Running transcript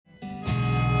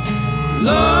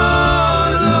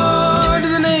Lord, Lord,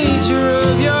 the nature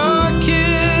of your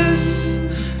kiss,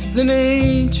 the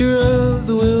nature of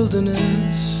the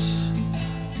wilderness,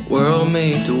 we're all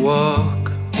made to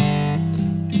walk.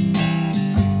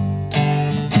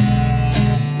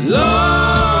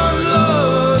 Lord,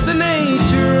 Lord, the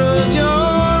nature of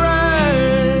your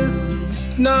wrath,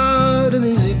 it's not an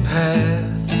easy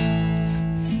path,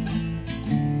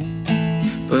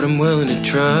 but I'm willing to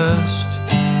trust,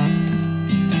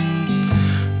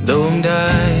 though I'm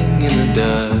dying in the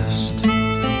dust.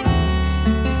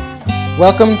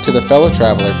 Welcome to the Fellow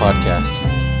Traveler Podcast.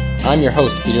 I'm your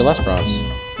host, Peter Lesbrance.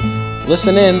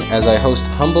 Listen in as I host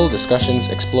humble discussions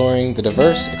exploring the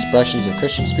diverse expressions of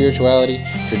Christian spirituality,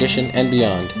 tradition, and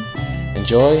beyond.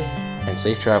 Enjoy and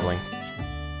safe traveling.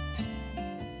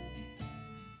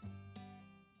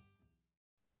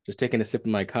 Just taking a sip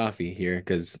of my coffee here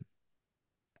because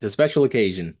it's a special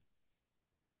occasion.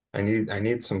 I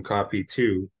need some coffee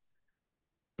too.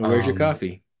 Where's your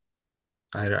coffee?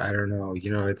 I don't know.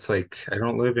 It's like I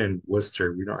don't live in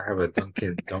Worcester. We don't have a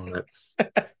Dunkin' Donuts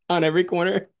On every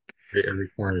corner. every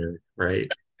corner,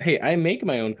 right? Hey, I make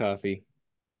my own coffee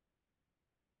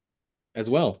as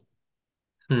well.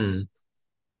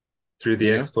 Through the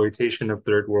You know? exploitation of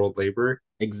third world labor.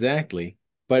 Exactly.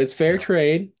 But it's fair No.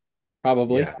 trade,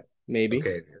 probably, Yeah. maybe.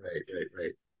 Okay.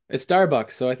 Right. It's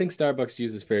Starbucks, so I think Starbucks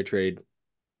uses fair trade.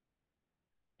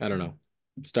 I don't know.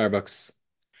 Starbucks.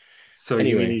 So you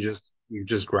mean Anyway, you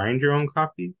just grind your own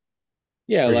coffee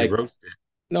yeah, or you like, roast it?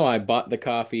 no, I bought the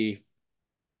coffee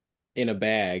in a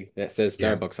bag that says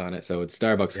Yeah. Starbucks on it, so it's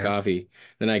Starbucks Yeah. coffee.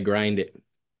 Then I grind it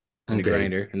in a Okay.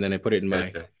 grinder, and then I put it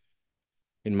Gotcha.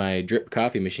 in my drip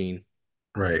coffee machine.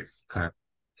 Right.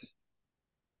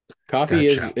 Coffee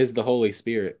Gotcha. is the Holy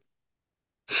Spirit,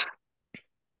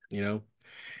 you know?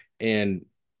 And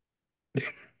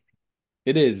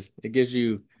it is. It gives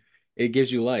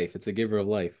you life. It's a giver of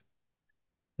life.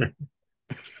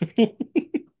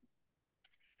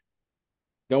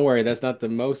 Don't worry, that's not the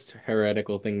most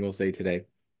heretical thing we'll say today.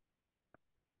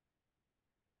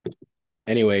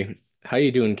 Anyway, how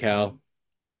you doing, Cal?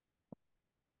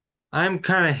 I'm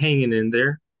kind of hanging in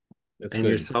there. That's And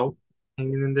good. yourself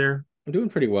hanging in there? I'm doing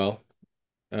pretty well.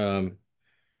 Um,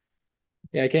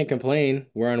 yeah, I can't complain.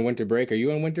 We're on winter break. Are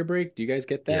you on winter break? Do you guys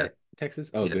get Yes. that,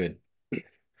 Texas? Oh, Yes. good.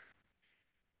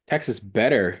 Texas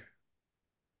better.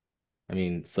 I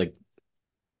mean, it's like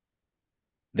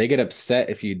they get upset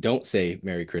if you don't say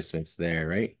Merry Christmas there,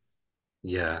 right?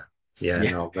 Yeah. Yeah,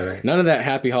 Yeah. no, but None of that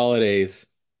happy holidays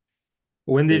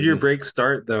when did your business. break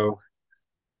start though?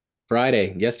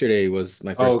 Friday. Yesterday was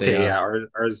my Oh, first day okay, yeah, off.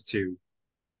 ours too.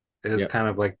 It was Yep. kind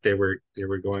of like they were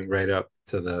going right up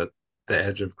to the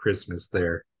edge of Christmas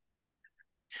there.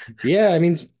 Yeah, I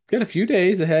mean, got a few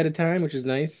days ahead of time, which is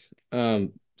nice.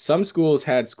 Some schools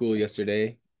had school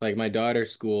yesterday. Like my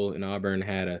daughter's school in Auburn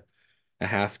had a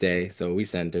half day, so we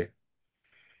sent her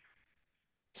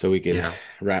so we could Yeah,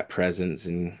 wrap presents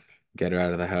and get her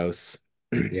out of the house.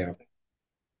 yeah,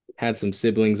 Had some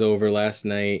siblings over last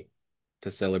night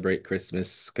to celebrate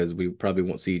Christmas because we probably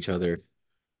won't see each other.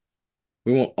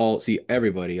 We won't all see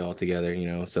everybody all together,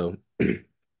 So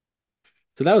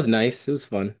so that was nice. It was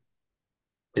fun.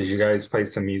 did you guys play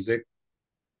some music?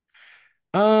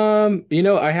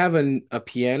 I have a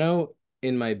piano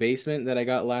in my basement that I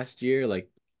got last year. Like,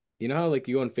 you know how like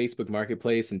you go on Facebook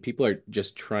Marketplace and people are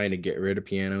just trying to get rid of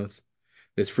pianos?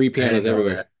 There's free I pianos didn't know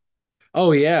everywhere. that.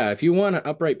 Oh yeah, if you want an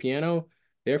upright piano,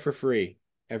 they're for free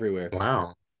everywhere.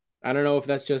 Wow. I don't know if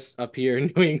that's just up here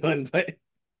in New England, but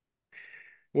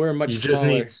we're much You just need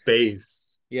smaller.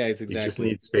 space. Yeah, it's You just exactly.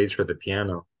 need space for the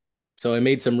piano. So I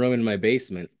made some room in my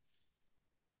basement.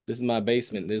 This is my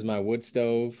basement. There's my wood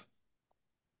stove,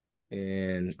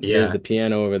 and there's Yeah, the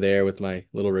piano over there with my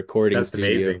little recording that's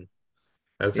studio. amazing.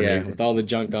 That's Yeah, with amazing. all the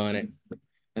junk on it.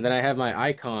 And then I have my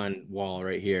icon wall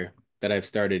right here that I've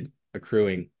started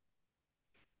accruing.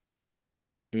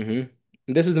 hmm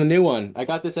This is a new one. I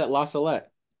got this at La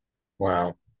Salette.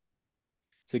 Wow.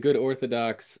 It's a good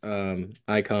Orthodox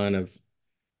icon of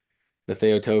the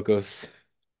Theotokos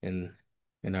and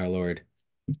our Lord.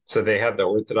 So they had the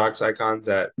Orthodox icons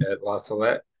at La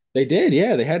Salette They did,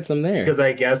 yeah, they had some there. because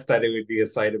I guess that it would be a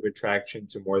site of attraction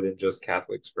to more than just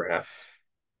Catholics, perhaps.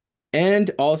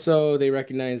 And also they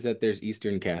recognize that there's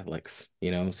Eastern Catholics,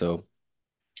 so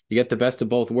you get the best of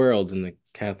both worlds in the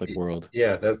Catholic world.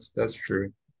 Yeah, that's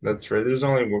true. That's right. There's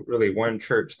only really one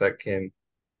church that can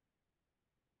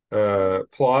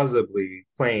plausibly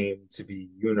claim to be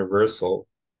universal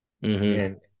hmm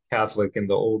and Catholic in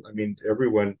the old. I mean,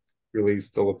 everyone really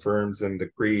still affirms in the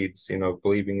creeds,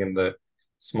 believing in the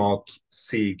small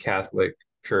C Catholic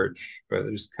Church, but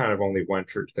there's kind of only one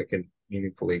church that can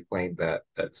meaningfully claim that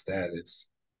status.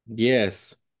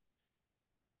 Yes.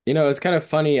 It's kind of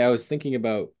funny. I was thinking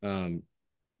about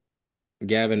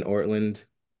Gavin Ortland,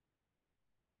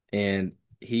 and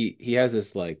he has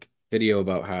this like video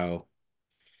about how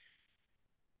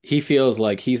he feels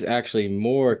like he's actually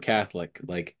more Catholic.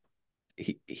 Like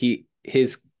he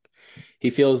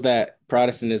feels that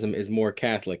Protestantism is more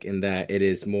Catholic in that it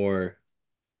is more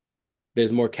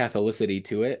there's more Catholicity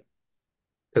to it.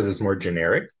 Because it's more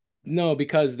generic. No,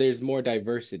 because there's more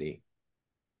diversity.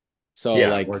 So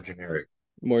Yeah, more like generic.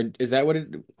 more is that what it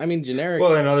I mean Well, generic.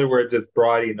 in other words, it's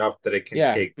broad enough that it can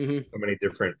Yeah. take so many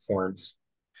different forms.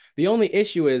 The only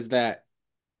issue is that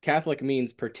Catholic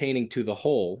means pertaining to the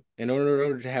whole. In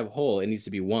order to have whole, it needs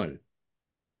to be one.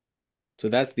 So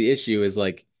that's the issue is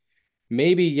like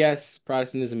maybe yes,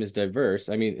 Protestantism is diverse.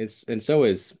 I mean, it's and so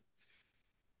is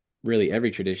really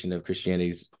every tradition of Christianity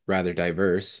is rather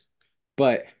diverse.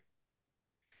 But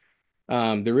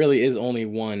there really is only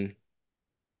one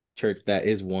church that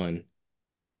is one.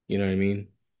 You know what I mean?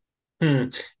 Hmm.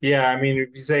 Yeah, I mean, if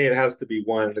you say it has to be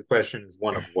one, the question is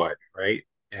one of what, right?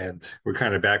 And we're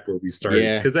kind of back where we started.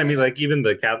 Yeah. Because I mean, like even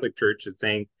the Catholic Church is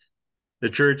saying the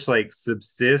church like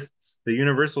subsists, the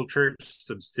universal church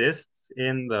subsists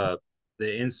in the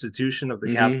institution of the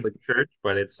Hmm. Catholic Church,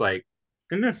 but it's like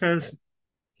in a sense,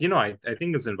 I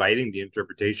think it's inviting the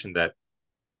interpretation that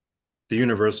the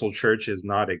universal church is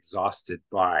not exhausted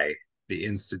by the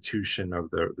institution of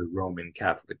the Roman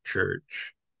Catholic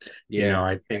Church. Yeah.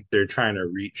 I think they're trying to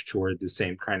reach toward the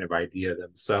same kind of idea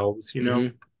themselves.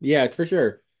 Yeah, for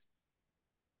sure.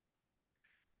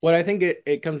 What I think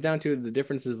it comes down to the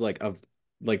differences like of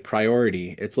like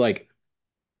priority. It's like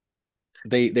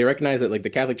they recognize that like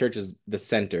the Catholic Church is the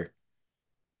center.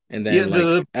 And Yeah, then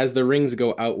like as the rings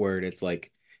go outward, it's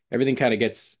like everything kind of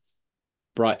gets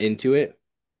brought into it.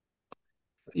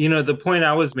 the point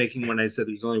I was making when I said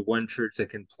there's only one church that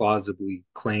can plausibly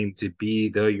claim to be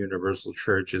the universal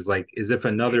church is if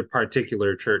another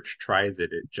particular church tries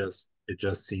it, it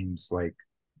just seems like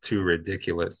too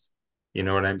ridiculous. You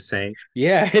know what I'm saying?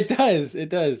 Yeah, it does. It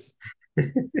does.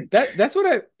 That's what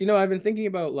I've been thinking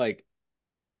about like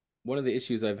one of the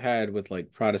issues I've had with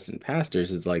like Protestant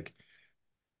pastors is like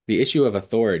the issue of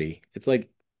authority. It's like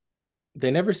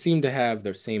they never seem to have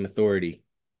the same authority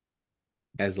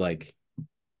as like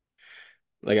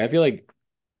I feel like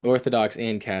Orthodox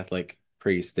and Catholic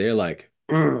priests, they're like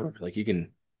 "Ugh," like you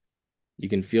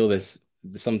can feel this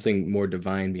something more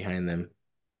divine behind them.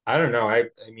 I don't know. I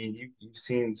mean, you've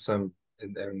seen some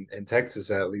in Texas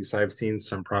at least. I've seen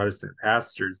some Protestant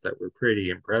pastors that were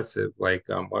pretty impressive. Like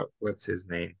what's his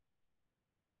name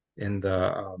in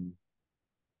the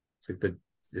it's like the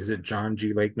is it John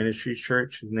G. Lake Ministries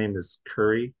Church? His name is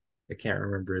Curry. I can't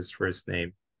remember his first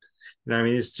name. I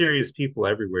mean, there's serious people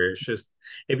everywhere. It's just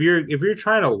if you're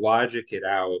trying to logic it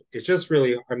out, it's just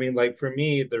really. I mean, like for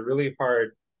me, the really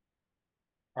hard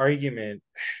argument,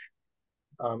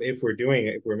 if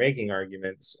we're making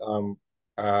arguments,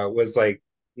 was like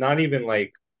not even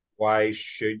like why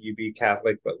should you be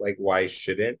Catholic, but like why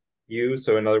shouldn't you?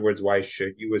 So in other words, why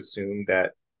should you assume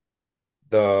that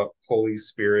the Holy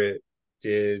Spirit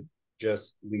did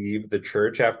just leave the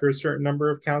church after a certain number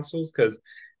of councils? Because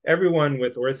everyone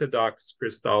with Orthodox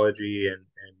Christology and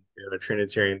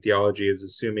Trinitarian theology is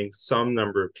assuming some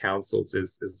number of councils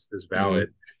is Hmm. valid,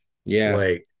 Yeah.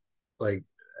 like like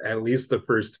at least the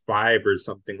first five or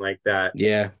something like that.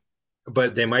 Yeah.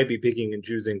 But they might be picking and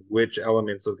choosing which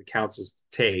elements of the councils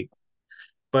to take.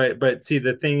 But see,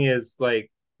 the thing is,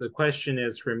 like, the question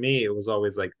is for me, it was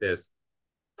always like this.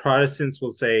 Protestants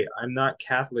will say, I'm not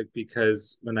Catholic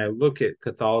because when I look at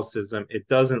Catholicism, it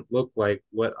doesn't look like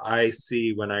what I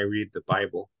see when I read the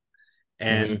Bible.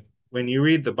 And Hmm. when you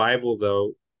read the Bible,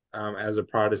 though, as a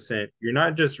Protestant, you're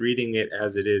not just reading it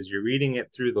as it is, you're reading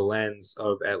it through the lens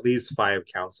of at least five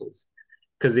councils.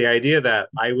 Because the idea that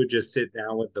I would just sit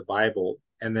down with the Bible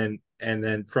and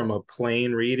then from a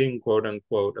plain reading, quote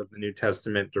unquote, of the New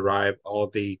Testament derive all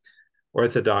the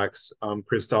Orthodox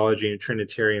Christology and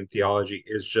Trinitarian theology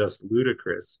is just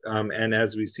ludicrous. And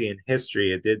as we see in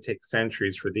history, it did take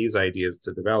centuries for these ideas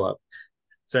to develop.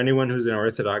 So anyone who's an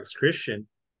Orthodox Christian,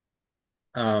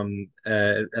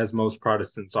 as most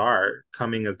Protestants are,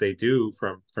 coming as they do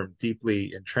from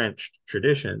deeply entrenched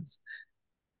traditions,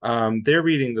 they're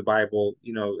reading the Bible,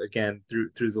 again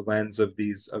through the lens of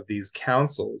these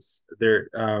councils.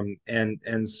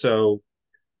 And so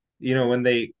when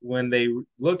they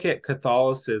look at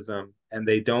Catholicism and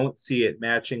they don't see it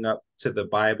matching up to the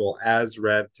Bible as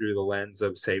read through the lens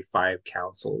of, say, five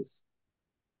councils,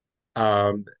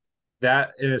 um,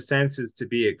 that in a sense is to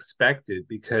be expected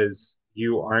because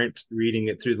you aren't reading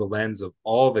it through the lens of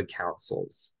all the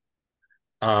councils.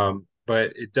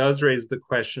 But it does raise the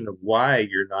question of why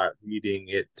you're not reading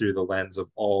it through the lens of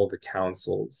all the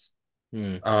councils.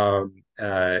 Hmm.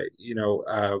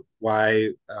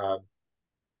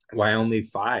 Why only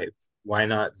five? Why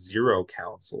not zero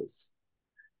councils?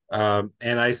 And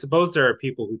I suppose there are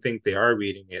people who think they are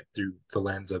reading it through the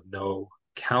lens of no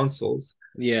councils,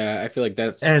 Yeah, I feel like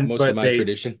that's and most of my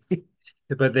tradition.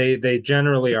 but they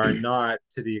generally are not,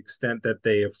 to the extent that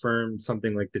they affirm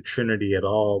something like the Trinity at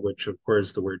all, which of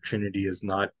course the word Trinity is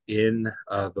not in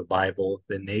the Bible.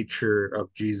 The nature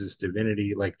of Jesus'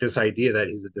 divinity, like this idea that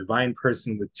he's a divine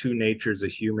person with two natures, a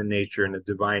human nature and a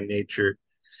divine nature,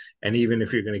 and even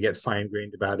if you're going to get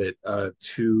fine-grained about it,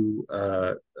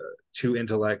 two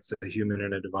intellects, a human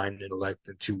and a divine intellect,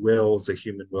 and two wills, a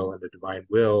human will and a divine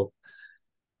will.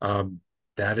 Um,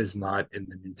 that is not in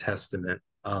the New Testament.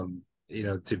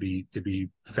 To be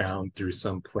found through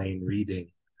some plain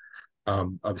reading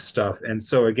of stuff. And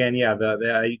so again, yeah,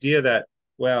 the idea that,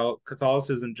 well,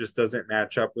 Catholicism just doesn't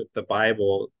match up with the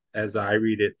Bible as I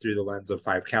read it through the lens of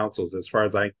five councils, as far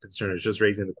as I'm concerned, it's just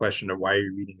raising the question of why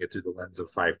you're reading it through the lens of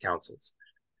five councils.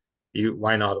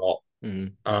 Why not all?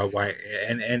 Mhm. Why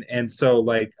and so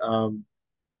like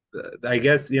I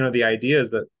guess the idea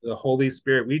is that the Holy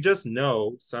Spirit, we just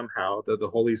know somehow that the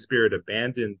Holy Spirit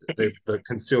abandoned the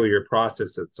conciliar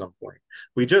process at some point.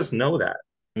 We just know that.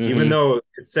 Even Hmm. though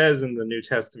it says in the New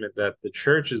Testament that the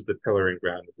church is the pillar and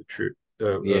ground of the truth,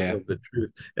 Yeah. of the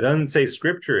truth. It doesn't say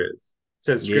scripture is. It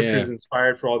says scripture is Yeah.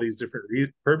 inspired for all these different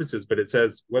purposes, but it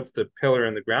says what's the pillar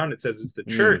and the ground? It says it's the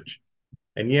Mm. church.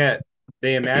 And yet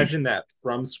they imagine that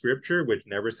from scripture, which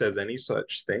never says any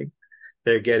such thing,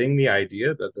 they're getting the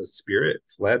idea that the spirit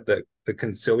fled the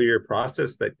conciliar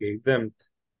process that gave them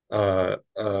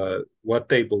what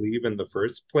they believe in the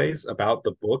first place about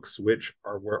the books, which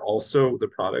were also the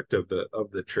product of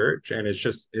the church. And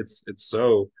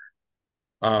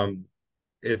um,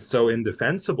 it's so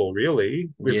indefensible, really,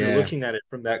 if you're Yeah. looking at it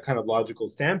from that kind of logical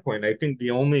standpoint. I think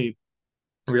the only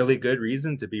really good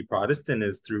reason to be Protestant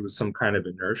is through some kind of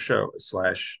inertia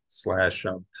slash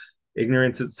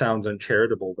ignorance. It sounds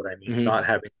uncharitable, but I mean Hmm. not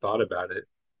having thought about it.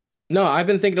 No, I've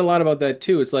been thinking a lot about that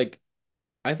too. It's like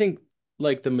I think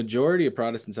like the majority of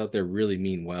Protestants out there really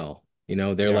mean well.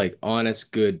 They're Yeah, like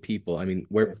honest, good people. I mean,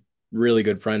 we're really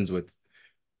good friends with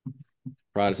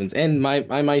Protestants and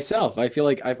I myself. I feel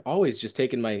like I've always just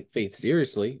taken my faith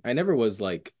seriously. I never was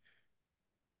like,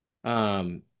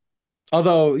 um,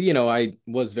 although, I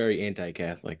was very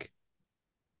anti-Catholic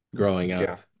growing yeah,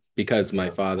 up because my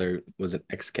yeah, father was an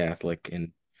ex-Catholic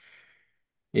and,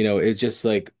 it's just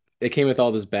like it came with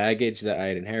all this baggage that I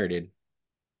had inherited.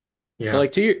 But yeah.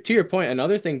 like to your point,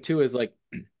 another thing too is like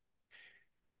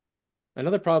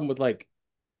another problem with like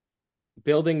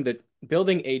building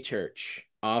a church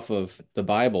off of the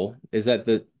Bible is that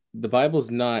the Bible's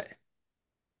not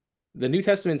the New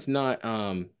Testament's not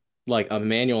like a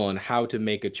manual on how to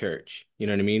make a church. You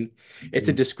know what I mean? It's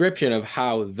a Mm, description of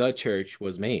how the church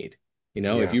was made. If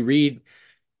yeah,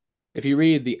 you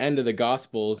read the end of the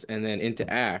Gospels and then into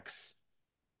Acts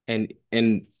and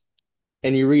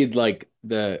you read like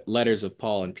the letters of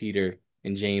Paul and Peter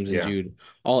and James and yeah, Jude,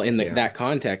 all in yeah, that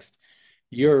context,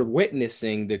 you're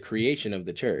witnessing the creation of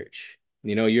the church.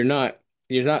 You're not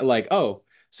like, oh,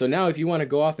 so now if you want to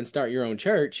go off and start your own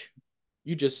church,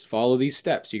 you just follow these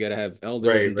steps. You got to have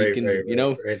elders right, and right, deacons, right,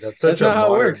 and right. That's that's such a not how it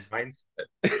modern works. mindset.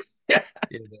 Yeah.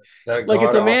 Yeah, that Like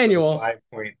it's God a offered a manual.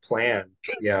 5-point plan,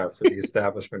 yeah, for the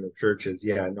establishment of churches.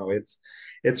 Yeah, no,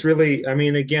 it's really, I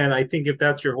mean, again, I think if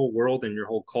that's your whole world and your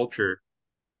whole culture,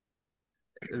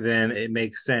 then it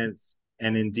makes sense.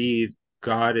 And indeed,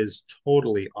 God is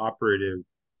totally operative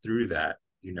through that.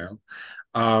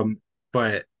 Um,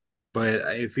 but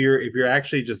if you're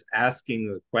actually just asking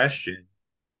the question,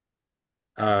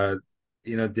 uh,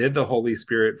 did the Holy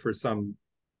Spirit for some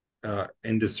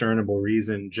indiscernible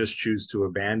reason just choose to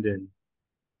abandon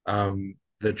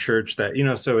the church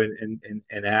so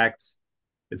in Acts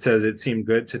it says it seemed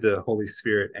good to the Holy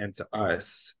Spirit and to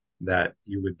us that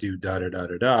you would do da da da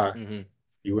da da. Hmm.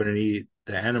 You wouldn't eat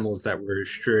the animals that were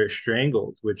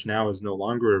strangled, which now is no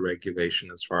longer a regulation,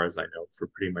 as far as I know, for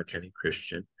pretty much any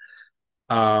Christian.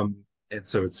 Um, and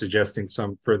so it's suggesting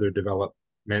some further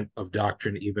development of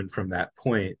doctrine even from that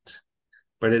point.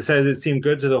 But it says it seemed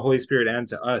good to the Holy Spirit and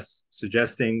to us,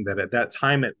 suggesting that at that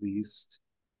time at least,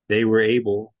 they were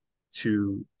able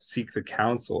to seek the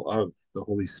counsel of the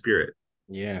Holy Spirit.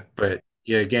 Yeah. But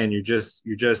yeah, again,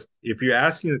 if you're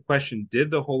asking the question,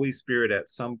 did the Holy Spirit at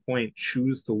some point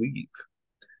choose to leave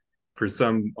for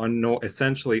some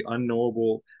essentially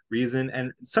unknowable reason,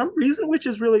 and some reason which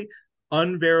is really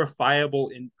unverifiable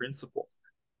in principle,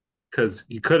 because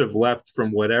you could have left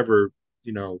from whatever,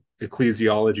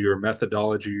 ecclesiology or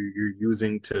methodology you're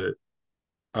using to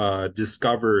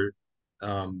discover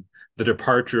the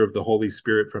departure of the Holy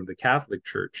Spirit from the Catholic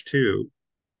Church too.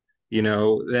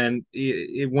 Then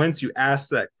once you ask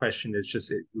that question, it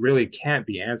really can't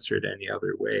be answered any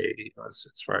other way, as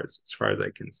far as I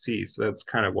can see. So that's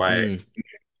kind of why, Mm,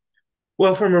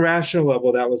 well, from a rational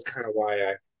level, that was kind of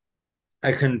why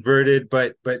I converted.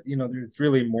 But there's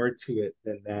really more to it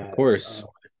than of that. course.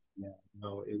 Yeah,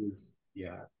 no, it was,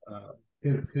 yeah.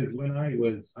 Because when I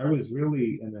was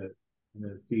really in a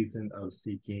season of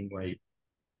seeking, like,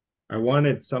 I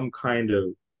wanted some kind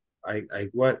of, I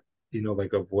what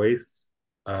like a voice,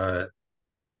 uh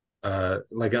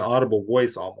like an audible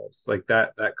voice, almost like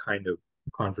that kind of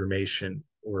confirmation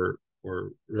or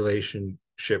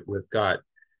relationship with God.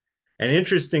 And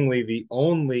interestingly,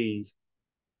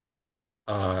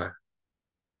 uh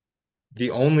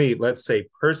the only, let's say,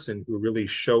 person who really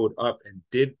showed up and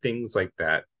did things like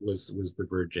that was the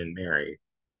Virgin Mary,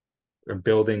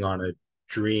 building on a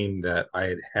dream that I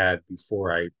had had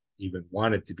before I even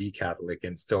wanted to be Catholic.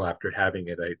 And still, after having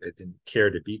it, I didn't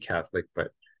care to be Catholic.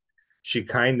 But she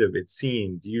kind of, it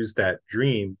seemed, used that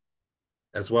dream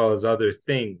as well as other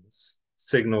things,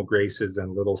 signal graces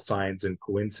and little signs and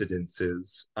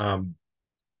coincidences, that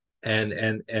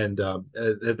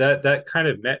kind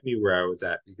of met me where I was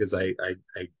at, because I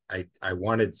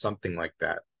wanted something like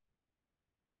that.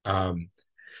 Um,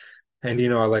 and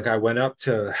like, I went up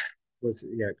to,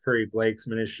 Curry Blake's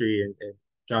ministry and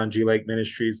John G. Lake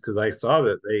Ministries, because I saw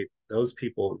that those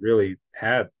people really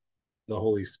had the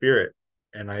Holy Spirit.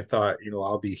 And I thought,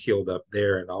 I'll be healed up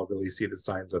there and I'll really see the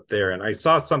signs up there. And I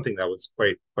saw something that was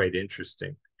quite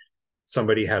interesting.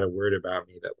 Somebody had a word about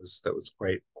me that was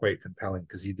quite compelling,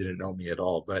 because he didn't know me at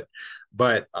all. But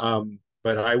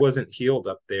I wasn't healed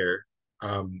up there.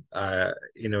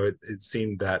 It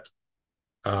seemed that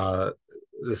uh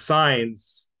the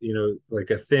signs, like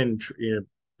a thin,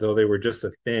 though they were just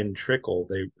a thin trickle,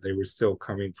 they were still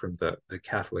coming from the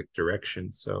Catholic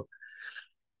direction. So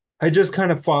I just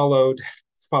kind of followed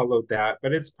that,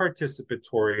 but it's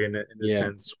participatory in a Yeah.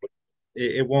 sense.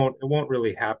 It won't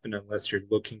really happen unless you're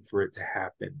looking for it to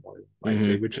happen, more than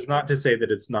likely, Hmm. which is not to say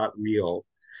that it's not real.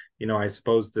 I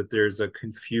suppose that there's a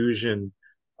confusion,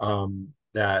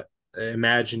 that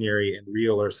imaginary and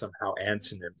real are somehow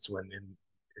antonyms, when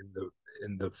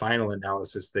in the final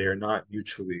analysis they are not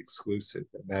mutually exclusive,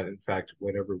 and that in fact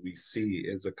whatever we see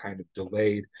is a kind of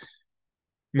delayed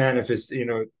manifest,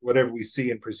 whatever we see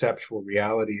in perceptual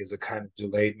reality is a kind of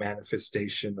delayed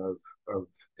manifestation of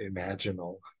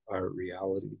imaginal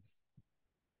reality.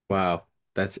 Wow.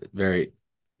 That's very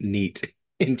neat,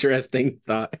 interesting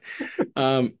thought. It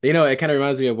kind of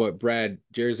reminds me of what Brad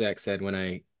Jerzak said when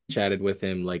I chatted with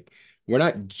him. Like, we're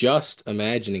not just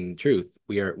imagining truth.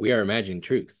 We are imagining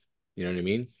truth. You know what I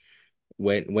mean?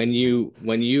 When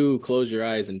you close your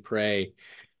eyes and pray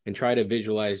and try to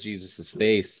visualize Jesus's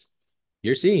face,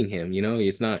 you're seeing him,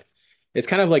 it's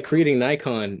kind of like creating an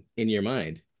icon in your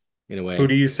mind in a Who way.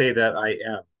 do you say that I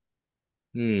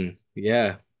am?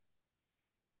 Yeah.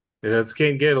 That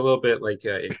can get a little bit like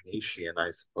Ignatian, I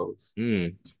suppose. Hmm.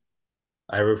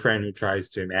 I have a friend who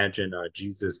tries to imagine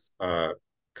Jesus,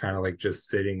 kind of like just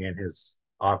sitting in his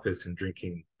office and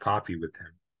drinking coffee with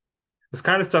him. It's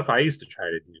kind of stuff I used to try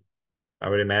to do. I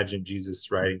would imagine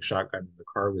Jesus riding shotgun in the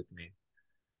car with me.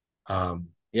 Um,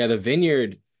 Yeah, the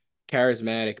Vineyard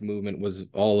charismatic movement was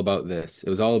all about this. It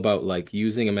was all about like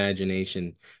using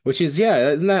imagination, which is, yeah,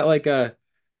 isn't that like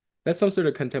that's some sort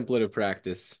of contemplative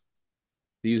practice.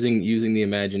 Using the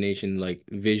imagination, like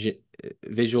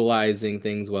visualizing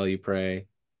things while you pray,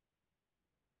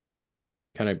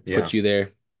 kind of yeah, puts you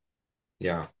there.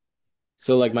 yeah.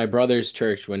 So like my brother's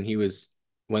church, when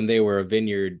they were a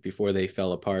vineyard before they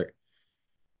fell apart,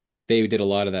 they did a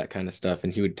lot of that kind of stuff,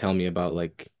 and he would tell me about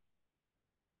like,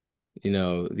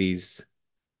 these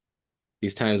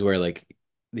times where like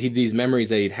these memories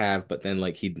that he'd have, but then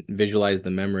like he'd visualize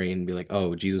the memory and be like,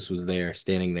 oh, Jesus was there,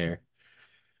 standing there.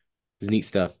 It's neat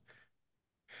stuff.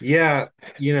 Yeah,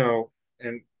 you know,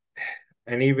 and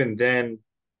and even then,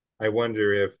 I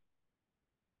wonder if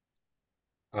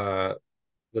uh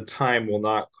the time will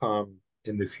not come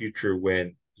in the future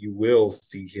when you will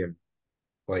see him,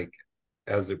 like,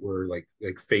 as it were, like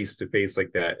face to face,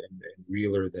 like that, and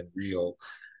realer than real.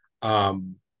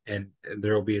 And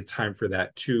there will be a time for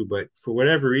that too, but for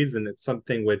whatever reason it's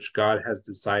something which God has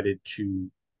decided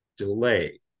to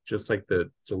delay, just like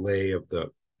the delay of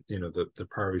the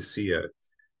parousia.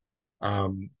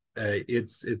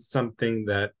 It's something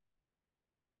that,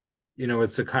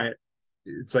 it's a kind,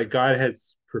 it's like God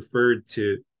has preferred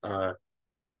to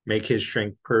make his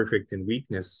strength perfect in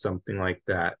weakness, something like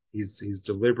that. He's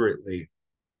deliberately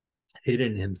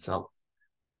hidden himself,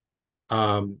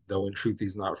 though in truth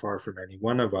he's not far from any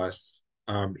one of us.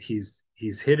 He's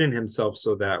hidden himself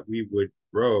so that we would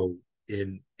grow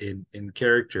in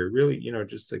character. Really,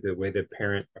 just like the way that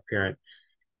a parent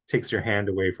takes your hand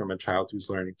away from a child who's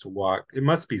learning to walk. It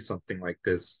must be something like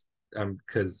this,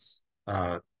 because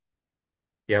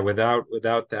yeah, without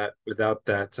that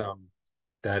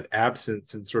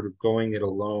absence and sort of going it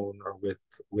alone, or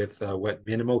with what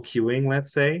minimal cueing,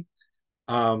 let's say,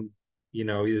 um,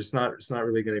 it's not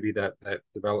really going to be that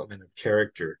development of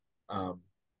character. Um,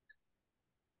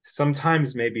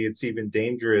 Sometimes maybe it's even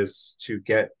dangerous to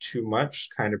get too much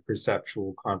kind of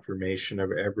perceptual confirmation of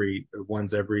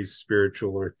one's every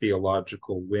spiritual or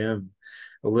theological whim,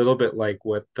 a little bit like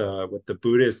what the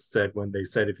Buddhists said when they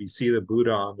said, if you see the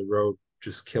Buddha on the road,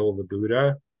 just kill the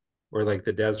Buddha. Or like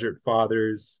the Desert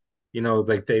Fathers,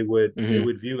 like they Hmm.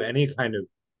 would view any kind of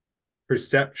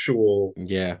perceptual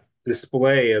Yeah.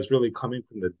 display as really coming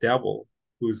from the devil,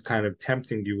 who's kind of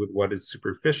tempting you with what is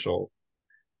superficial.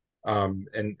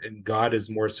 And God is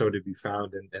more so to be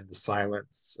found in the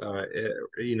silence,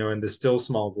 in the still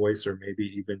small voice, or maybe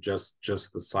even just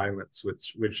the silence,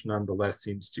 which nonetheless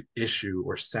seems to issue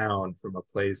or sound from a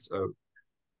place of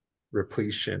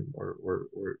repletion or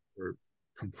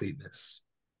completeness.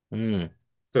 Mm.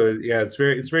 So yeah, it's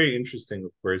very interesting.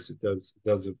 Of course, it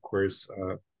does of course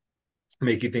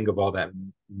make you think of all that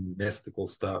mystical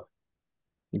stuff.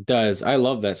 It does. I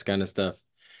love that kind of stuff.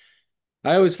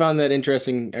 I always found that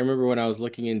interesting. I remember when I was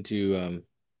looking into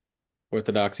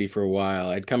orthodoxy for a while,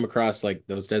 I'd come across like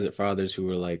those desert fathers who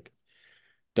were like,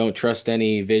 don't trust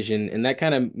any vision, and that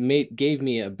kind of made gave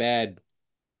me a bad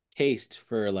taste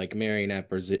for like Marian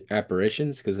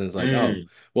apparitions, because it's like, oh, Mm,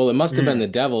 well, it must have been mm, the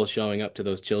devil showing up to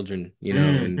those children,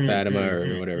 mm, in mm, Fatima mm, or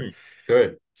mm, whatever. mm.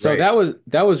 Good, So right.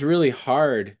 that was really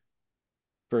hard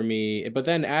for me. But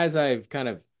then as I've kind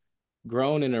of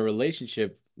grown in a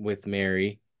relationship with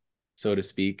Mary, so to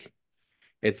speak,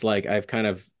 it's like I've kind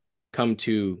of come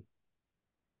to,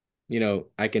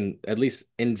 I can at least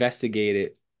investigate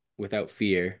it without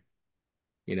fear,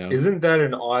 you know? Isn't that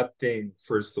an odd thing,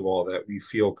 first of all, that we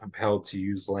feel compelled to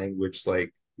use language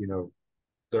like,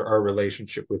 our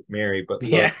relationship with Mary? But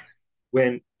Yeah. look,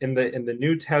 when in the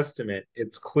New Testament,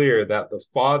 it's clear that the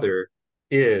Father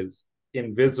is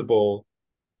invisible,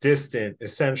 distant,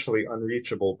 essentially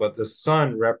unreachable, but the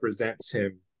Son represents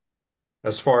him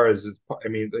as far as I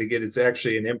mean, like, it is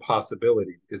actually an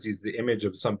impossibility because he's the image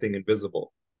of something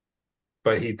invisible.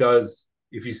 But he does,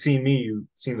 if you see me, you've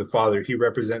seen the Father. He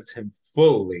represents him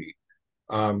fully,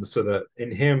 so that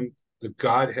in him the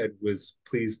Godhead was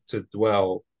pleased to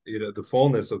dwell. The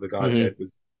fullness of the Hmm. Godhead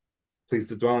was pleased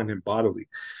to dwell in him bodily.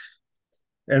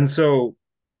 And so,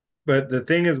 but the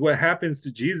thing is, what happens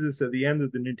to Jesus at the end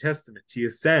of the New Testament? He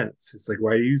ascends. It's like,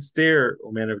 why do you stare,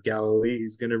 O man of Galilee?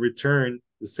 He's going to return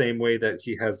the same way that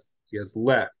he has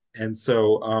left. And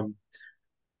so, um,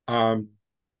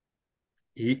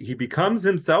 he becomes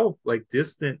himself like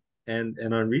distant and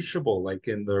unreachable, like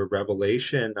in the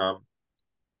Revelation.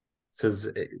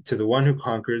 Says, to the one who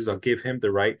conquers, I'll give him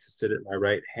the right to sit at my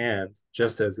right hand,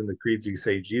 just as in the creeds we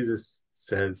say Jesus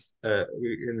says,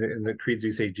 in the creeds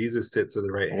we say Jesus sits at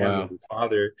the right hand of Wow. the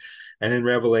Father. And in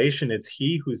Revelation, it's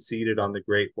he who's seated on the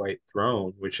great white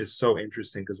throne, which is so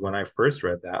interesting because when I first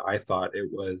read that, I thought it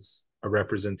was a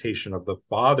representation of the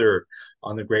Father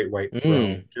on the great white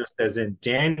throne, Mm. just as in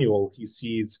Daniel, he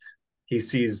sees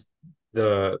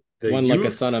the One like a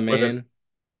youth, son of or the man.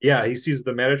 yeah, he sees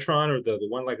the Metatron, or the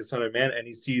one like a son of man, and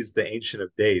he sees the Ancient of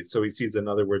Days. So he sees, in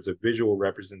other words, a visual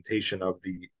representation of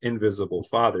the invisible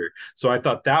Father. So I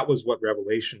thought that was what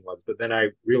Revelation was, but then I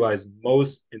realized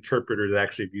most interpreters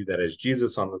actually view that as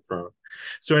Jesus on the throne.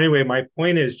 So anyway, my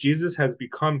point is Jesus has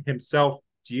become himself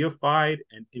deified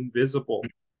and invisible.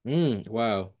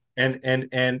 Wow. And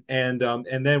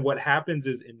then what happens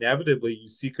is inevitably you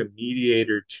seek a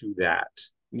mediator to that.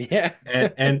 Yeah.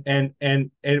 And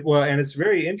it's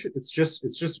very interesting.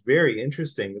 It's just very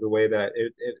interesting the way that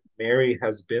Mary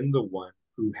has been the one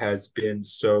who has been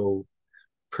so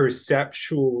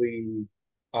perceptually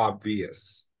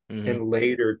obvious Hmm. in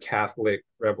later Catholic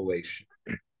revelation.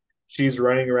 She's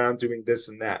running around doing this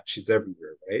and that. She's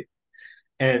everywhere, right?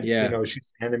 And Yeah.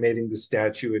 she's animating the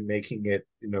statue and making it,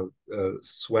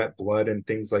 sweat blood and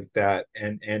things like that.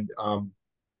 And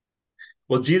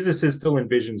well, Jesus is still in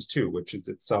visions too, which is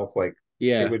itself like, it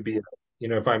Yeah. would be,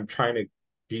 if I'm trying to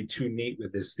be too neat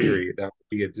with this theory, that would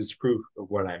be a disproof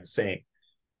of what I'm saying.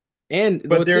 And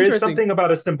But what's there is interesting, something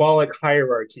about a symbolic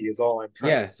hierarchy, is all I'm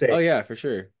trying to yeah. Oh say. yeah, for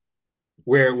sure.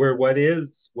 where what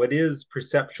is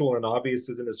perceptual and obvious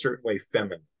is in a certain way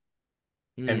feminine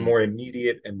and Hmm. more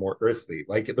immediate and more earthly.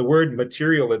 Like the word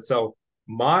material itself,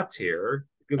 mater,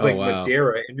 because Oh like wow.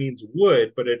 Madeira, it means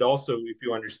wood, but it also, if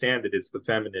you understand it, it's the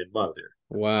feminine mother.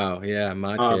 Wow. Yeah, Um,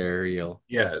 material.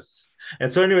 yes.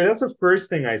 And so anyway, that's the first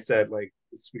thing I said. Like,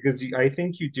 it's because I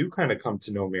think you do kind of come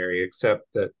to know Mary, except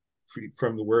that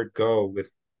from the word go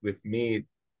with me,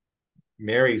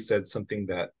 Mary said something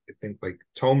that I think like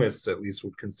Thomas at least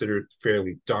would consider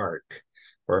fairly dark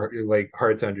or like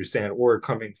hard to understand, or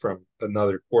coming from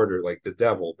another quarter like the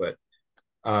devil. But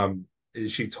um,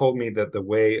 she told me that the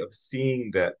way of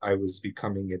seeing that I was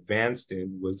becoming advanced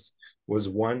in was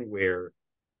one where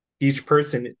each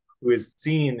person who is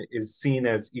seen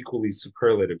as equally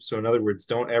superlative. So in other words,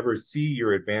 don't ever see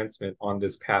your advancement on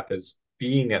this path as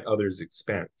being at others'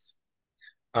 expense.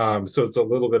 So it's a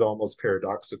little bit almost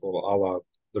paradoxical, a la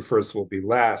the first will be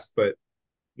last, but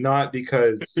not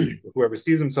because whoever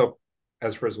sees himself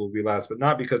as first will be last, but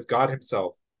not because God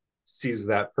himself sees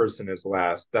that person as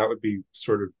last. That would be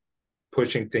sort of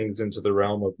pushing things into the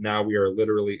realm of now we are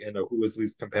literally in a who is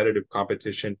least competitive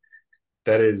competition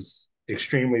that is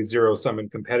extremely zero sum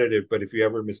and competitive. But if you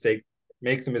ever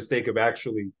make the mistake of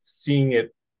actually seeing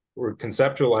it or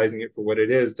conceptualizing it for what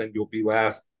it is, then you'll be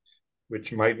last,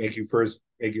 which might make you first,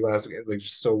 make you last. It's like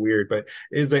just so weird. But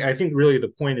it's like I think really the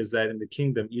point is that in the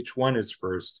kingdom, each one is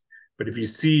first. But if you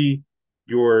see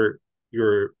your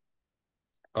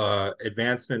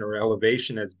advancement or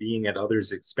elevation as being at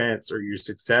others' expense, or your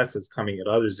success as coming at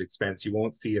others' expense, you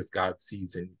won't see as God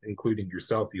sees, and including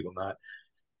yourself. You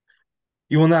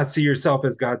will not see yourself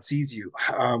as God sees you,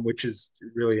 which is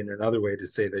really in another way to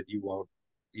say that you won't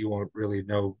really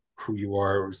know who you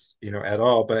are, or, at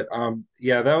all. But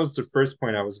yeah, that was the first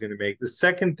point I was going to make. The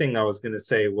second thing I was going to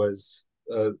say was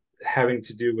having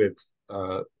to do with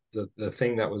the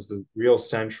thing that was the real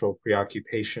central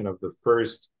preoccupation of the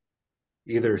first,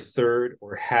 either third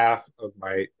or half of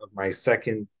my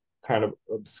second kind of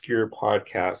obscure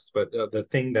podcast, but the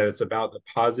thing that it's about, the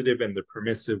positive and the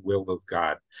permissive will of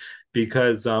God.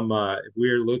 Because if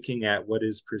we're looking at what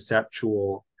is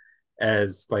perceptual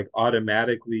as like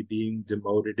automatically being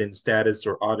demoted in status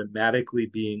or automatically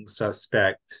being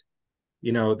suspect,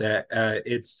 that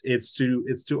it's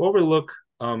to overlook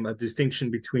a distinction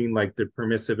between like the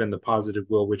permissive and the positive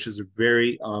will, which is a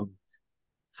very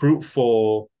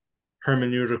fruitful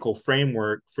hermeneutical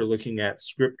framework for looking at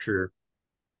scripture,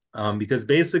 because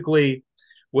basically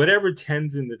whatever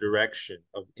tends in the direction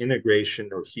of integration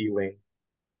or healing,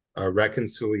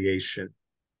 reconciliation,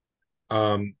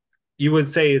 um, you would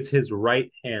say it's his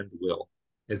right hand will,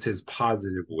 it's his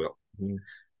positive will. Mhm.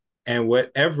 And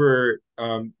whatever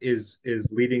is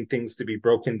leading things to be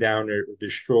broken down or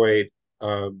destroyed,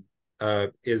 um,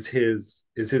 is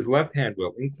his left hand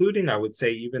will, including I would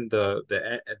say even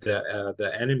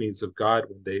the enemies of God,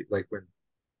 when they like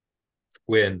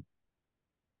when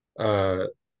uh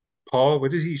Paul,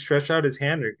 what did he stretch out his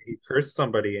hand, or he cursed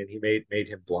somebody and he made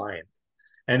him blind.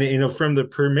 And from the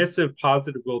permissive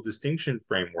positive will distinction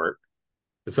framework,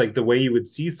 it's like the way you would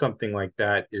see something like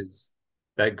that is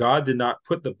that God did not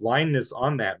put the blindness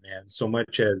on that man so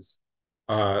much as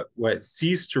what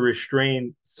ceased to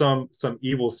restrain some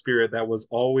evil spirit that was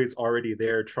always already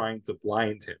there trying to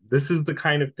blind him. This is the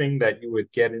kind of thing that you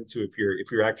would get into if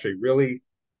you're actually really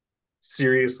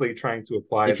seriously trying to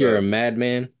apply If you're a the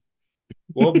madman.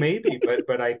 well, maybe,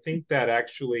 but I think that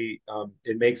actually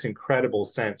it makes incredible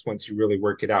sense once you really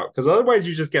work it out. Because otherwise,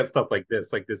 you just get stuff like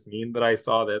this meme that I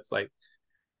saw that's like,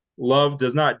 love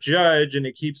does not judge and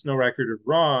it keeps no record of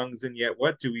wrongs. And yet,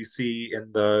 what do we see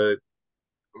in the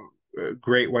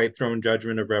great white throne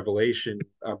judgment of Revelation?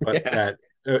 But Yeah.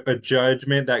 that a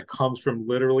judgment that comes from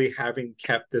literally having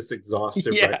kept this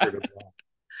exhaustive Yeah. record of wrong.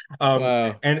 Um,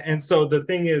 Wow. and so the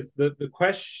thing is, the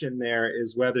question there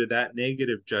is whether that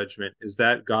negative judgment is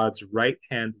that God's right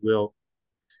hand will.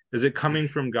 Is it coming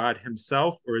from God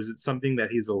himself, or is it something that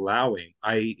he's allowing?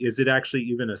 Is it actually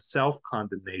even a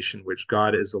self-condemnation which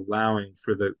God is allowing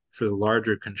for the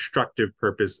larger constructive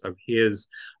purpose of his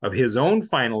own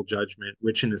final judgment,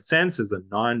 which in a sense is a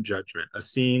non-judgment, a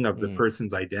seeing of the Mm.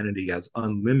 person's identity as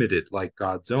unlimited like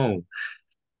God's own,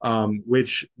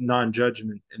 which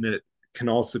non-judgment in it can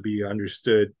also be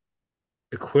understood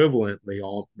equivalently,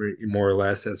 all more or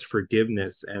less, as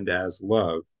forgiveness and as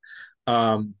love.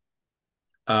 Um,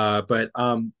 but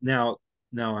now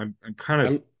I'm kind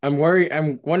of I'm worried.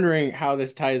 I'm wondering how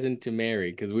this ties into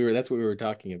Mary, because that's what we were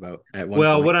talking about at one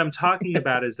well, what point. I'm talking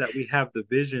about is that we have the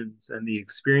visions and the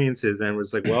experiences, and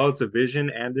it's like, well, it's a vision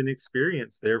and an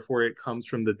experience, therefore it comes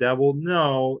from the devil.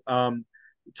 No,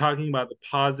 talking about the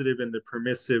positive and the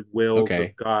permissive wills of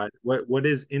Okay. God, what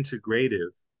is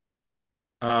integrative,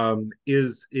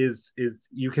 is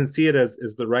you can see it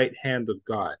as the right hand of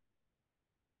God.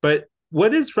 But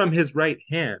what is from his right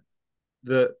hand?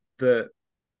 The the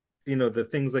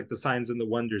things like the signs and the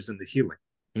wonders and the healing.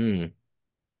 Mm.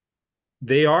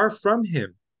 They are from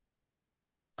him,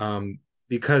 um,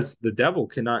 because the devil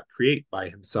cannot create by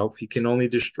himself; he can only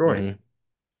destroy. Hmm.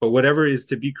 But whatever is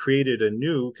to be created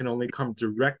anew can only come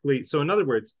directly. So, in other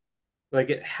words,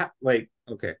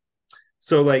 okay,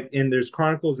 so like in there's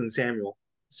Chronicles and Samuel.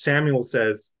 Samuel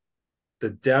says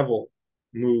the devil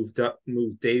moved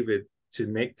David to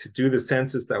do the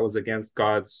census that was against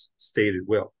God's stated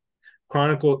will.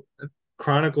 Chronicle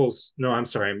Chronicles, no, I'm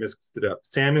sorry, I mixed it up.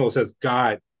 Samuel says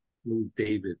God moved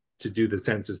David to do the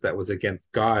census that was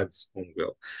against God's own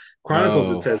will.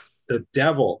 Chronicles, it Oh. says the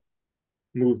devil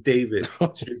moved David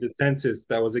to do the census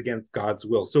that was against God's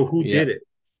will. So who Yeah. did it?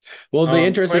 Well, the Quite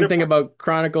interesting a thing about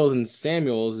Chronicles and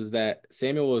Samuel's is that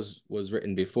Samuel was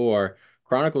written before.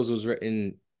 Chronicles was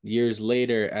written years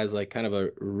later as like kind of a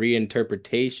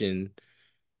reinterpretation,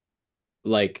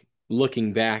 like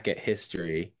looking back at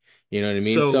history. You know what I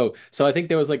mean? so So I think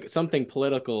there was like something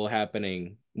political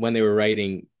happening when they were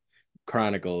writing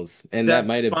Chronicles, and that that's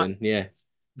might have fine. been, yeah.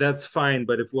 That's fine,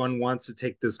 but if one wants to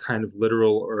take this kind of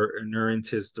literal or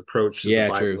inerrantist approach to the Yeah,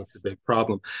 Bible, true. it's a big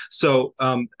problem. So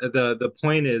the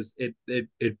point is,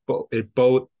 it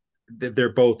both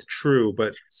they're both true,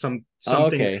 but some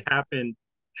things Okay.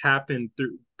 happen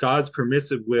through God's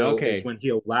permissive will is Okay. when He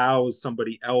allows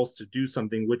somebody else to do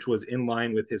something which was in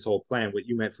line with His whole plan. What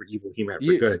you meant for evil, He meant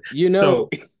for You good. you know,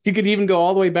 So you could even go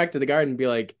all the way back to the garden and be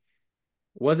like,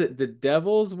 was it the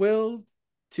devil's will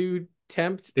to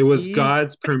tempt it was Eve?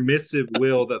 God's permissive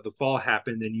will that the fall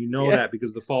happened, and you know Yeah. that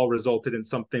because the fall resulted in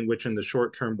something which in the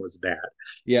short term was bad.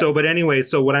 Yeah. So, but anyway,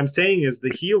 so what I'm saying is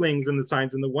the healings and the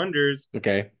signs and the wonders,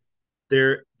 Okay.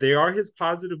 they are his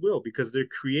positive will because they're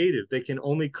creative. They can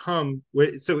only come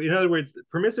with, so in other words,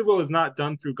 permissive will is not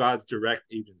done through God's direct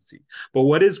agency. But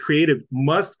what is creative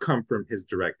must come from his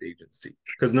direct agency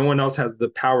because no one else has the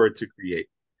power to create. Mm.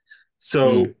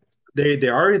 So they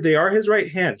are his right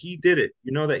hand. He did it.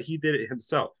 You know that he did it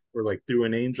himself, or like through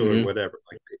an angel or Hmm. whatever,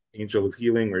 like the angel of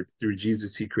healing, or through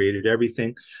Jesus, he created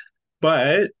everything.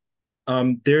 But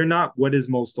they're not what is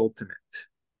most ultimate.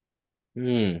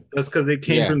 Mm. Just because they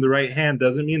came Yeah. from the right hand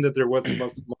doesn't mean that they're what's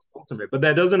most ultimate. But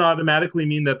that doesn't automatically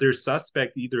mean that they're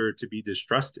suspect either to be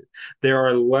distrusted. There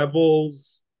are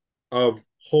levels of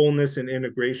wholeness and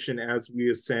integration as we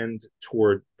ascend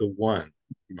toward the one,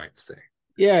 you might say.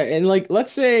 Yeah, and like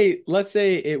let's say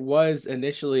it was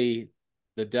initially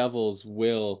the devil's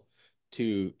will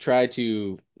to try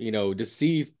to,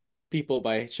 deceive people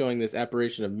by showing this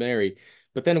apparition of Mary.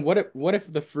 But then what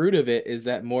if the fruit of it is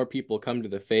that more people come to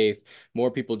the faith,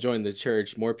 more people join the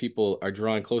church, more people are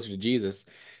drawn closer to Jesus?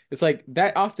 It's like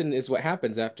that often is what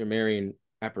happens after Marian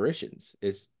apparitions,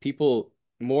 is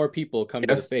more people come to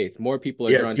the Yes, faith, more people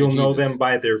are yes, drawn to you'll know them Jesus.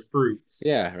 by their fruits.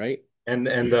 Yeah, right? And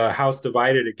the house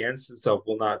divided against itself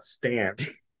will not stand.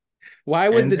 Why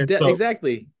would the And de so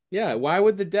exactly? Yeah, why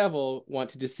would the devil want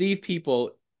to deceive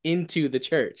people into the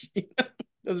church?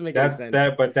 Doesn't make any that's sense.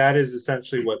 that, but that is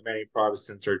essentially what many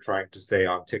Protestants are trying to say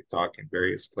on TikTok and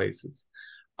various places.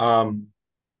 Um,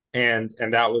 and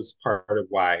that was part of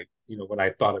why, when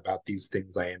I thought about these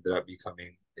things, I ended up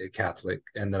becoming a Catholic,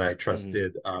 and then I Mhm.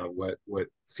 trusted what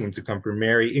seemed to come from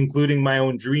Mary, including my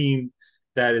own dream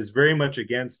that is very much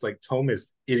against like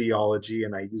Thomist ideology,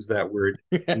 and I use that word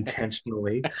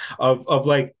intentionally, of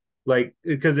like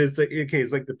because it's like, okay,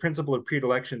 it's like the principle of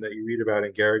predilection that you read about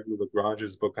in Garrigou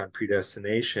Lagrange's book on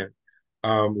predestination,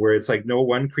 where it's like no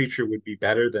one creature would be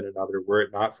better than another were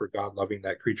it not for God loving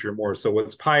that creature more. So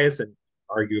what's pious and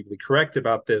arguably correct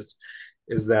about this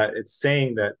is that it's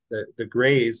saying that the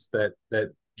grace that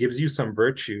gives you some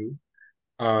virtue,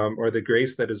 or the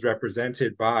grace that is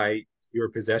represented by your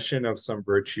possession of some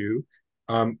virtue,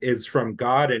 is from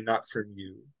God and not from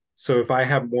you. So if I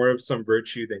have more of some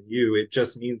virtue than you, it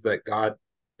just means that God,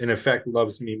 in effect,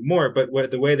 loves me more. But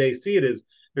the way they see it is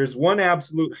there's one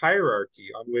absolute hierarchy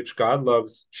on which God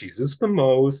loves Jesus the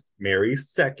most, Mary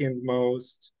second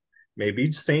most,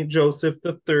 maybe Saint Joseph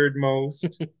the third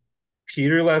most.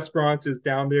 Peter Lesperance is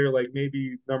down there like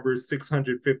maybe number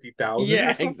 650,000 or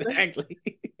Yeah, something. exactly.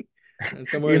 And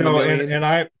somewhere in the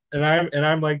And millions.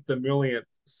 I'm like the millionth.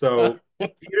 So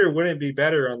Peter wouldn't be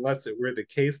better unless it were the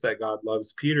case that God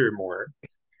loves Peter more.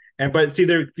 And but see,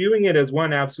 they're viewing it as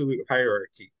one absolute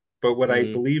hierarchy. But what I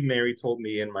Hmm. believe Mary told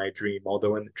me in my dream,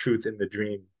 although in the truth in the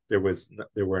dream there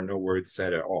were no words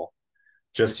said at all,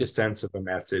 It's just a just sense of a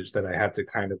message that I had to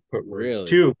kind of put words really.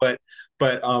 to. But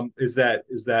is that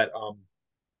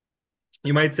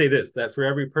you might say this, that for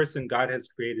every person, God has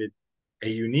created a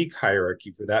unique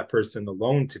hierarchy for that person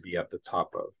alone to be at the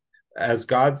top of. As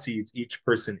God sees, each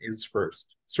person is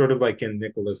first, sort of like in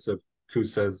Nicholas of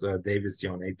Cusa's De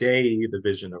Visione Dei, the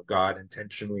vision of God,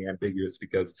 intentionally ambiguous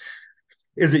because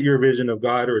is it your vision of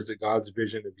God or is it God's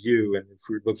vision of you? And if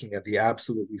we're looking at the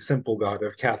absolutely simple God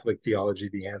of Catholic theology,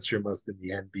 the answer must in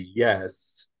the end be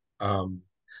yes. Um,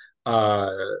 uh,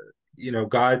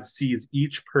 God sees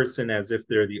each person as if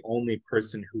they're the only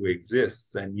person who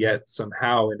exists, and yet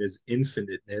somehow in his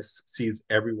infiniteness sees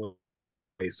everyone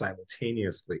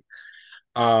simultaneously.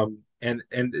 And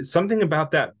something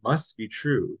about that must be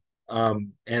true.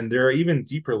 And there are even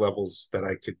deeper levels that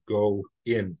I could go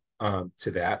in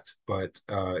to that, but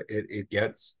it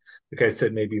gets, like I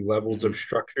said, maybe levels Hmm. of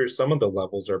structure. Some of the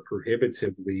levels are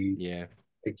prohibitively Yeah.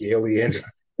 Hegelian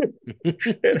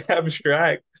and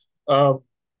abstract. Um,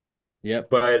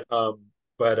 Yep. but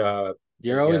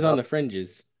You're yeah, always on not, the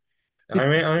fringes. I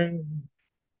mean,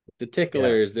 The yeah,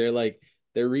 ticklers,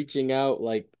 they're reaching out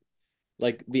like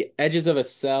the edges of a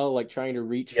cell, like trying to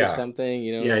reach for yeah, something,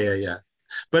 yeah.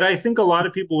 But I think a lot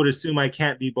of people would assume I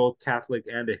can't be both Catholic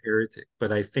and a heretic.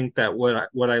 But I think that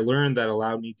what I learned that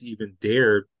allowed me to even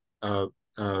dare uh,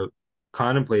 uh,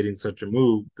 contemplating such a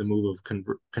move, the move of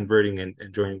converting and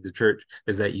joining the church,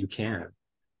 is that you can.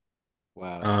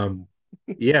 Wow. Um,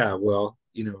 yeah, well,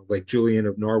 like Julian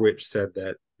of Norwich said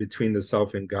that between the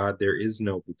self and God, there is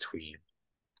no between.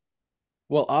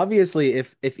 Well, obviously,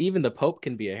 if even the Pope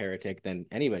can be a heretic, then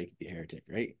anybody can be a heretic,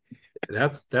 right?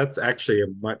 That's actually a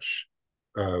much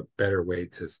better way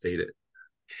to state it.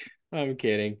 I'm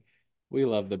kidding. We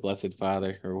love the Blessed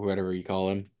Father, or whatever you call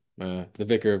him, the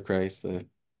Vicar of Christ, the Mm,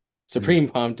 Supreme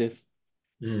Pontiff.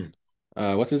 mm.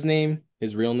 What's his name?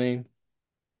 His real name?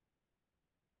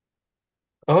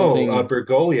 Oh, Something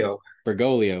Bergoglio.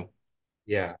 Bergoglio.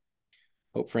 Yeah.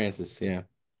 Pope Francis. Yeah.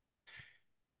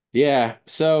 Yeah.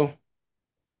 So,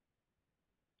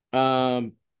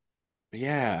 um,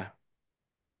 yeah.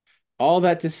 All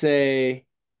that to say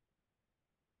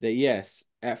that yes,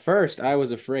 at first I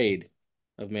was afraid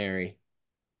of Mary.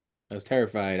 I was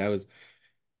terrified.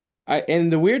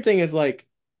 And the weird thing is like,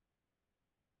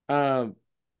 um,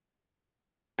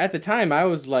 at the time I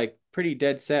was like pretty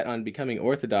dead set on becoming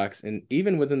Orthodox, and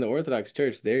even within the Orthodox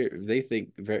Church, they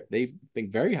think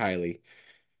very highly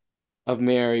of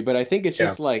Mary, but I think it's Yeah.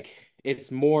 just like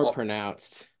it's more Well,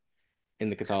 pronounced in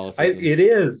the Catholicism. it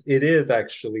is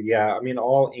actually, yeah. I mean,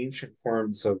 all ancient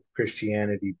forms of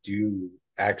Christianity do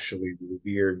actually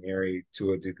revere Mary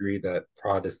to a degree that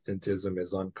Protestantism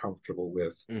is uncomfortable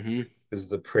with, Hmm. because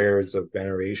the prayers of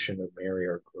veneration of Mary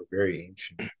are very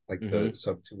ancient, like the Hmm.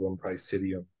 Subtuum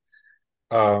Praesidium.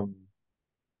 Um,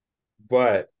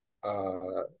 but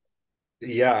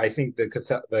yeah, I think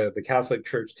the Catholic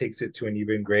Church takes it to an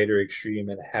even greater extreme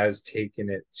and has taken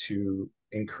it to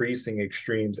increasing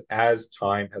extremes as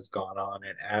time has gone on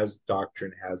and as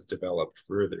doctrine has developed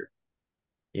further.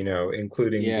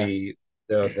 Including Yeah.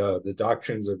 the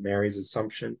doctrines of Mary's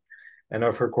Assumption and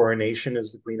of her coronation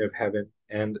as the Queen of Heaven,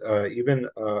 and even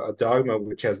a dogma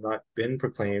which has not been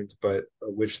proclaimed, but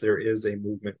which there is a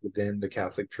movement within the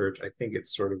Catholic Church. I think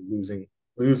it's sort of losing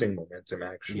momentum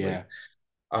actually, Yeah.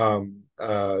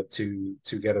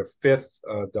 to get a fifth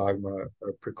dogma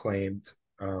proclaimed,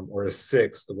 or a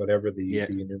sixth, whatever the Yeah.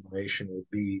 the enumeration will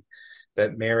be,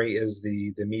 that Mary is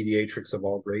the mediatrix of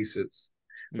all graces,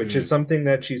 which is Mm. something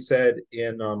that she said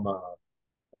in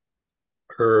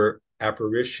her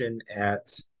apparition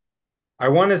at, I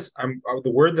want to, I'm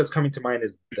the word that's coming to mind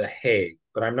is The Hague,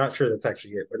 but I'm not sure that's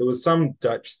actually it. But it was some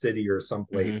Dutch city or Hmm.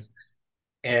 someplace,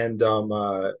 and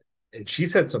and she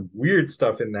said some weird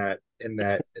stuff in that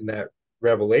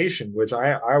revelation, which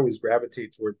I always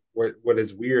gravitate toward what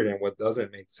is weird and what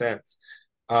doesn't make sense,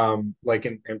 like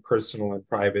in personal and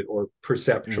private or Hmm.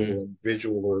 perceptual and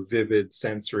visual or vivid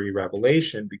sensory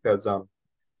revelation, because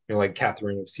like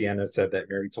Catherine of Siena said that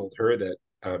Mary told her that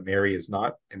Mary is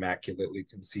not immaculately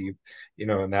conceived,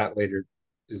 and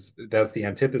that's the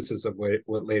antithesis of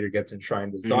what later gets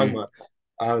enshrined as Hmm. dogma.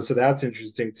 So that's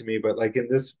interesting to me. But like in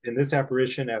this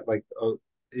apparition at like, oh,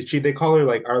 they call her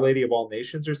like Our Lady of All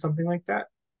Nations or something like that.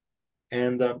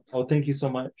 And oh, thank you so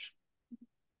much.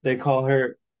 They call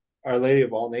her Our Lady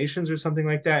of All Nations or something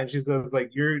like that. And she says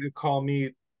like, you're to call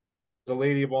me the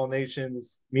Lady of All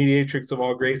Nations, mediatrix of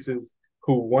all graces,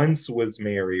 who once was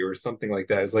Mary or something like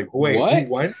that. It's like, wait, who What?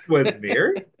 once was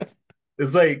Mary?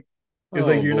 It's like it's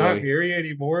like Oh you're not boy. Mary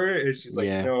anymore. And she's like,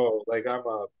 Yeah. no, like I'm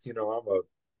a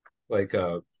like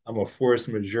I'm a force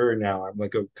majeure now. I'm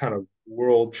like a kind of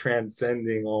world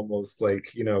transcending, almost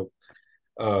like,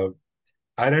 uh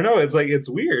I don't know. It's like it's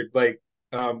weird.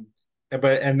 Um,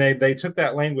 and they took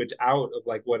that language out of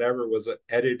like whatever was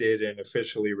edited and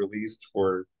officially released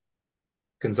for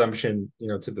consumption,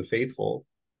 to the faithful.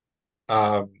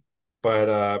 Um,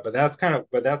 but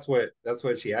that's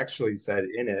what she actually said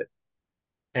in it.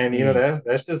 And Mm,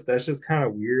 that's just kind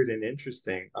of weird and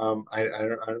interesting. I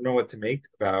don't know what to make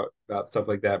about stuff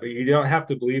like that. But you don't have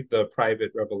to believe the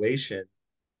private revelation.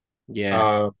 yeah.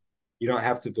 Um, you don't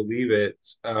have to believe it.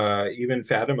 Even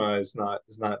Fatima is not.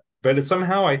 But it's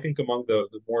somehow I think among the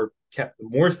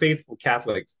more faithful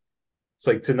Catholics, it's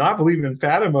like to not believe in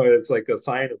Fatima is like a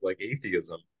sign of like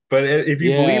atheism. But if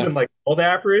you believe Yeah. in like all the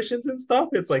apparitions and stuff,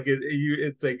 it's like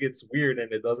it's like it's weird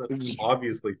and it doesn't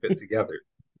obviously fit together.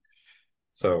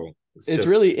 So it's It's just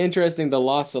really interesting, the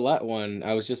La Salette one.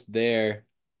 I was just there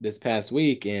this past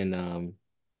week, and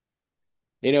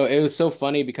it was so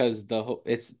funny because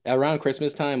it's around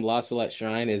Christmas time. La Salette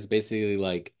Shrine is basically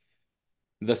like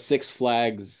the Six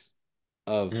Flags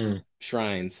of mm,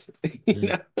 shrines. You mm,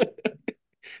 know?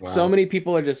 So wow. many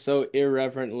people are just so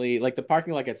irreverently, like, the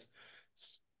parking lot gets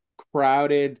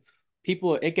crowded.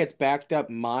 People, it gets backed up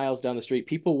miles down the street.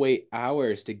 People wait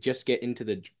hours to just get into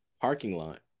the parking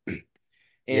lot.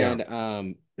 Yeah,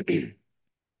 And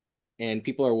and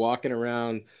people are walking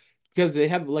around because they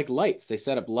have like lights. They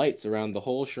set up lights around the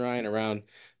whole shrine, around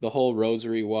the whole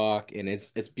rosary walk, and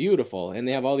it's beautiful. And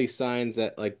they have all these signs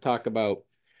that like talk about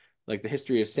like the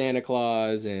history of Santa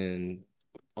Claus and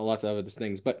lots of other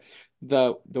things. But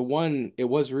the one, it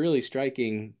was really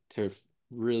striking to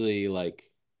really like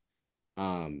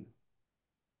um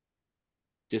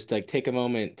just like take a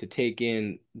moment to take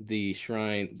in the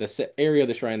shrine, area of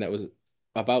the shrine that was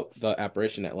about the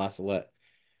apparition at La Salette.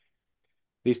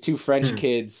 These two French mm,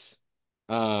 kids,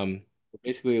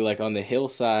 basically like on the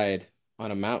hillside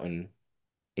on a mountain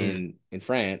mm, in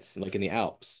France, like in the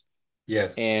Alps.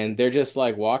 yes, And they're just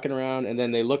like walking around, and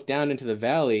then they look down into the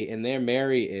valley, and there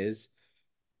Mary is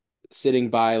sitting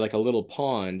by like a little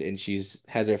pond, and she's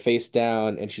has her face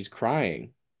down and she's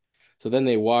crying. So then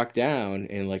they walk down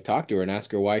and like talk to her and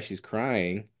ask her why she's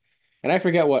crying. And I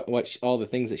forget all the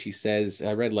things that she says.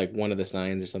 I read like one of the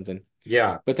signs or something.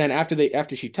 yeah, But then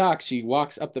after she talks, she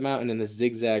walks up the mountain in this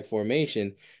zigzag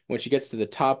formation. When she gets to the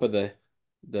top of the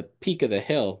peak of the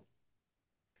hill,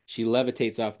 she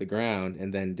levitates off the ground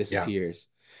and then yeah, disappears.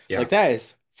 yeah. Like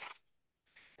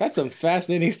that's some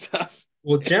fascinating stuff.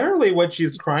 Well, generally, what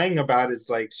she's crying about is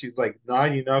like she's like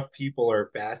not enough people are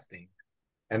fasting,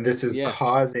 and this is Yeah.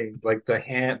 causing like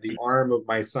the arm of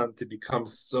my son to become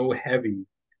so heavy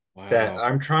that Wow.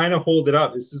 I'm trying to hold it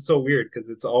up. This is so weird because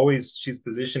it's always she's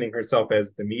positioning herself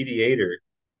as the mediator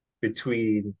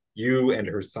between you and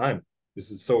her son.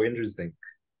 This is so interesting.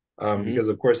 Hmm. Because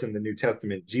of course in the New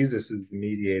Testament Jesus is the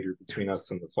mediator between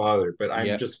us and the Father. But I'm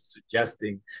Yep. just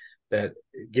suggesting that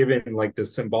given like the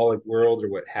symbolic world or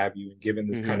what have you, and given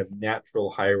this kind Hmm. of natural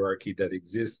hierarchy that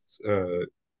exists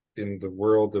in the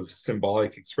world of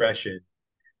symbolic expression,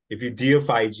 if you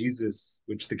deify Jesus,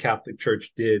 which the Catholic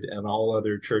Church did, and all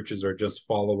other churches are just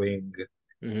following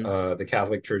Hmm. the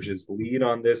Catholic Church's lead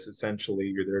on this,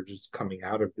 essentially, or they're just coming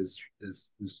out of this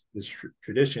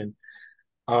tradition,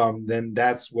 then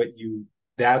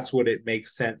that's what it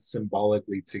makes sense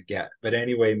symbolically to get. But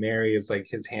anyway, Mary is like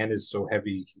his hand is so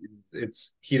heavy,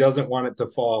 he doesn't want it to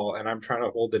fall, and I'm trying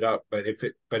to hold it up, but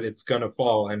it's gonna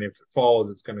fall, and if it falls,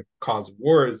 it's gonna cause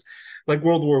wars, like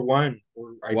World War I,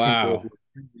 or I think World Wow. War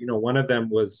II. One of them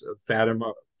was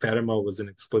Fatima. Fatima was an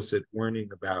explicit warning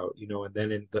about, and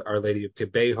then in Our Lady of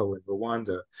Kibeho in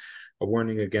Rwanda, a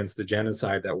warning against the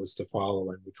genocide that was to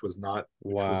follow, and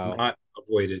Wow. which was not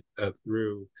avoided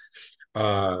through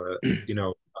uh,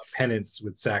 penance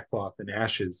with sackcloth and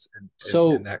ashes and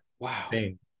So, that wow.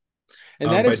 thing.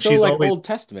 And that is But so she's like always Old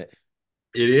Testament.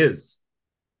 it is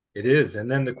it is,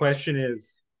 and then the question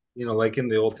is, like in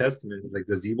the Old Testament, it's like,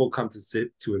 does evil come to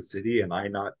sit to a city and I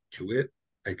not to it?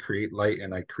 I create light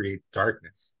and I create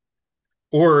darkness.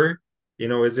 Or,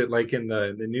 is it like in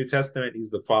the New Testament,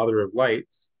 he's the father of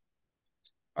lights,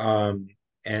 um,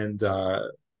 and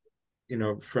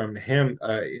from him,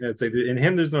 it's like in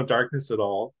him there's no darkness at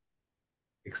all,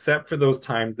 except for those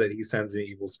times that he sends an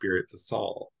evil spirit to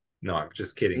Saul. No, I'm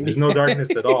just kidding. There's no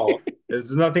darkness at all.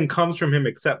 There's nothing comes from him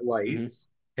except Hmm. lights.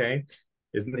 Okay,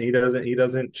 isn't he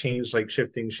doesn't change like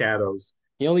shifting shadows.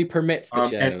 He only permits the And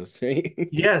shadows, right?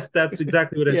 yes, that's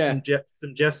exactly what it's Yeah.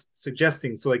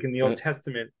 suggesting. So, like in the Old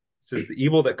Testament, it says the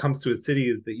evil that comes to a city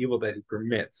is the evil that he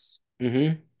permits,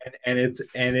 Hmm. and it's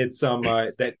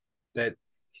that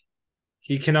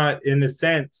he cannot, in a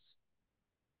sense,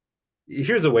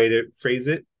 here's a way to phrase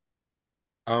it.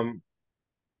 Um,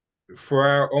 for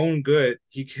our own good,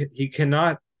 he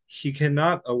cannot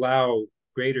allow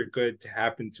greater good to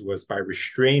happen to us by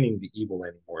restraining the evil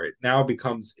anymore. It now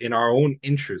becomes in our own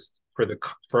interest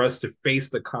for us to face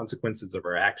the consequences of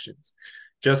our actions.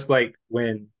 Just like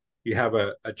when you have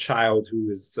a child who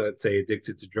is, let's say,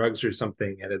 addicted to drugs or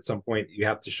something, and at some point you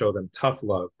have to show them tough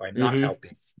love by not Mm-hmm.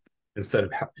 helping instead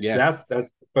of help. So Yeah.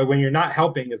 that's but when you're not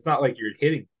helping, it's not like you're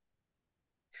hitting.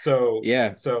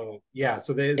 Yeah. So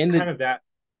there's In kind the of that.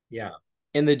 Yeah.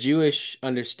 in the Jewish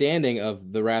understanding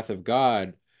of the wrath of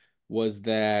God was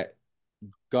that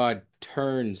God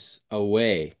turns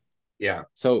away. Yeah.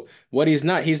 So what he's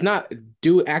not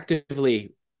do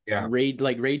actively Yeah.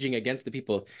 raging against the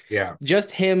people, Yeah.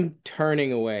 just him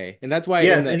turning away. And that's why in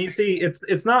Yes, the and you see,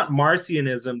 it's not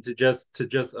Marcionism to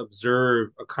just observe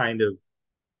a kind of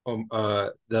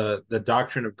the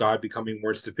doctrine of God becoming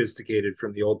more sophisticated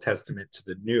from the Old Testament to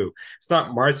the New. It's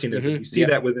not Marcionism. You see Yep.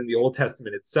 that within the Old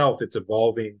Testament itself, it's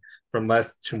evolving from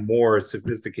less to more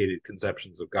sophisticated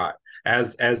conceptions of God.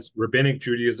 As rabbinic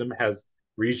Judaism has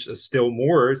reached a still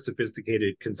more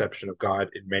sophisticated conception of God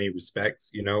in many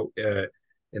respects,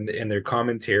 in their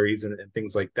commentaries and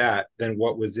things like that, than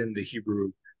what was in the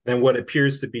Hebrew, than what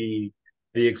appears to be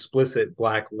the explicit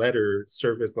black letter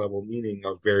surface level meaning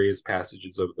of various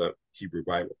passages of the Hebrew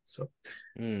Bible. So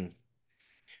Mm.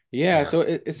 Yeah, yeah, so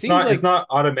it it's seems not it's like not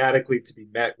automatically to be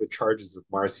met with charges of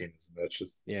Marcionism. That's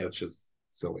just yeah.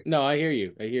 silly. No, I hear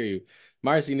you. I hear you.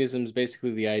 Marcionism is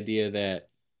basically the idea that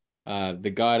the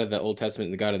God of the Old Testament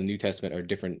and the God of the New Testament are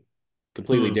different,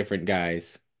 completely Hmm. different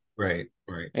guys. Right,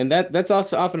 right. And that's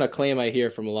also often a claim I hear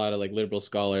from a lot of like liberal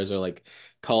scholars or like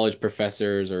college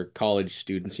professors or college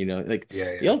students, like Yeah,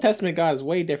 the yeah, Old Testament God is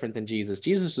way different than Jesus.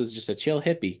 Jesus was just a chill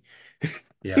hippie.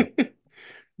 yeah.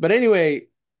 But anyway,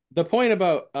 the point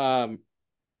about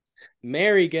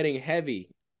Mary getting heavy,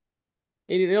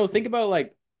 and, think about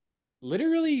like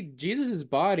literally Jesus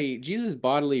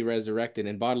bodily resurrected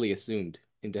and bodily assumed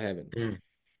into heaven. Mm.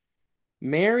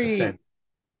 Mary Ascend.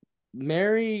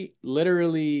 Mary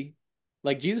literally,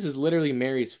 like Jesus is literally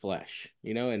Mary's flesh,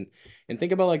 and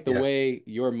think about like the Yes. way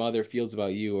your mother feels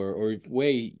about you, or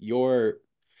way your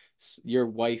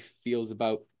wife feels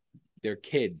about their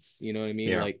kids. You know what I mean?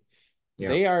 Yeah, Like yeah.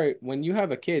 they are when you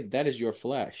have a kid, that is your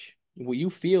flesh. Well, you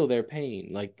feel their pain.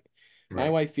 Like my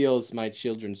Right. wife feels my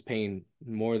children's pain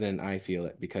more than I feel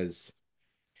it because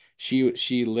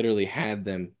she literally had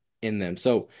them in them.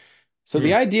 So the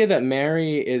Mm. idea that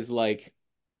Mary is like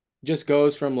just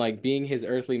goes from like being his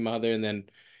earthly mother and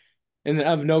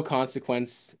of no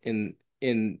consequence in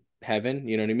heaven,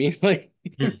 you know what I mean? Like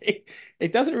Mm.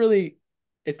 it doesn't really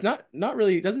it's not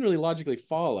really it doesn't really logically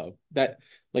follow that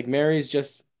like Mary's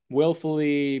just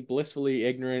willfully, blissfully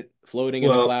ignorant, floating in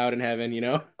a Well, cloud in heaven,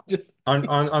 Just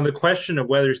on the question of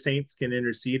whether saints can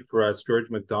intercede for us, George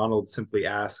MacDonald simply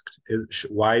asked,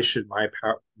 why should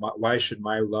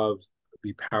my love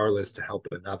be powerless to help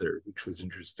another?" Which was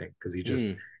interesting because he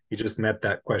just mm, he just met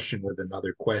that question with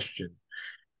another question.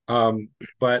 Um,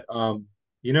 but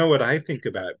you know what I think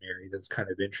about Mary that's kind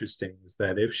of interesting is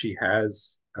that if she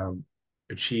has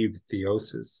achieved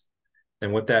theosis,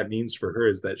 then what that means for her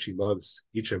is that she loves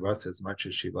each of us as much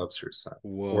as she loves her son,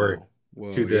 or whoa,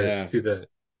 to whoa, the yeah, to the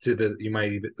to the you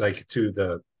might even like to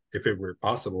the if it were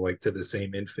possible, like to the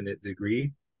same infinite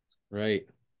degree. right.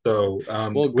 So,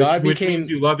 Well, which God which means became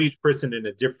you love each person in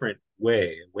a different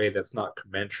way, a way that's not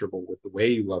commensurable with the way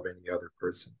you love any other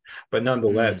person. But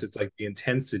nonetheless, mm. it's like the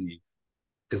intensity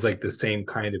is like the same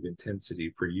kind of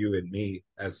intensity for you and me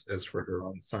as for her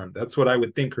own son. That's what I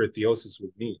would think her theosis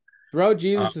would mean. Throughout Uh,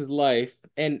 Jesus' life,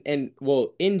 and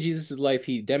well, in Jesus' life,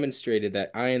 he demonstrated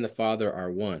that I and the Father are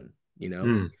one,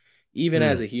 mm, even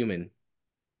as mm, a human.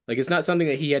 Like it's not something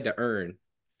that he had to earn.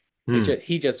 mm,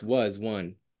 He just was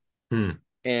one. mm,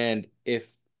 And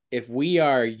if we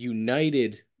are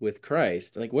united with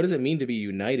Christ, like what does it mean to be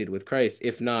united with Christ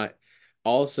if not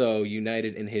also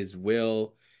united in his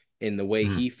will, in the way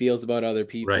mm. he feels about other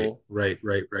Right, people? right,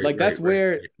 right, right, Like right,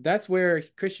 right, that's where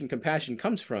Christian compassion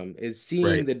comes from, is seeing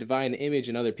right, the divine image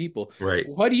in other people. right,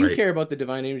 Why do you right, care about the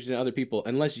divine image in other people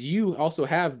unless you also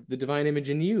have the divine image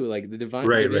in you, like the divine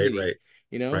right, right, divinity, right,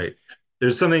 you know? right.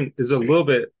 There's something is a little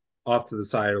bit off to the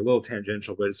side, or a little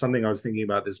tangential, but it's something I was thinking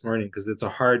about this morning because it's a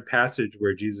hard passage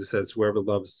where Jesus says, "Whoever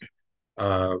loves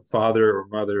father or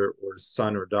mother or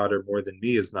son or daughter more than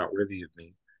me is not worthy of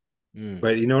me." Mm,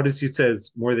 But you notice he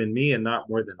says more than me and not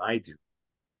more than I do.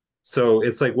 So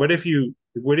it's like, what if you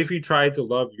tried to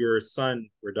love your son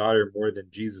or daughter more than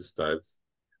Jesus does?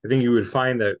 I think you would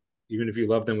find that even if you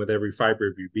love them with every fiber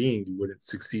of your being, you wouldn't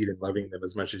succeed in loving them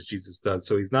as much as Jesus does.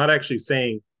 So he's not actually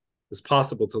saying it's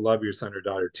possible to love your son or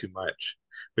daughter too much,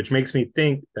 which makes me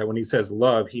think that when he says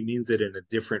love, he means it in a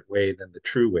different way than the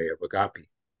true way of agape,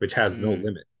 which has no Mm.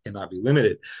 limit, cannot be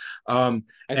limited. Um,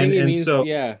 I think and it and means, so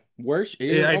yeah, worship.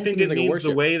 It I almost think means it like a means the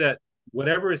worship. way that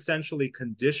whatever essentially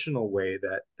conditional way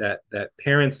that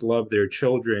parents love their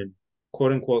children,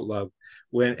 quote unquote love,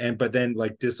 when and but then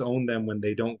like disown them when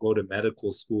they don't go to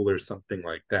medical school or something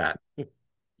like that.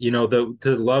 The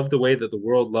to love the way that the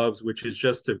world loves, which is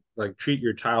just to like treat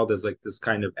your child as like this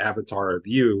kind of avatar of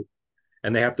you,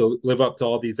 and they have to live up to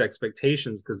all these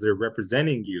expectations because they're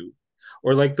representing you,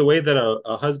 or like the way that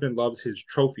a husband loves his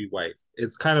trophy wife.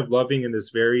 It's kind of loving in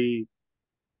this very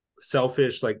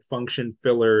selfish, like function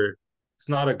filler. It's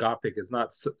not agapic. It's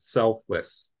not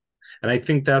selfless, and I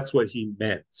think that's what he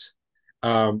meant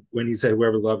when he said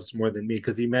whoever loves more than me,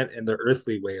 because he meant in the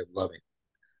earthly way of loving.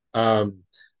 Um,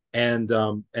 and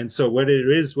so what it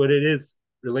is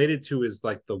related to is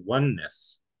like the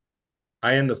oneness.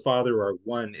 I and the Father are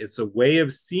one. It's a way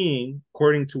of seeing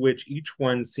according to which each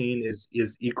one seen is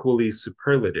equally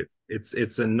superlative.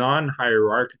 It's a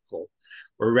non-hierarchical,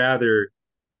 or rather,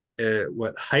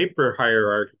 what hyper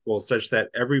hierarchical, such that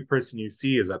every person you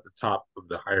see is at the top of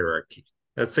the hierarchy.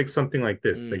 That's like something like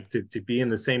this, Mm. like to be in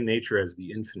the same nature as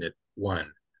the infinite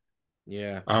one.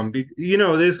 Yeah.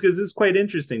 This is quite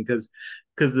interesting because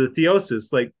the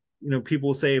theosis, like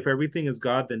people say if everything is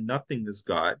God, then nothing is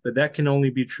God, but that can only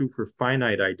be true for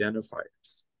finite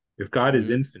identifiers. If God is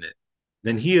Hmm. infinite,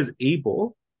 then He is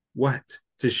able what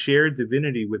to share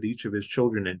divinity with each of His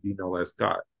children and be no less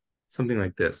God. Something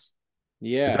like this.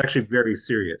 It's Yeah. actually very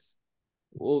serious.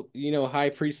 Well, high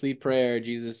priestly prayer,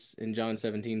 Jesus in John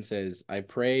 17 says, I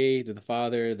pray to the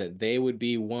Father that they would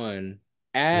be one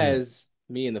Mm, as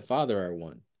me and the Father are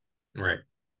one. right.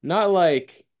 Not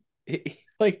like,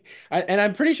 and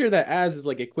I'm pretty sure that as is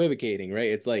like equivocating,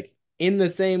 right? It's like in the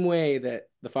same way that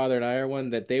the Father and I are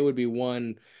one, that they would be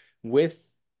one with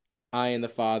I and the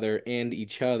Father and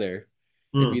each other.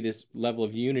 It'd be Mm, this level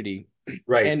of unity.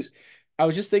 right. And I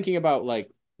was just thinking about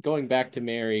like going back to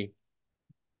Mary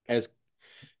as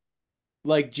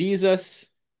like Jesus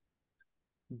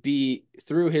be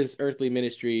through his earthly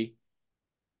ministry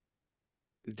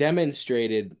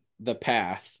demonstrated the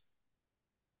path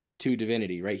to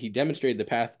divinity, right? He demonstrated the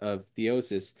path of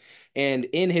theosis. And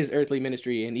in his earthly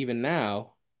ministry, and even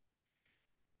now,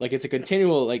 like it's a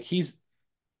continual, like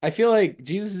I feel like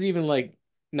Jesus is even like,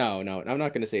 no, no, I'm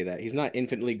not going to say that. He's not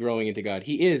infinitely growing into God.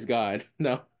 He is God.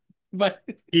 No. But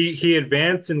He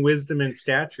advanced in wisdom and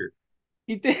stature.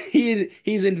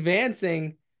 he's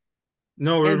advancing.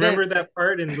 No, And then, remember that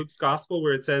part in Luke's gospel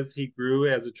where it says he grew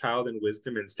as a child in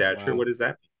wisdom and stature? wow, What does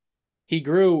that he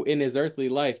grew in his earthly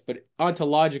life, but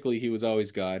ontologically, he was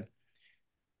always God.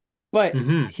 But mean?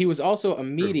 Mm-hmm. he was also a True.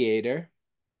 mediator,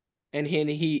 and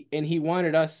he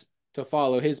wanted us to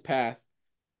follow his path.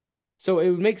 So it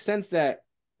would make sense that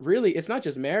really it's not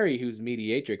just Mary who's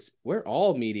mediatrix. We're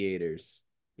all mediators.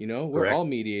 We're all Correct.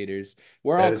 mediators.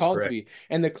 We're all That is called to correct. be.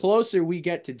 And the closer we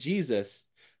get to Jesus,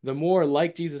 the more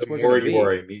like The Jesus we're more gonna you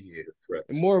are be. a mediator,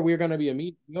 The correct. more we're gonna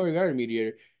be more we are a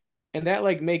mediator. And that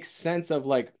like makes sense of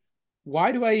like,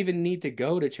 why do I even need to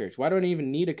go to church? Why do I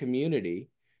even need a community?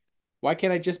 Why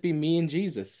can't I just be me and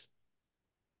Jesus?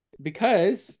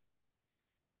 Because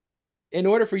in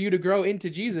order for you to grow into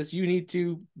Jesus, you need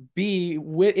to be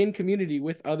in community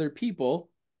with other people.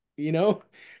 You know,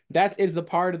 that is the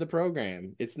part of the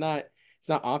program. It's not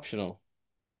optional.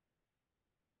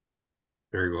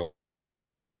 Very well.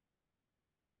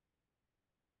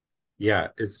 Yeah,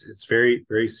 it's very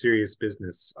very serious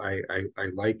business. I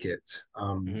like it.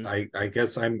 Hmm. I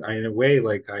guess I in a way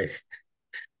like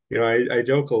I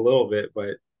joke a little bit,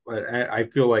 but I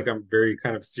feel like I'm very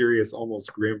kind of serious,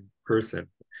 almost grim person.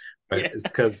 But Yeah.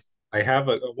 it's because I have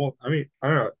well, I mean, I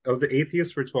don't know. I was an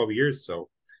atheist for 12 years, so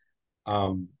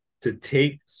um to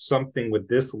take something with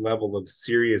this level of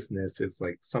seriousness is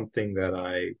like something that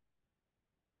I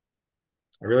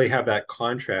really have that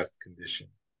contrast condition.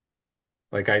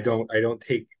 Like I don't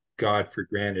take God for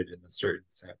granted in a certain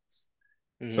sense.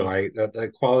 So Hmm. I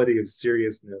that quality of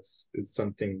seriousness is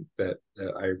something that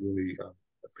I really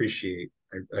appreciate.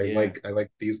 I Yeah.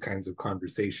 like these kinds of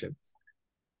conversations.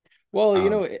 Well,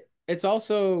 Um, it's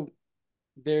also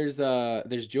there's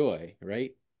joy,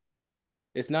 right?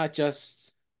 It's not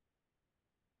just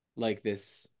like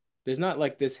this. There's not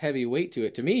like this heavy weight to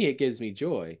it. To me, it gives me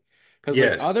joy. Because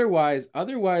like yes. otherwise,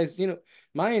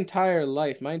 my entire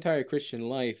life, my entire Christian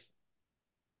life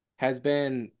has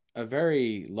been a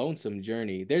very lonesome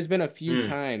journey. There's been a few Mm,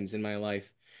 times in my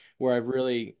life where I've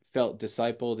really felt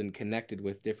discipled and connected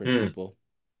with different mm, people.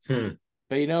 mm,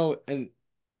 But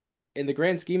in the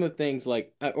grand scheme of things,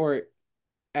 like or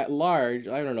at large,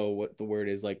 I don't know what the word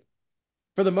is, like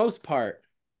for the most part,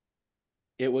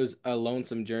 it was a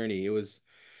lonesome journey. It was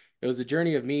a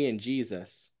journey of me and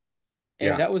Jesus.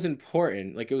 And Yeah. that was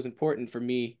important. Like it was important for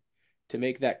me to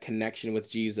make that connection with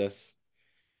Jesus.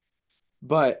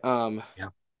 But Yeah.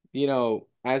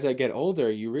 as I get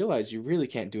older, you realize you really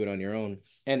can't do it on your own.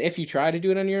 And if you try to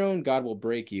do it on your own, God will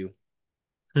break you.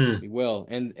 Hmm. He will.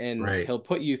 And Right. he'll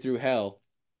put you through hell.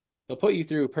 He'll put you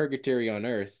through purgatory on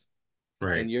earth,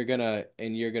 Right. and you're gonna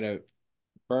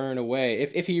burn away.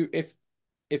 If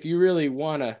you really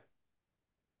wanna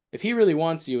if he really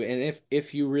wants you, and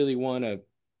if you really wanna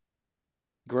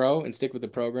grow and stick with the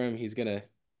program, he's gonna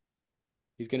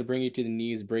bring you to the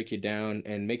knees, break you down,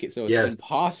 and make it so it's Yes.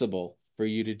 impossible for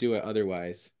you to do it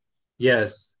otherwise.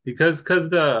 Yes. Because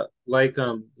the like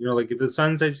like if the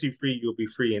sun sets you free, you'll be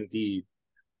free indeed.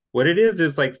 What it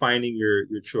is like finding your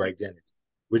true identity,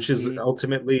 which is Hmm.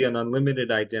 ultimately an unlimited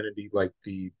identity, like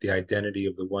the identity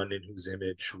of the one in whose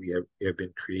image we have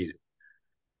been created.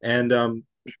 And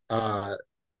uh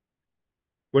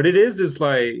what it is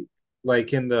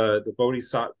like in the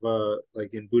bodhisattva,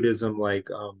 like in Buddhism, like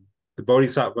the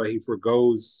bodhisattva, he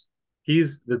forgoes,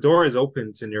 he's the door is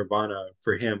open to nirvana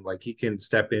for him, like he can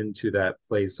step into that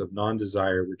place of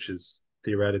non-desire, which is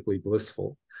theoretically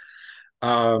blissful.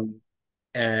 Um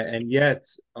and, and yet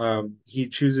he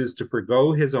chooses to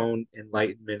forgo his own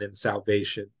enlightenment and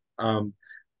salvation,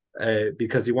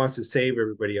 because he wants to save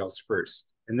everybody else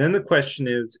first. And then the question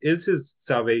is his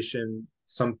salvation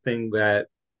something that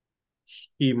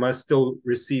he must still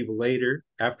receive later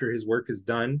after his work is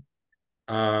done,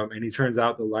 and he turns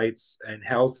out the lights and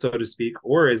hell, so to speak,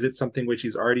 or is it something which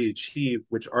he's already achieved,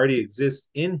 which already exists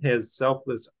in his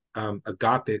selfless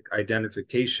agapic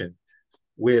identification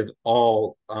with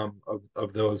all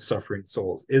of those suffering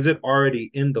souls? Is it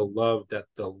already in the love that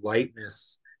the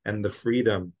lightness and the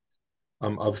freedom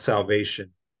of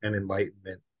salvation and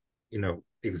enlightenment,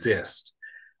 exist?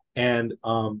 And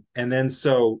then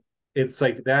so it's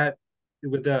like that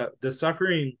with the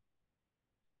suffering.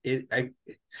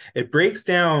 It breaks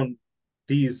down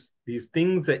these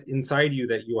things that inside you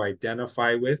that you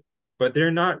identify with, but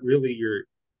they're not really your.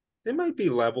 They might be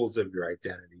levels of your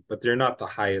identity, but they're not the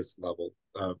highest level,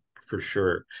 for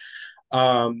sure.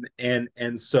 And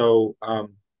so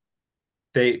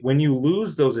they when you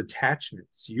lose those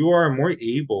attachments, you are more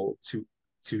able to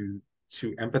to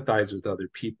empathize with other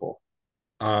people.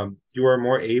 You are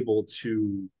more able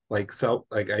to like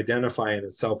identify in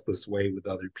a selfless way with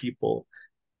other people,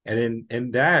 and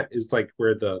that is like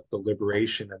where the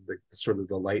liberation and the sort of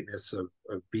the lightness of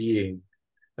being,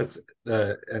 that's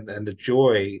and the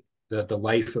joy, the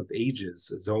life of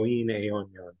ages, zoin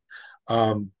aeonion,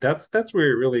 that's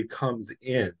where it really comes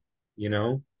in, you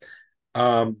know.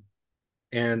 um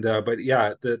and But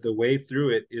yeah, the way through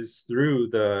it is through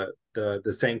the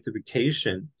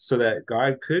sanctification, so that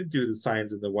God could do the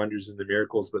signs and the wonders and the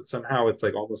miracles, but somehow it's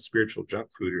like almost spiritual junk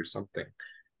food or something.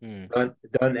 Mm,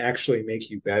 Doesn't actually make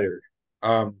you better.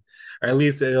 Or at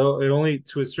least it only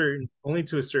to a certain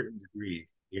degree,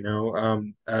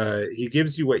 he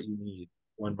gives you what you need,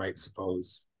 one might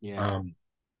suppose. yeah.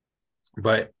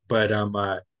 But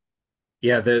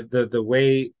yeah, the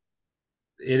way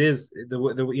it is,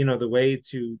 the way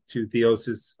to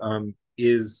theosis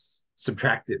is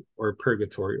subtractive or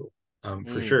purgatorial, for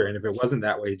Mm, sure. And if it wasn't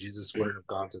that way, Jesus wouldn't have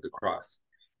gone to the cross,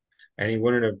 and he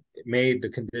wouldn't have made the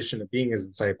condition of being his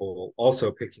disciple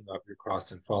also picking up your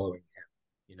cross and following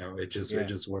him. It yeah.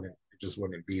 just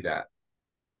wouldn't be that.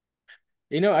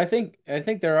 I think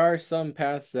there are some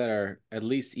paths that are at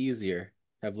least easier,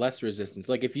 have less resistance.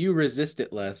 Like if you resist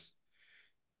it less,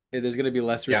 there's going to be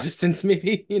less Yeah, resistance,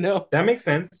 maybe. that makes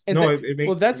sense. And No, that, it well,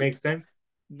 makes it that's makes sense.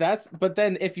 but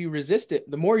then if you resist it,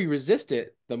 the more you resist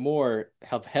it, the more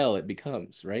of hell it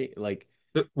becomes, right? Like,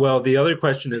 Well, the other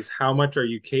question is, how much are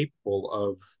you capable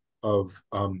of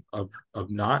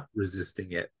not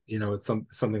resisting it? It's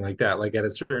something like that. Like at a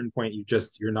certain point,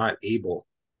 you're not able.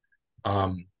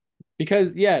 um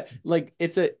because yeah, like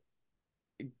it's like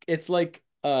it's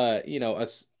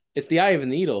the eye of a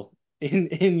needle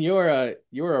in you're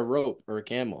a rope or a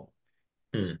camel.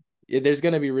 hmm. There's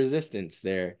going to be resistance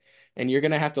there, and you're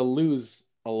going to have to lose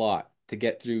a lot to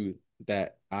get through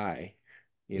that eye,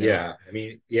 you know? Yeah, I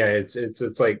mean, yeah,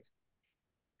 it's like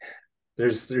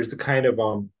there's the kind of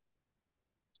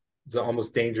it's an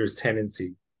almost dangerous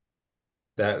tendency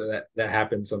that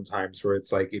happens sometimes, where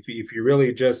it's like if you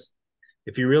really just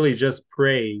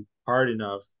pray hard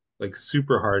enough, like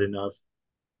super hard enough,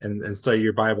 and study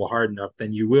your Bible hard enough,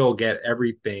 then you will get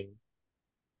everything,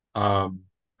 um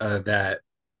that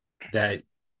that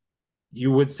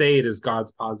you would say it is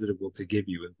God's positive will to give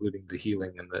you, including the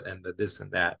healing and the this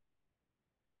and that.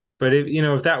 But if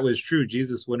if that was true,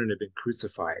 Jesus wouldn't have been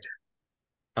crucified.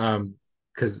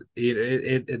 Because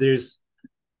there's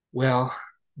well,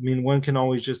 I mean, one can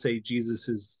always just say Jesus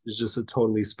is just a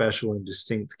totally special and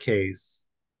distinct case.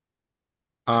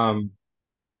 Um,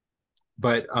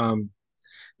 but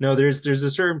no, there's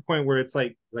a certain point where it's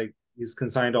like he's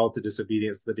consigned all to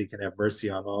disobedience so that he can have mercy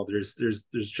on all. There's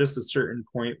just a certain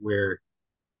point where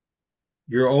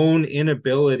your own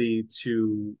inability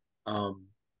to um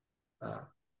uh,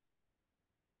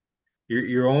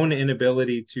 your own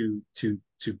inability to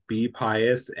be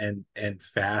pious and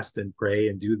fast and pray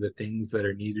and do the things that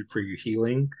are needed for your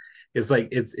healing is like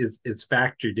it's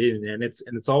factored in, and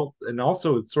it's all, and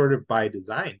also it's sort of by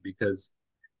design, because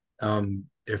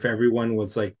if everyone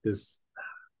was like this,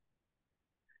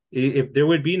 if there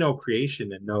would be no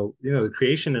creation and no, the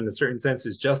creation in a certain sense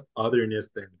is just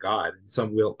otherness than God and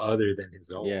some will other than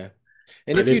his own. Yeah.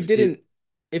 And But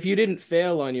if you didn't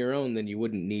fail on your own, then you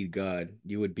wouldn't need God.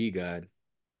 You would be God.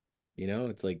 You know,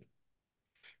 it's like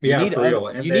yeah, for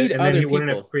real, you then need and then other he wouldn't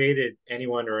have people. created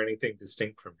anyone or anything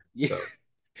distinct from him, Yeah. so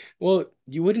Well,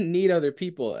 you wouldn't need other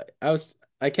people.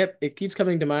 It keeps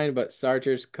coming to mind about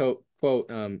Sartre's quote,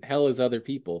 hell is other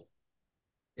people.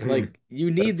 Like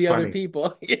you need that's the other funny.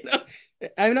 people,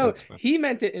 I know That's funny. he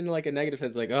meant it in like a negative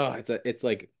sense, like, oh,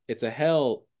 it's a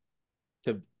hell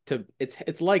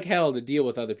it's like hell to deal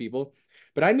with other people.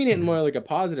 But I mean it in Mhm. more like a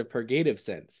positive purgative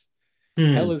sense.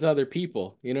 Hell Hmm. is other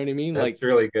people. You know what I mean? That's Like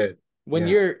really good. when Yeah.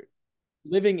 you're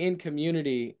living in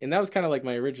community, and that was kind of like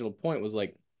my original point was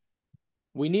like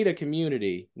we need a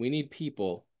community, we need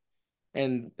people,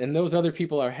 and those other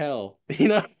people are hell,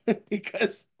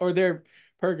 because or they're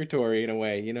purgatory in a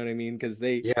way, you know what I mean? Because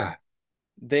Yeah.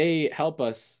 they help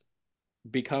us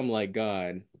become like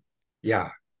God.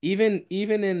 Yeah. Even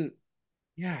in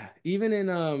yeah, even in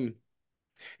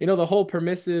the whole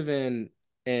permissive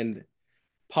and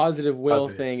positive will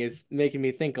Positive. thing is making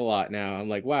me think a lot now. I'm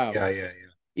like, wow, Yeah. Yeah.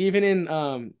 Yeah. even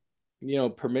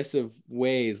in permissive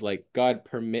ways, like God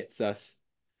permits us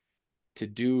to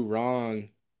do wrong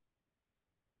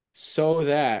so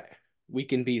that we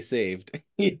can be saved.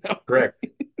 Correct.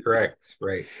 Correct.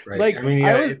 Right. Right. I Like mean,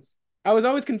 yeah, it's I was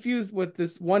always confused with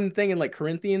this one thing in like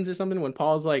Corinthians or something when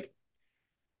Paul's like,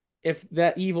 if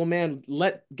that evil man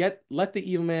let the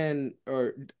evil man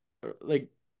or like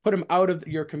put him out of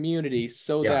your community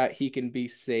so yeah. that he can be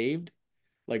saved.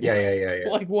 Like Yeah. Yeah. Yeah. Yeah.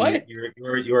 like You what?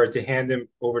 you are to hand him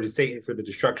over to Satan for the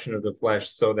destruction of the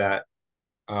flesh, so that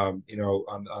on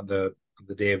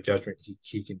the day of judgment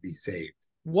he can be saved.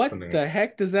 What Something like the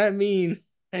heck does that mean?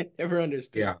 I never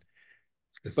understood. yeah.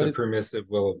 It's But the it's permissive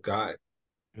will of God.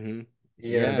 mhm.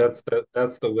 Yeah, Yeah.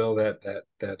 that's the will that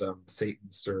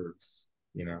Satan serves,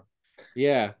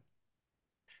 Yeah.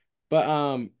 But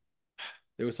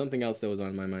there was something else that was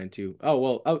on my mind too. Oh,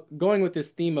 well, going with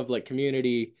this theme of like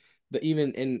community, the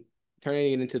even in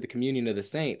turning it into the communion of the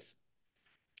saints.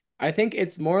 I think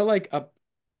it's more like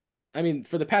I mean,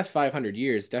 for the past 500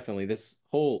 years, definitely this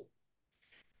whole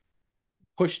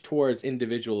push towards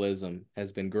individualism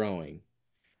has been growing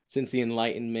since the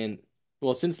Enlightenment.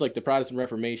 Well, since like the Protestant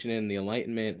Reformation and the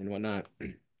Enlightenment and whatnot.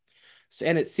 So,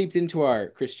 and it seeped into our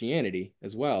Christianity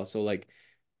as well. So like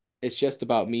it's just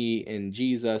about me and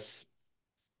Jesus.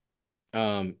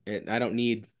 And I don't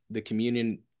need the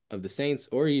communion of the saints,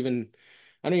 or even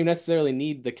I don't even necessarily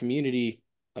need the community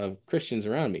of Christians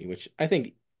around me, which I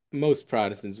think most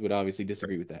Protestants would obviously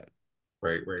disagree with that.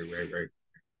 right, right, right, right.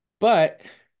 But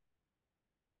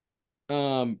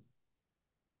um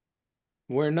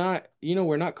we're not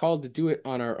called to do it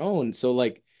on our own. So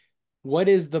like what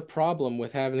is the problem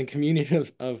with having a communion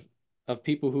of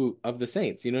people who of the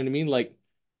saints? You know what I mean? Like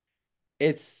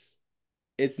it's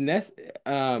it's nest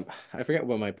I forget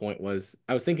what my point was.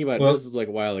 I was thinking about this Well, was like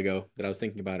a while ago that I was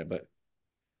thinking about it, but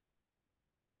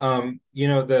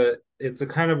it's a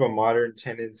kind of a modern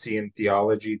tendency in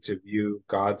theology to view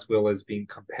God's will as being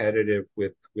competitive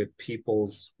with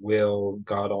people's will,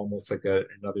 God almost like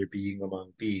another being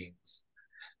among beings.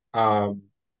 Um,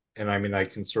 and I mean, I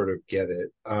can sort of get it,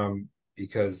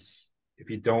 because if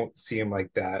you don't see him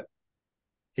like that,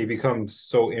 he becomes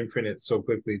so infinite so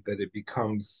quickly that it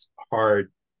becomes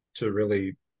hard to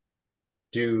really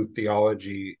do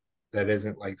theology that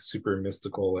isn't like super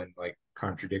mystical and like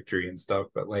contradictory and stuff.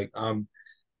 But like um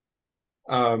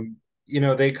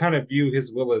they kind of view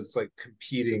his will as like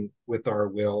competing with our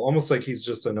will, almost like he's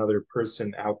just another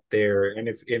person out there. And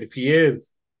if he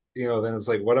is, then it's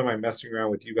like, what am I messing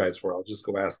around with you guys for? I'll just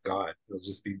go ask God. It'll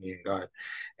just be me and God.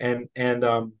 And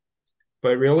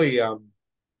but really,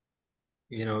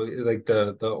 like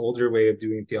the older way of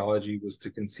doing theology was to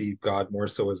conceive God more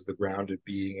so as the grounded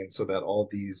being, and so that all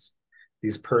these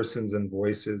persons and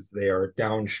voices, they are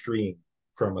downstream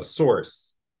from a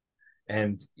source,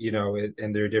 and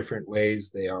in their different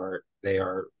ways they are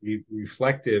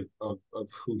reflective of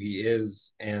who he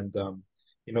is, and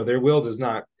their will does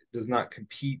not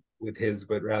compete with his,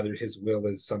 but rather his will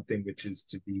is something which is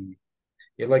to be,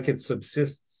 like it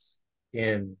subsists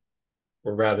in,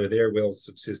 or rather their will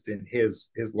subsist in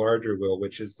his larger will,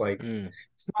 which is like, Mm.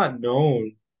 it's not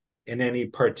known in any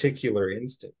particular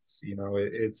instance.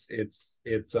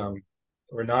 It's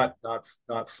or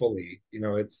not fully.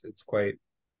 It's quite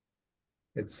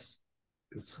it's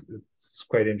it's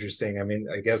quite interesting. I mean,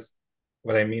 I guess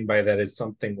what I mean by that is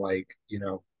something like,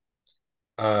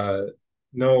 uh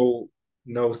no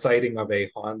no sighting of a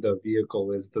Honda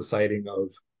vehicle is the sighting of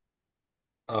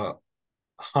uh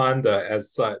Honda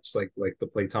as such, like the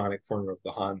Platonic form of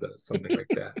the Honda, something like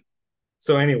that.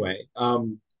 So anyway,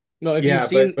 No, yeah,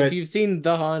 but if but you've seen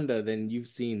the Honda, then you've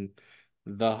seen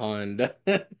the Honda.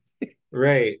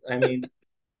 right. I mean,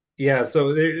 yeah,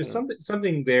 so there's Mm.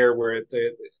 something there where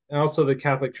and also the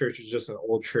Catholic Church is just an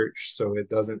old church, so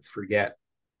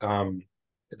um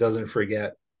it doesn't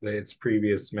forget its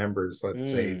previous members, let's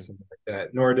say, Mm. something like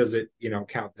that. Nor does it,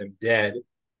 count them dead.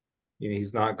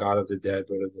 He's not God of the dead,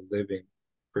 but of the living.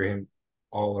 For him,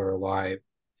 all are alive.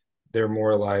 They're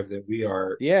more alive than we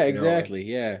are, Yeah, and exactly.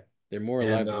 Yeah. They're more and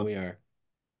alive than um we are.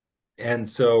 and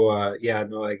so yeah,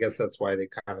 no, I guess that's why they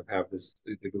kind of have this,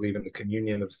 they believe in the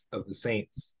communion of the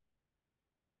saints,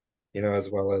 as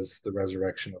well as the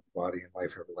resurrection of the body and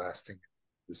life everlasting,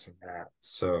 this and that.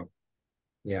 So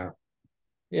yeah.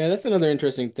 Yeah, that's another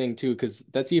interesting thing too, because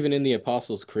that's even in the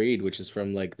Apostles' Creed, which is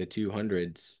from like the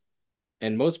 200s.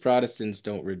 And most Protestants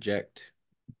don't reject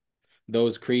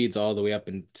those creeds all the way up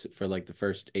and for like the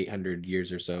first 800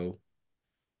 years or so,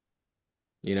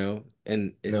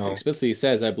 And it No. explicitly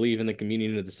says, I believe in the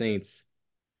communion of the saints,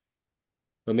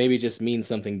 but maybe it just means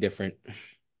something different.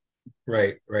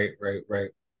 Right, right, right, right.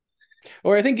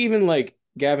 Or I think even like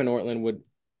Gavin Ortland would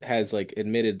has like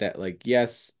admitted that like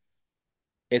yes,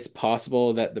 it's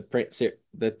possible that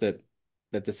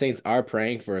the saints are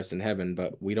praying for us in heaven,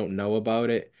 but we don't know about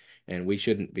it and we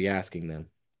shouldn't be asking them.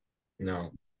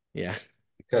 No, Yeah,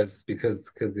 because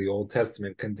the Old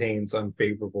Testament contains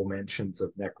unfavorable mentions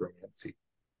of necromancy.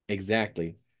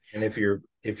 exactly. And if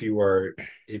you are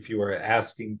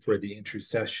asking for the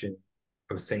intercession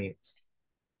of saints,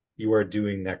 you are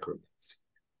doing necromancy.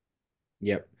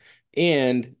 Yep.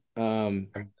 And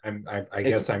I it's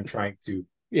guess I'm trying to.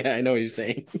 yeah, I know what you're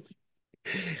saying.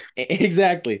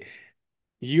 Exactly.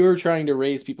 You're trying to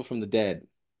raise people from the dead.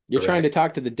 You're trying to Correct.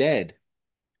 talk to the dead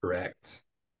Correct.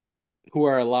 who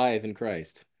are alive in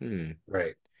Christ. Hmm.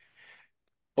 Right.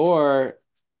 Or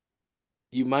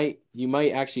you might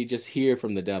actually just hear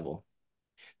from the devil.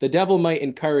 The devil might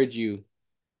encourage you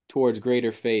towards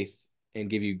greater faith and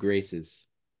give you graces.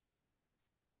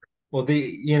 Well,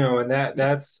 and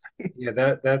that's yeah,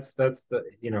 that's the,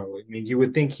 I mean, you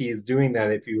would think he is doing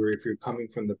that if you're coming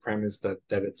from the premise that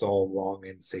it's all wrong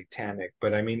and satanic.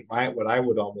 But I mean, what I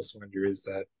would almost wonder is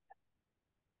that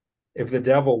if the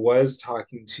devil was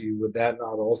talking to you, would that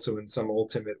not also in some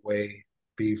ultimate way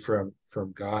be from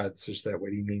God, such that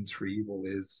what he means for evil Oh,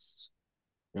 is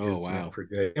meant wow. for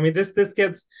good? I mean, this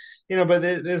gets, but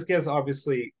this gets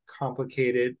obviously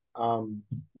complicated.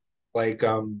 Like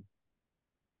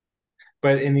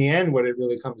But in the end, what it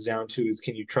really comes down to is,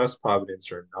 can you trust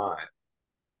providence or not?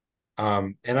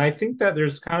 And I think that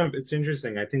it's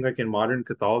interesting. I think like in modern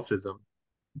Catholicism,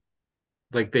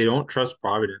 like they don't trust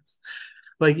providence.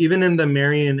 Like even in the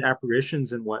Marian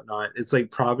apparitions and whatnot, it's like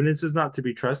providence is not to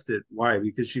be trusted. Why?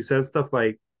 Because she says stuff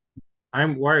like,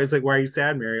 why are you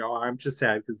sad, Mary? Oh, I'm just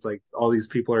sad because like all these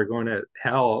people are going to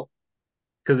hell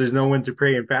because there's no one to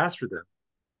pray and fast for them.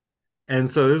 And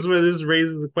so this is where this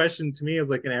raises a question to me as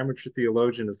like an amateur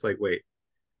theologian. It's like, wait,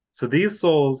 so these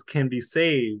souls can be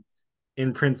saved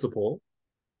in principle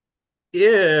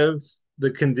if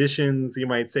the conditions, you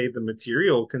might say the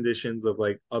material conditions of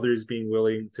like others being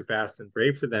willing to fast and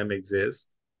pray for them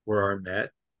exist or are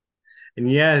met. And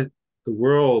yet the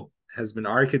world has been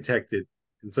architected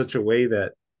in such a way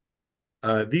that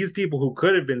these people who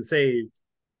could have been saved,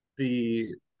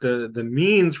 the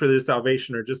means for their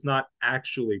salvation are just not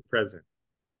actually present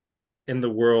in the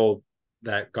world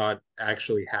that God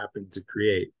actually happened to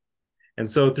create. And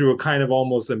so through a kind of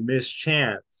almost a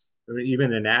mischance or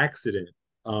even an accident,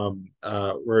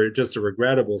 or just a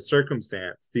regrettable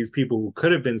circumstance, these people who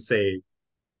could have been saved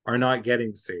are not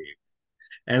getting saved.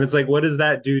 And it's like, what does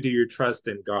that do to your trust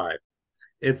in God?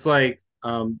 It's like,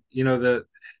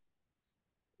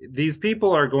 these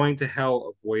people are going to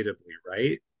hell avoidably,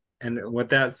 right? And what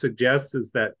that suggests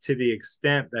is that to the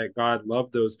extent that God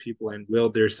loved those people and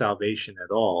willed their salvation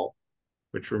at all,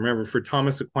 which remember for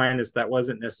Thomas Aquinas that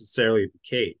wasn't necessarily the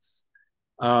case.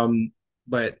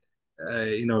 But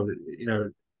you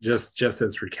know, just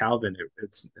as for Calvin,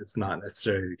 it's not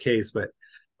necessarily the case. But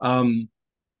um,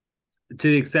 to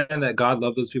the extent that God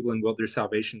loved those people and willed their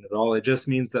salvation at all, it just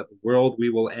means that the world we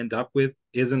will end up with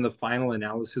is, in the final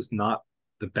analysis, not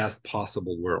the best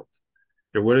possible world.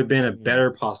 There would have been a Mm. better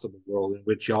possible world in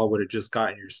which y'all would have just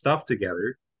gotten your stuff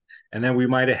together, and then we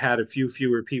might have had a few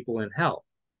fewer people in hell.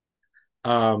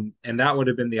 And that would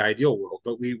have been the ideal world.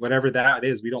 But we, whatever that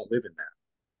is, we don't live in that.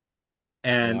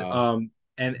 And Wow.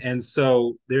 and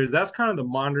so that's kind of the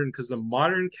modern, because the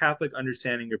modern Catholic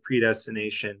understanding of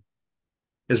predestination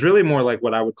is really more like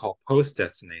what I would call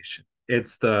post-destination.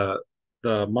 It's the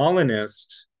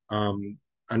Molinist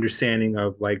understanding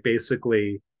of like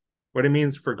basically what it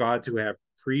means for God to have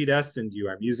predestined you.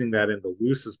 I'm using that in the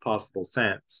loosest possible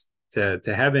sense to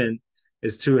heaven,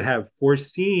 is to have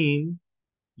foreseen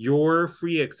your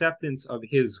free acceptance of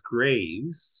his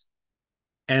grace,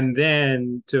 and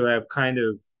then to have kind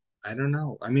of, I don't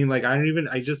know. I mean, like, I don't even,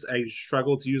 I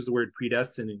struggle to use the word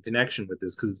predestined in connection with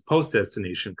this because it's post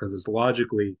destination, because it's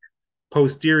logically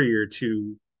posterior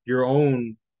to your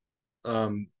own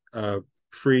um, uh,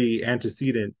 free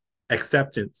antecedent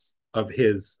acceptance of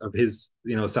his,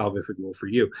 you know, salvific will for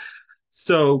you.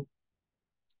 So,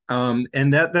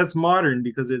 and that's modern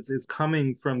because it's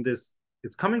coming from this,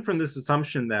 it's coming from this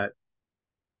assumption that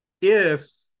if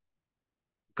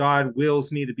God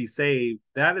wills me to be saved,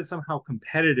 that is somehow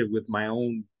competitive with my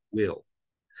own will.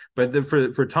 But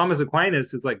for Thomas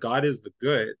Aquinas, it's like God is the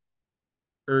good,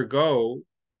 ergo,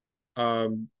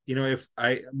 you know, if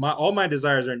all my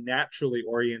desires are naturally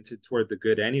oriented toward the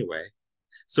good anyway.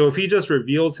 So if he just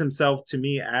reveals himself to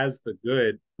me as the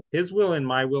good, his will and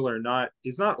my will are not,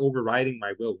 he's not overriding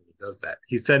my will when he does that.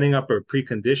 He's setting up a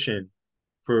precondition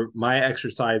for my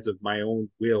exercise of my own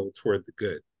will toward the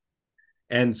good.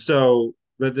 And so,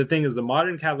 but the thing is, the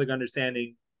modern Catholic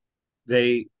understanding,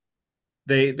 they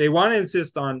they want to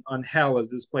insist on hell as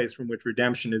this place from which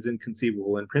redemption is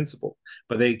inconceivable in principle,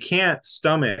 but they can't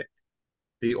stomach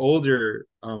the older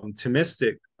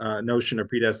Thomistic notion of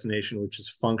predestination, which is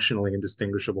functionally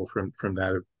indistinguishable from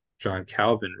that of John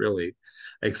Calvin, really,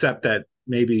 except that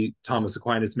maybe Thomas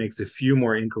Aquinas makes a few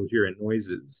more incoherent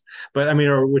noises, but I mean,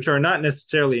 or which are not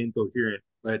necessarily incoherent,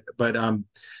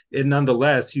 it,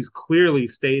 nonetheless, he's clearly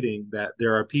stating that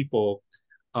there are people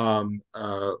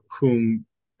whom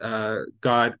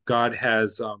God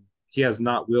has he has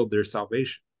not willed their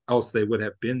salvation, else they would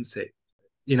have been saved.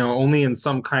 You know, only in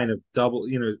some kind of double,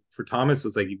 you know, for Thomas,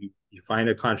 it's like if you find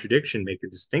a contradiction, make a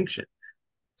distinction.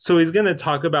 So he's going to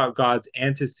talk about God's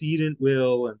antecedent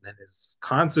will and then his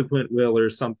consequent will or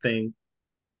something.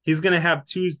 He's going to have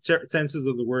two senses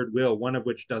of the word will, one of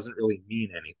which doesn't really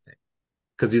mean anything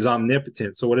because he's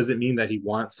omnipotent. So what does it mean that he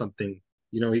wants something,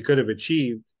 you know, he could have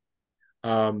achieved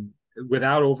um,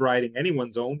 without overriding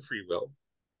anyone's own free will?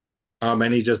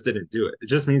 And he just didn't do it. It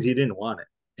just means he didn't want it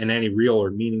in any real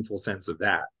or meaningful sense of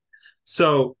that.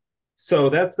 So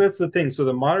that's the thing. So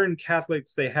the modern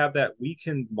Catholics, they have that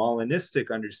weakened Molinistic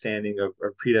understanding of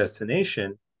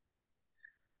predestination,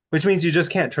 which means you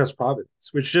just can't trust providence,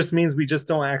 which just means we just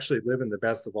don't actually live in the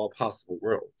best of all possible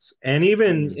worlds. And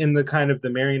even Mm. in the kind of the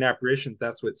Marian apparitions,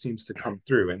 that's what seems to come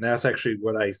through. And that's actually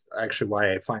why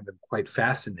I find them quite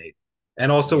fascinating.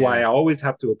 And also why I Yeah. always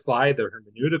have to apply the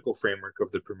hermeneutical framework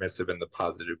of the permissive and the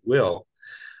positive will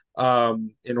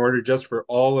in order just for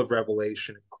all of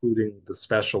Revelation, including the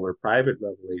special or private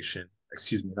revelation,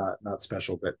 excuse me, not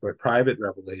special, but private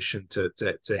revelation to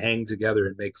hang together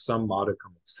and make some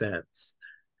modicum of sense.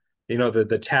 You know,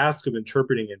 the task of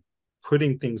interpreting and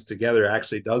putting things together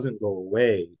actually doesn't go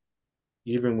away,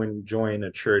 even when you join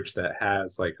a church that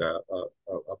has like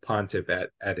a pontiff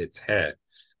at its head.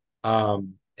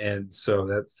 And so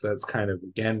that's kind of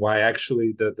again why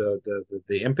actually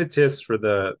the impetus for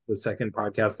the second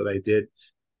podcast that I did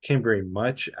came very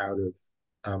much out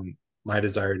of my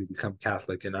desire to become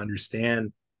Catholic and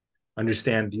understand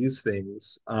these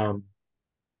things.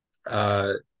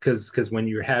 Because when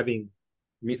you're having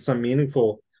some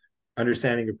meaningful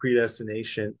understanding of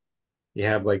predestination, you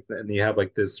have like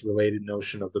this related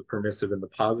notion of the permissive and the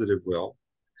positive will,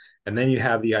 and then you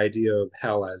have the idea of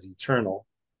hell as eternal.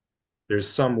 There's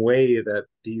some way that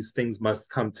these things must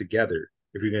come together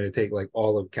if you're going to take like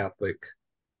all of Catholic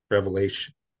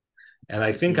revelation. And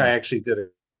I think I Mm. actually did a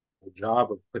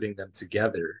job of putting them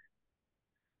together.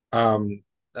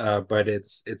 But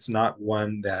it's not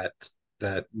one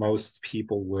that most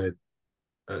people would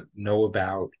know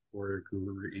about or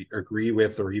agree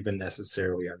with or even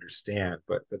necessarily understand.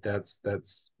 But that's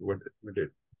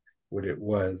what it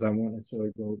was. I won't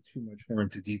necessarily go too much more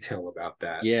into detail about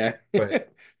that. Yeah.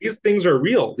 But these things are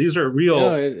real. These are No,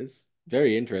 real. it's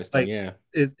very interesting. Like Yeah.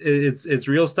 it's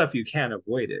real stuff. You can't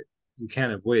avoid it. You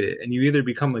can't avoid it, and you either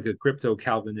become like a crypto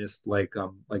Calvinist, like the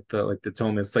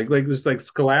Thomists, like this like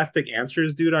scholastic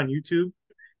answers dude on YouTube.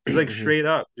 He's like Hmm. straight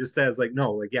up just says like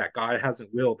no, like yeah, God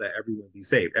hasn't willed that everyone be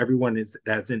saved. Everyone is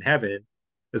that's in heaven.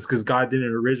 It's because God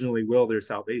didn't originally will their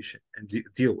salvation and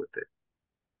deal with it.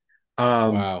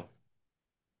 Um, Wow.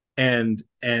 and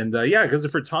yeah, because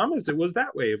for Thomas it was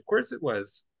that way. Of course it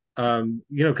was.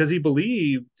 Because he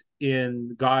believed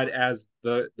in God as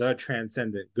the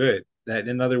transcendent good. That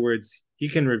in other words, he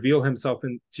can reveal himself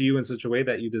to you in such a way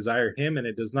that you desire him, and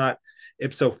it does not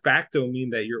ipso facto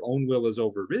mean that your own will is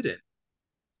overridden.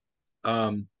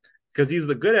 Um, because he's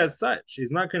the good as such.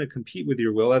 He's not going to compete with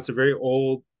your will. That's a very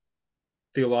old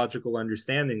theological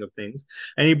understanding of things.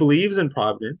 And he believes in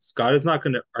providence. God is not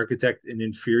going to architect an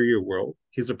inferior world.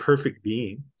 He's a perfect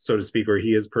being, so to speak, or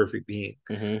he is perfect being.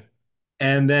 Hmm.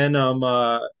 And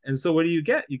so what do you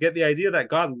get? You get the idea that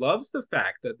God loves the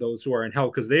fact that those who are in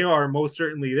hell, because they are most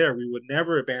certainly there. We would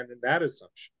never abandon that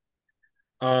assumption.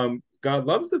 God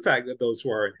loves the fact that those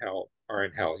who are in hell are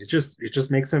in hell. It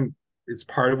just makes him, it's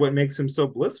part of what makes him so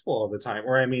blissful all the time.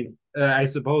 Or I mean, I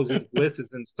suppose his bliss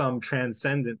is in some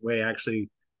transcendent way actually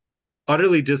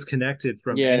utterly disconnected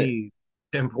from Yeah. any It,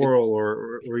 temporal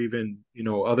or even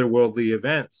otherworldly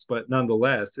events. But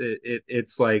nonetheless,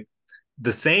 it's like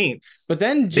the saints, but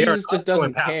then they are Jesus not just so doesn't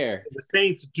impassive. care. The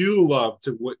saints do love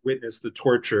to witness the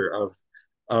torture of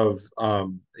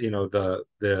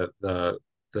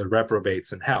the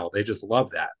reprobates in hell. They just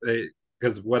love that.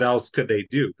 Because what else could they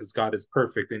do? Because God is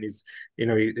perfect, and he's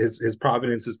his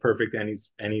providence is perfect, and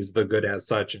he's the good as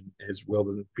such, and his will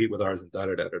doesn't compete with ours, and da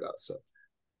da da da da. So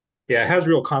yeah, it has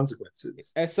real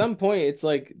consequences. At some point, it's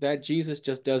like that Jesus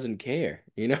just doesn't care,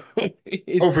 you know? Oh,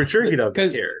 It's for sure he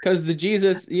doesn't because care. the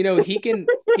Jesus,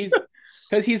 he's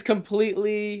because he's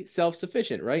completely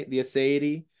self-sufficient, right? The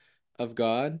aseity of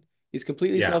God. He's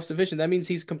completely Yeah, self-sufficient. That means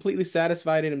he's completely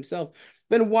satisfied in himself.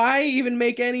 Then why even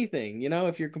make anything,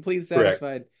 if you're completely correct.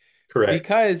 satisfied? Correct.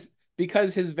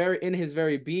 Because his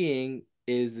very being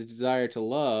is the desire to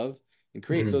love and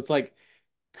create. So Mhm. it's like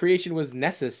creation was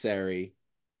necessary,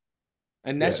 a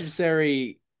Yes.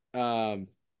 necessary um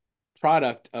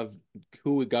product of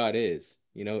who God is.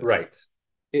 Right.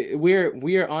 We're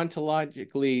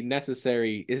ontologically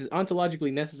necessary. It is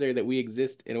ontologically necessary that we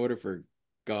exist in order for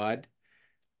God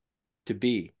to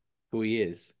be who he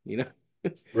is,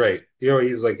 Right.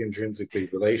 He's like intrinsically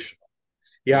relational.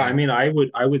 Yeah, I Yeah. mean, I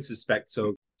would suspect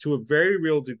so to a very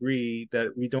real degree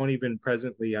that we don't even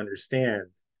presently understand.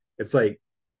 It's like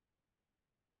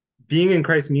being in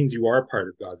Christ means you are part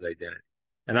of God's identity.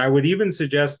 And I would even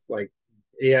suggest like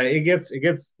yeah, it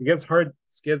gets hard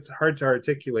to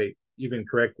articulate even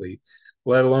correctly,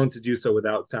 let alone to do so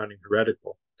without sounding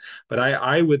heretical. But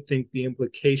I would think the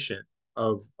implication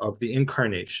of the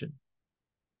incarnation,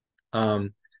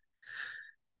 um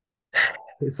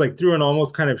it's like through an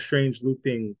almost kind of strange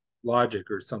looping logic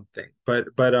or something. But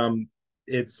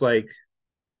it's like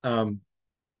um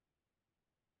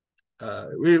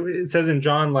it says in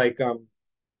John like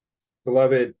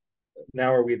beloved,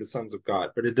 now are we the sons of God,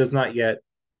 but it does not yet,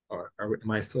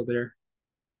 am I still there?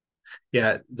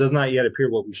 Yeah, it does not yet appear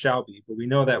what we shall be, but we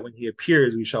know that when he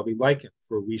appears, we shall be like him,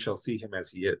 for we shall see him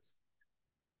as he is.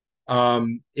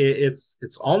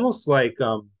 It's almost like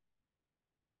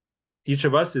each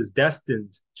of us is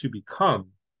destined to become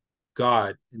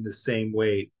God in the same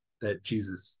way that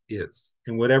Jesus is.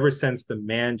 In whatever sense the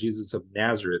man Jesus of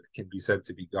Nazareth can be said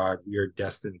to be God, we are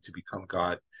destined to become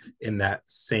God in that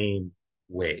same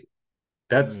way.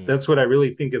 That's Mm, that's what I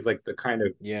really think is like the kind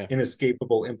of yeah.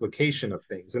 inescapable implication of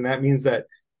things. And that means that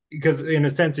because in a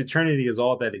sense eternity is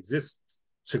all that exists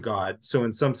to God. So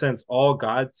in some sense all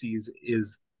God sees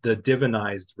is the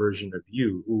divinized version of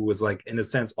you who was like in a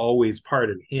sense always part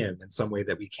of him in some way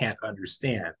that we can't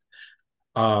understand.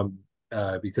 Um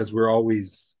because we're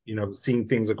always, seeing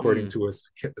things according Mm, to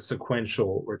a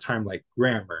sequential or time like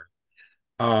grammar.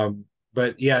 um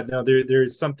but yeah, no,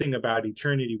 there's something about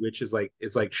eternity which is like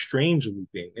it's like strange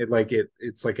looping.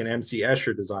 It's like an MC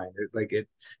Escher design. It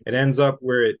ends up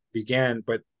where it began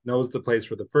but knows the place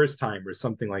for the first time or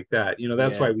something like that.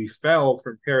 That's yeah. why we fell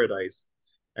from paradise,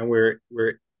 and we're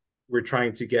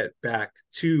trying to get back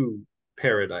to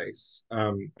paradise.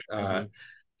 Hmm.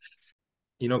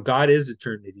 God is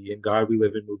eternity, and God we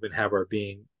live and move and have our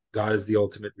being. God is the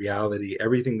ultimate reality.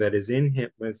 Everything that is in him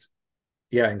was,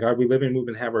 yeah, and God we live and move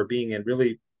and have our being. And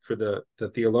really, for the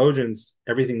theologians,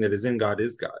 everything that is in God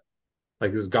is God.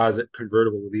 Like this God's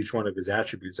convertible with each one of his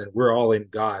attributes, and we're all in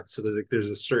God. So there's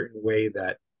a certain way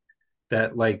that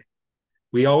like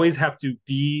we always have to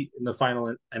be in the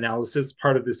final analysis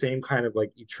part of the same kind of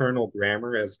like eternal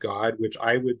grammar as God, which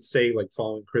I would say, like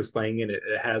following Chris Langan, it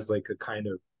has like a kind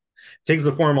of, it takes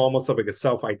the form almost of like a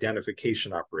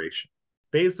self-identification operation.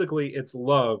 Basically it's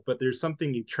love, but there's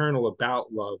something eternal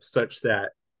about love, such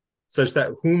that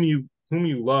whom you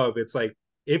love, it's like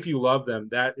if you love them,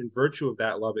 that in virtue of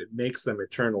that love, it makes them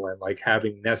eternal and like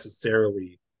having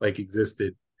necessarily like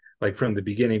existed like from the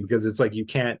beginning, because it's like you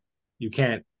can't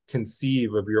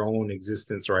conceive of your own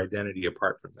existence or identity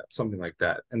apart from them, something like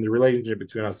that. And the relationship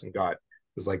between us and God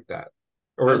is like that,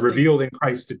 I or was thinking, revealed in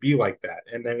Christ to be like that.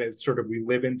 And then it's sort of, we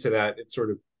live into that. It's sort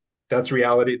of, that's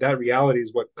reality. That reality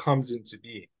is what comes into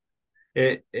being.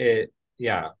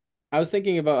 Yeah. I was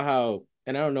thinking about how,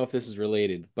 and I don't know if this is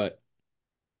related, but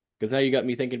because now you got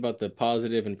me thinking about the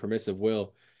positive and permissive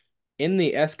will in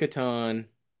the eschaton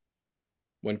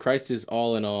when Christ is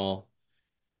all in all.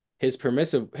 His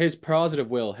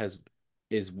positive will has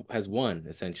won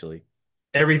essentially.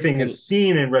 Everything And is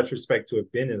seen in retrospect to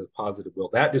have been in a positive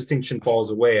will. That distinction falls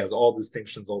away, as all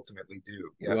distinctions ultimately do.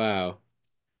 Yes. wow.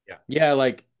 Yeah. Yeah,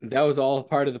 like that was all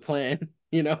part of the plan,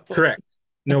 you know? Correct.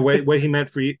 No, what he meant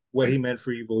for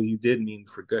evil, you did mean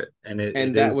for good, and it,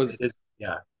 And it that is it was is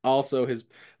yeah. also his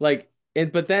like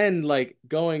and but then like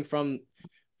going from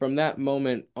that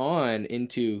moment on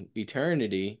into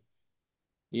eternity,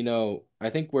 I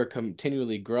think we're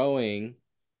continually growing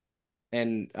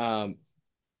and I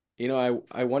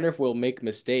wonder if we'll make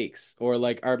mistakes or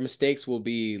like our mistakes will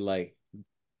be like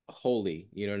holy,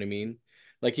 you know what I mean?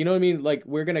 Like you know what I mean? Like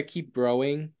we're gonna keep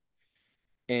growing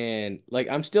and like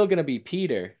I'm still gonna be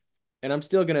Peter and I'm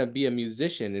still gonna be a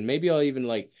musician and maybe I'll even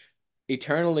like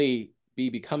eternally be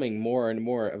becoming more and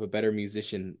more of a better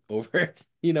musician over,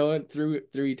 through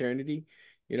eternity.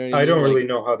 You know what I I mean? don't really Like,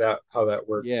 know how that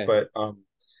works, yeah. but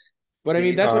But I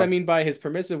mean, the that's what I mean by his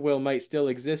permissive will might still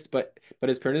exist, but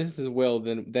his permissive will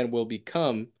then will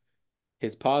become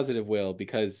his positive will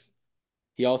because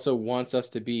he also wants us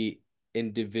to be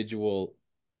individual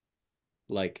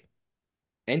like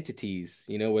entities,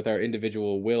 with our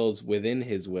individual wills within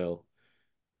his will.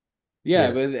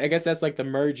 Yeah, but yes. I guess that's like the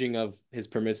merging of his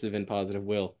permissive and positive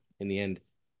will in the end.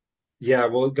 Yeah,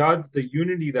 well, the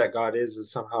unity that God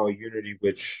is somehow a unity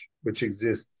which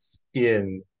exists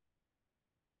in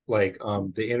like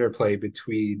the interplay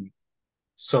between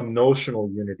some notional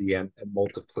unity and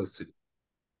multiplicity.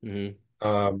 Hmm.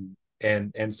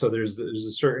 And so there's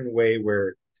a certain way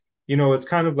where, it's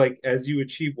kind of like as you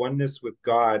achieve oneness with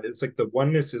God, it's like the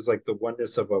oneness is like the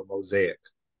oneness of a mosaic.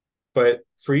 But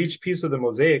for each piece of the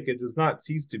mosaic, it does not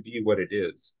cease to be what it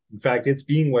is. In fact, its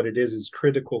being what it is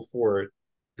critical for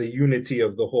the unity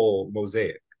of the whole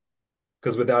mosaic.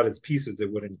 Because without its pieces,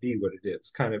 it wouldn't be what it is,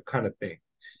 kind of thing.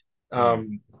 Mm.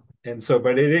 um and so,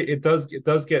 but it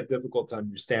does get difficult to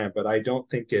understand, but I don't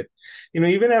think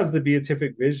even as the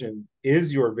beatific vision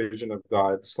is your vision of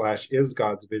God slash is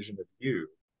God's vision of you,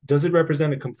 does it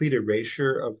represent a complete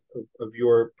erasure of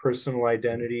your personal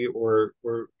identity, or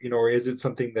is it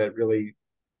something that really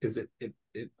is it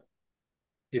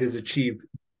is achieved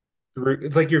through,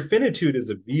 it's like your finitude is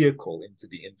a vehicle into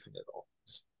the infinite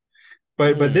almost.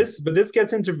 But Mm. this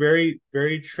gets into very,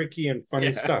 very tricky and funny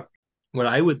Yeah. stuff. What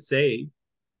I would say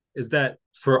is that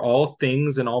for all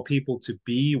things and all people to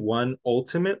be one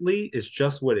ultimately is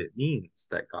just what it means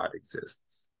that God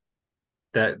exists.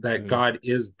 That Mhm. God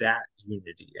is that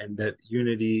unity, and that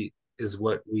unity is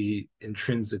what we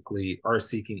intrinsically are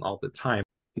seeking all the time.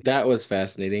 That was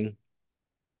fascinating.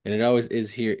 And it always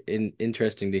is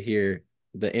interesting to hear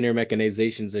the inner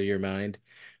mechanizations of your mind,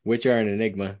 which are an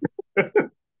enigma. I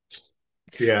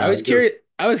Yeah, was curious just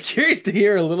I was curious to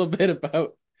hear a little bit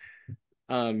about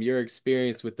your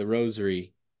experience with the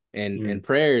rosary and mm,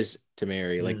 prayers to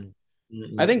Mary. Like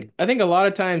mm, I think mm, I think a lot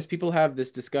of times people have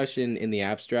this discussion in the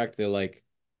abstract. They're like,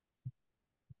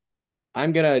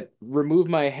 I'm gonna remove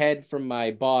my head from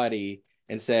my body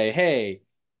and say, hey,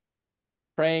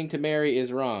 praying to Mary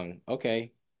is wrong.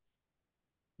 Okay.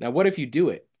 Now what if you do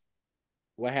it?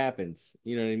 What happens?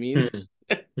 You know what I mean? mm,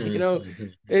 You mm, know, mm,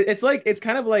 mm. it's like it's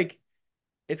kind of like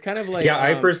Yeah,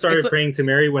 I first it's started praying to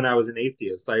Mary when I was an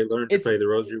atheist. I learned to it's pray the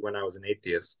rosary when I was an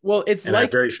atheist. well, And I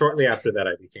very shortly after that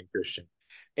I became Christian.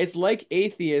 it's like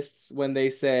atheists when they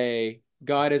say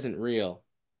God isn't real,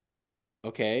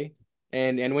 okay?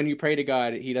 And when you pray to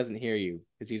God, he doesn't hear you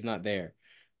because he's not there.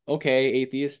 Okay,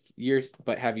 atheist,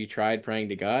 but have you tried praying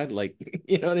to God? Like,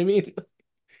 you know what I mean?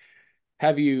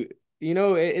 Have you,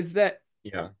 it's that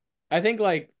Yeah. I think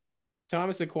like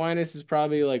Thomas Aquinas is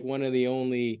probably like one of the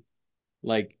only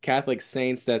like Catholic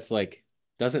saints that's like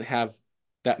doesn't have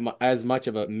as much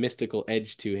of a mystical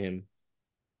edge to him.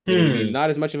 You know what I mean? Hmm. Not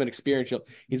as much of an experiential.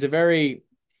 He's a very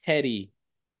heady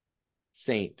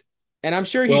saint. And I'm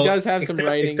sure he Well, does have some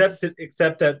writings.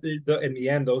 except that in the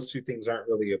end, those two things aren't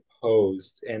really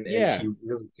opposed, and Yeah,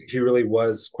 he really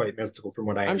was quite mystical from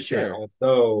what I I'm understand. sure.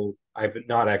 Although I've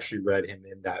not actually read him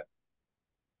in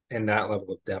that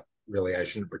level of depth. Really, I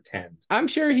shouldn't pretend. I'm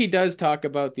sure he does talk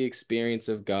about the experience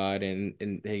of God and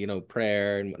you know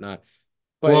prayer and whatnot.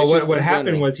 But Well, it's just what in happened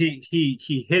general. was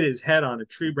he hit his head on a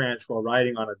tree branch while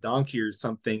riding on a donkey or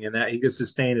something, and that he could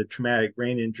sustain a traumatic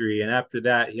brain injury. And after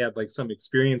that, he had like some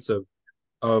experience of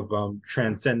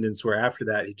transcendence, where after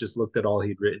that he just looked at all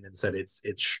he'd written and said it's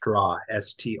straw,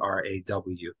 STRAW.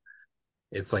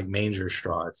 It's like manger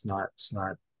straw. It's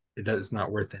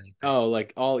not worth anything. Oh,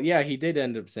 like all yeah, he did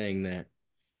end up saying that.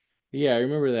 Yeah, I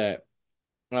remember that.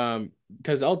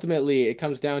 Because ultimately it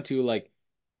comes down to like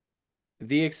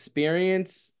the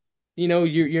experience, you know,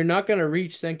 you're not gonna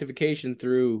reach sanctification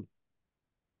through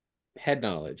head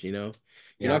knowledge, you know.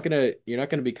 Yeah, You're not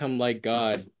gonna become like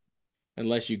God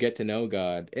unless you get to know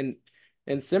God.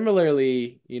 And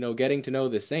similarly, you know, getting to know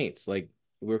the saints, like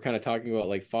we're kind of talking about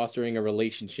like fostering a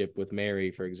relationship with Mary,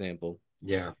 for example.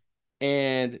 yeah.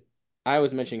 And I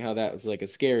was mentioning how that was like a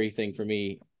scary thing for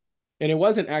me. And it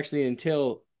wasn't actually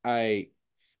until I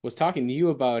was talking to you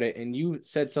about it and you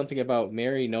said something about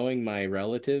Mary knowing my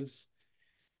relatives,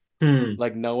 Hmm.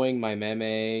 like knowing my meme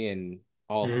and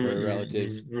all her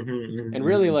relatives. And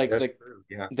really like That's true.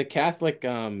 Yeah. the Catholic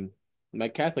my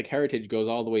Catholic heritage goes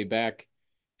all the way back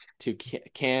to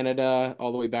Canada,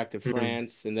 all the way back to Hmm.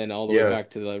 France, and then all the way Yes, back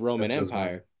to the Roman as does mine.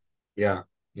 Empire. Yeah,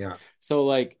 yeah. So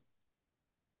like,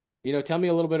 you know, tell me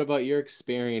a little bit about your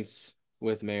experience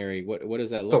with Mary. What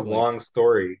does that It's a look like? long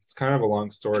story. It's kind of a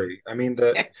long story. I mean,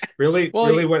 the Well,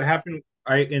 really what happened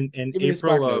I in give me the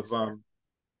spark notes.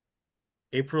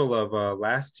 April of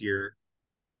last year,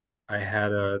 I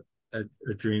had a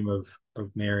dream of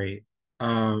Mary.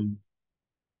 Um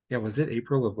yeah, was it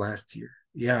April of last year?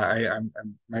 Yeah, I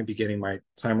might be getting my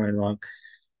timeline wrong.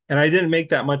 And I didn't make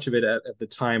that much of it at the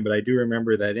time, but I do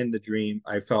remember that in the dream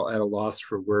I felt at a loss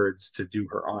for words to do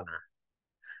her honor.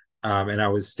 And I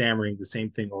was stammering the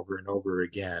same thing over and over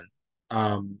again,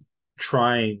 um,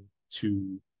 trying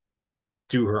to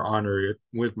do her honor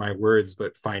with my words,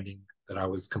 but finding that I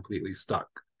was completely stuck.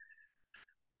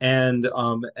 And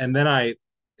then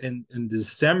in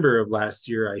December of last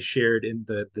year, I shared in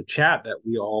the chat that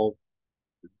we all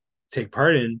take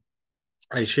part in.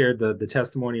 I shared the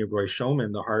testimony of Roy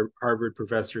Schoeman, the Harvard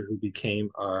professor who became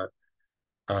a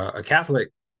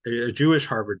Catholic, a Jewish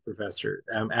Harvard professor,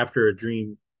 after a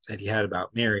dream that he had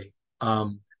about Mary.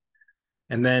 And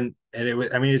it was,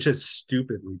 I mean, it's just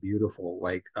stupidly beautiful,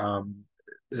 like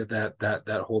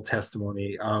that whole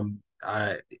testimony.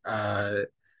 I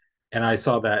and I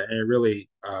saw that, and it really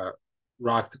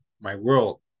rocked my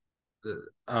world,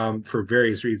 for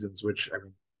various reasons, which I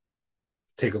mean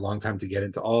take a long time to get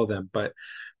into all of them. But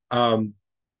um,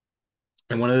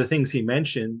 and one of the things he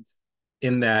mentioned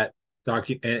in that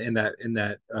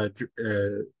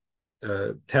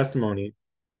testimony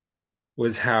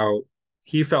was how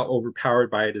he felt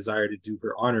overpowered by a desire to do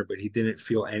her honor, but he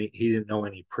didn't know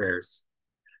any prayers.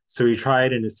 So he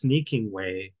tried in a sneaking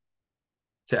way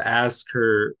to ask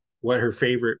her what her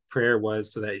favorite prayer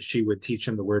was so that she would teach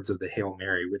him the words of the Hail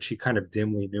Mary, which he kind of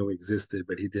dimly knew existed,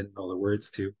 but he didn't know the words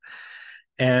to.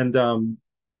 And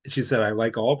she said, I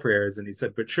like all prayers. And he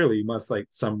said, but surely you must like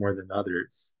some more than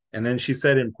others. And then she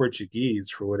said in Portuguese,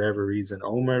 for whatever reason,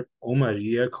 O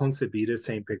Maria concebida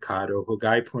sem pecado,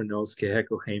 rogai por nos que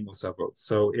recorremos a vos.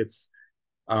 So it's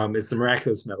the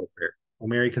miraculous medal prayer. O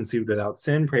Mary conceived without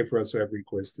sin, pray for us who have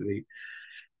recourse to thee.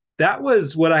 That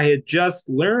was what I had just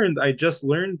learned. I just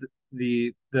learned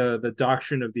the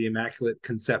doctrine of the Immaculate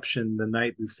Conception the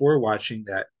night before watching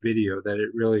that video, that it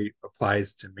really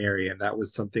applies to Mary, and that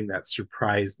was something that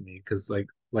surprised me because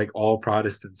like all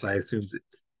Protestants, I assumed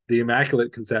the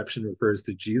Immaculate Conception refers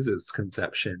to Jesus'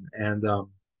 conception,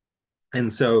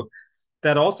 and so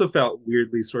that also felt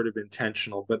weirdly sort of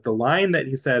intentional. But the line that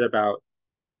he said about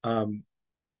um,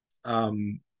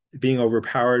 um, being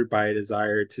overpowered by a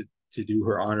desire to do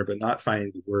her honor, but not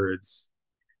finding the words,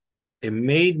 it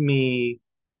made me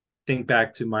think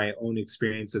back to my own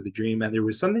experience of the dream, and there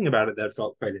was something about it that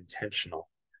felt quite intentional,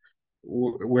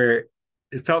 where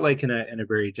it felt like in a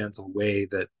very gentle way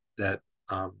that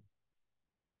um,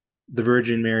 the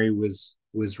Virgin Mary was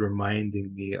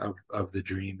reminding me of the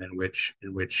dream in which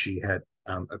she had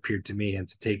appeared to me, and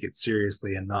to take it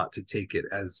seriously and not to take it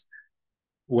as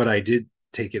what I did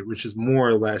take it, which is more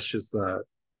or less just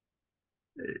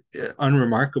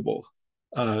unremarkable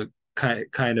uh,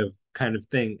 kind of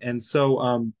thing. And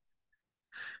so,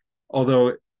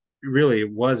 although really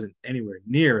it wasn't anywhere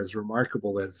near as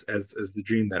remarkable as the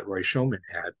dream that Roy Schoeman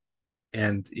had.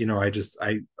 And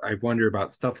I wonder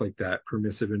about stuff like that,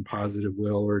 permissive and positive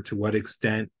will, or to what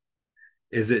extent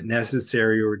is it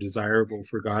necessary or desirable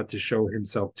for God to show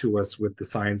himself to us with the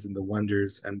signs and the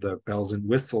wonders and the bells and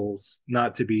whistles,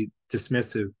 not to be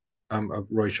dismissive of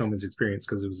Roy Schoeman's experience,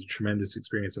 because it was a tremendous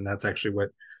experience, and that's actually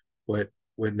what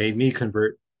made me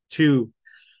convert too.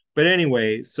 But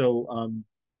anyway, so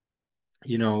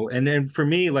and then for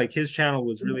me, like, his channel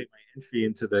was really my entry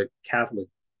into the Catholic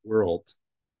world,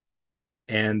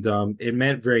 and it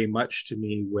meant very much to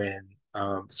me when,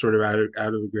 sort of out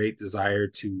of a great desire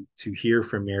to hear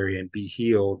from Mary and be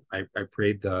healed, I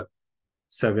prayed the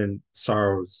Seven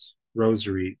Sorrows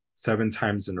Rosary 7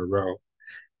 times in a row.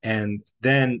 And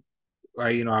then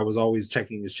I was always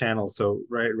checking his channel. So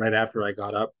right after I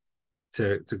got up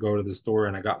to go to the store,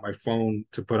 and I got my phone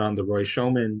to put on the Roy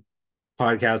Schoeman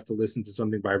podcast to listen to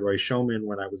something by Roy Schoeman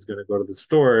when I was going to go to the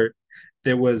store,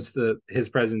 there was his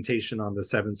presentation on the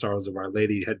Seven Sorrows of Our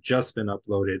Lady had just been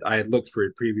uploaded. I had looked for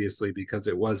it previously because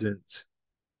it wasn't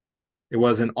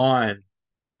on.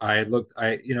 I had looked,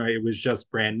 it was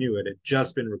just brand new. It had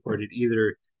just been recorded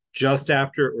either just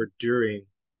after or during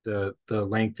the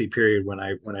lengthy period when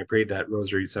I prayed that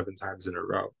rosary 7 times in a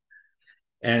row.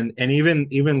 And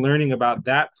even learning about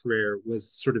that prayer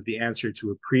was sort of the answer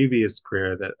to a previous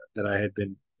prayer that I had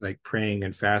been like praying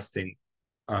and fasting,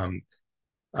 to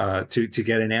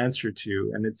get an answer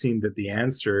to. And it seemed that the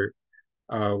answer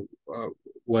uh, uh,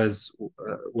 was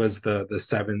the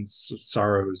seven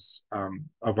sorrows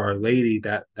of Our Lady,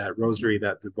 that rosary,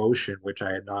 that devotion, which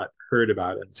I had not heard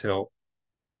about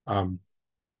um,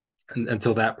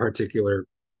 until that particular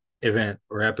event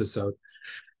or episode.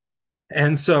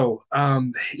 And so,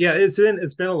 yeah,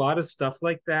 it's been a lot of stuff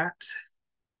like that,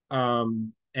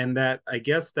 and that, I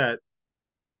guess, that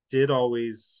did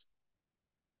always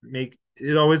make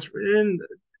it always in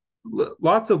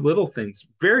lots of little things,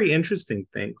 very interesting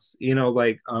things,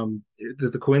 like,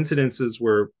 the coincidences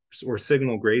or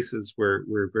signal graces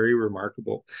were very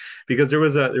remarkable, because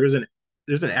there's an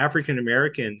African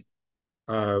American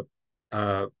uh,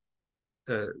 uh,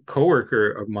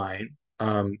 coworker of mine,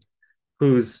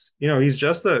 who's, he's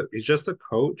just a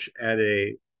coach at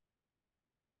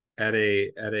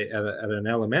an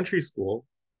elementary school.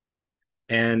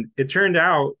 And it turned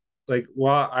out, like,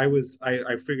 while I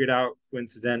figured out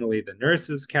coincidentally the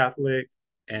nurse is Catholic.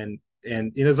 And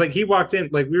it's like he walked in,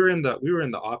 like, we were in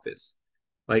the office,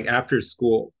 like, after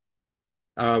school.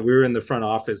 We were in the front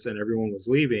office and everyone was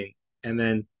leaving. And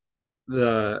then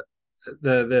the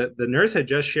the nurse had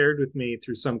just shared with me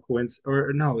through some coincidence,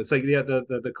 or no, it's like, yeah,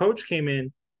 the coach came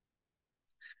in,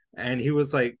 and he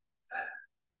was like,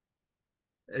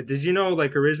 did you know,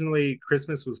 like, originally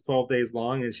Christmas was 12 days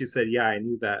long? And she said, yeah, I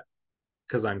knew that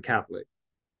because I'm Catholic.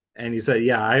 And he said,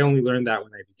 yeah, I only learned that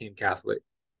when I became Catholic.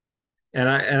 And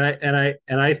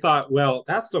I thought, well,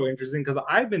 that's so interesting, because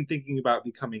I've been thinking about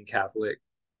becoming Catholic.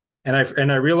 And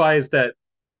I realized that.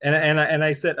 And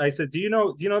I said, do you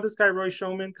know this guy Roy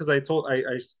Schoeman? Because I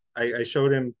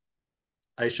showed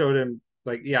him,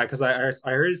 like, yeah, because I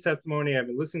heard his testimony, I've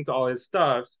been listening to all his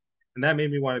stuff, and that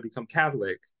made me want to become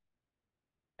Catholic.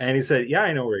 And he said, yeah,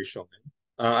 I know Roy Schoeman.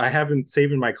 I have him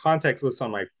saved in my contacts list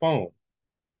on my phone,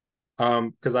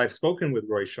 because I've spoken with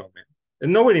Roy Schoeman.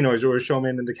 And nobody knows Roy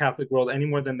Schoeman in the Catholic world any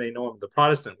more than they know him in the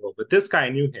Protestant world. But this guy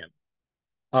knew him.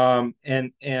 And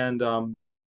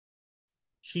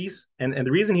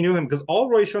the reason he knew him, because all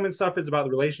Roy Schoeman stuff is about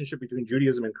the relationship between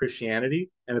Judaism and Christianity,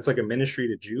 and it's like a ministry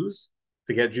to Jews,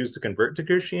 to get Jews to convert to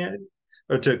Christianity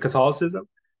or to Catholicism.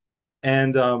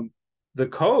 And the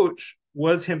coach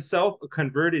was himself a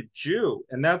converted Jew,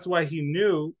 and that's why he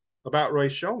knew about Roy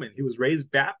Schoeman. He was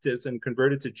raised Baptist and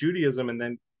converted to Judaism, and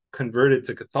then converted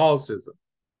to Catholicism.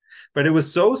 But it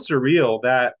was so surreal,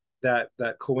 that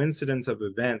coincidence of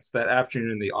events that afternoon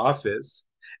in the office.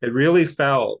 It really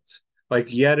felt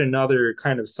like yet another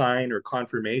kind of sign or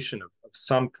confirmation of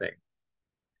something.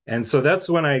 And so that's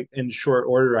when in short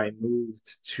order, I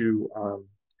moved to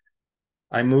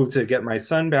get my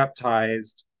son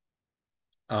baptized.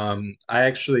 I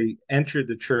actually entered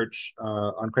the church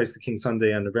on Christ the King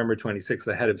Sunday on November 26th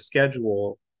ahead of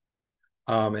schedule.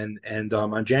 And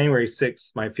on January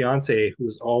 6th, my fiance,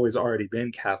 who's always already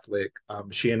been Catholic,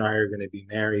 she and I are going to be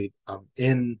married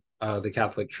in the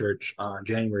Catholic Church on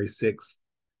January 6th.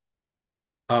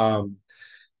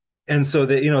 And so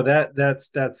that's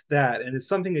that. And it's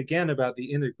something, again, about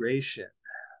the integration.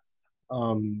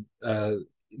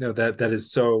 that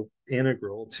is so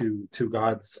integral to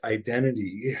God's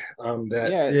identity. That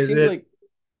Yeah, it seems that like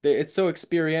it's so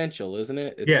experiential, isn't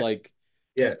it? It's yes, like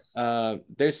yes.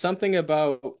 there's something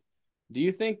about, do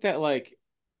you think that like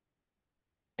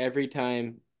every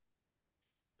time,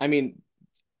 I mean,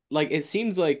 like it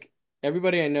seems like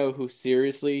everybody I know who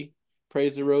seriously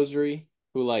prays the rosary,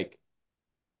 who like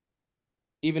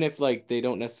even if like they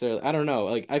don't necessarily, I don't know,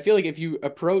 like I feel like if you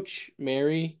approach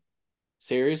Mary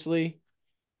seriously,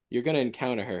 you're gonna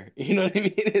encounter her. You know what I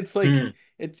mean? It's like Mm,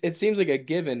 it seems like a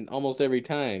given almost every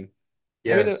time.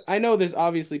 I mean, yes. I know there's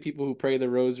obviously people who pray the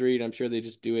rosary, and I'm sure they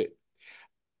just do it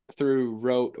through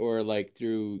rote or like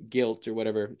through guilt or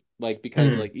whatever, like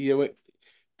because Mm. like you know what,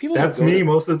 people don't That's go me to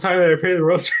most of the time that I pray the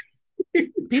rosary.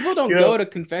 people don't You go know. to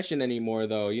confession anymore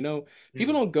though. You know,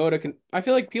 people Mm, don't go to I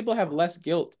feel like people have less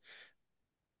guilt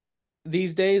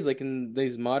these days, like in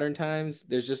these modern times,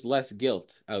 there's just less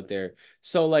guilt out there.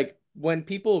 So like when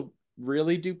people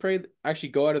really do pray, actually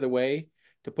go out of the way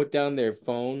to put down their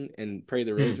phone and pray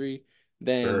the mm, rosary,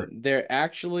 sure. then they're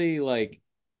actually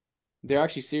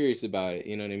serious about it.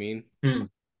 You know what I mean? Mm.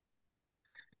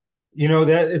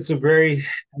 That it's a very,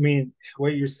 I mean,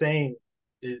 what you're saying,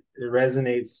 it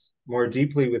resonates more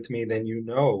deeply with me than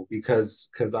because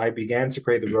I began to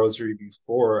pray the rosary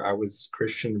before I was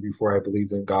Christian, before I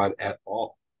believed in God at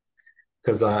all.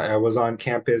 Because I was on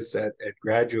campus at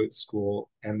graduate school,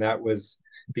 and that was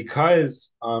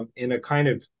because in a kind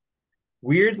of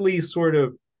weirdly sort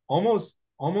of almost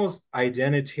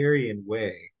identitarian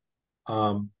way,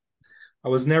 um, I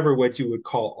was never what you would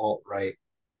call alt-right.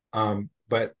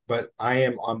 But I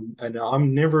am an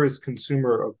omnivorous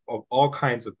consumer of all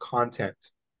kinds of content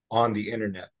on the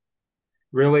internet.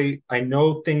 Really, I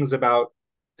know things about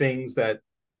things that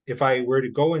if I were to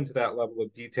go into that level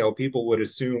of detail, people would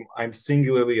assume I'm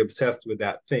singularly obsessed with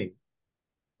that thing.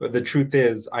 But the truth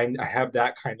is, I have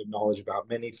that kind of knowledge about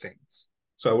many things.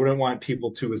 So I wouldn't want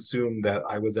people to assume that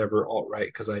I was ever alt-right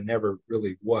because I never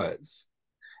really was.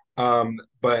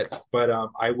 But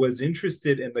I was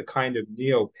interested in the kind of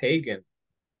neo-pagan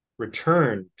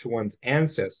return to one's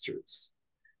ancestors,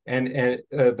 and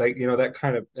like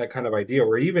that kind of idea,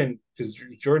 or even because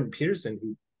Jordan Peterson,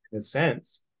 who in a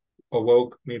sense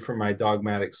awoke me from my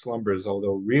dogmatic slumbers,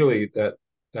 although really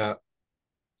that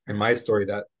in my story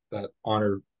that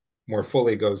honor more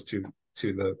fully goes to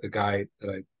the guy that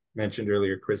I mentioned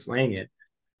earlier, Chris Langan.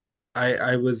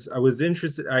 I was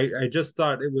interested. I just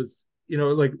thought it was,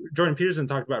 like Jordan Peterson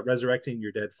talked about resurrecting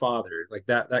your dead father, like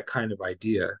that kind of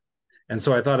idea. And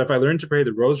so I thought if I learn to pray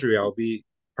the rosary, I'll be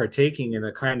partaking in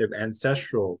a kind of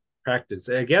ancestral practice.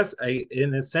 I guess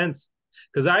in a sense,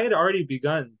 because I had already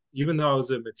begun, even though I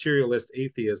was a materialist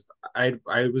atheist, I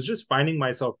was just finding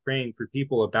myself praying for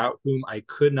people about whom I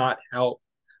could not help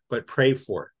but pray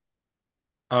for.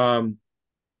 Um,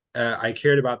 I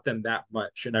cared about them that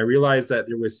much. And I realized that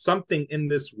there was something in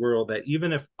this world that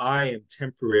even if I am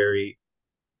temporary,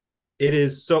 it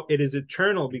is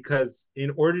eternal, because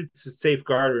in order to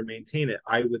safeguard or maintain it,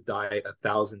 I would die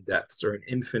 1,000 deaths or an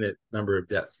infinite number of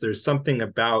deaths. There's something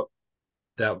about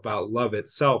love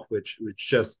itself, which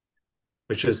just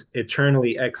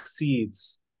eternally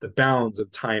exceeds the bounds of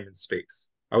time and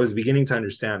space. I was beginning to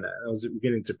understand that. I was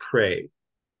beginning to pray,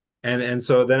 and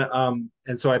so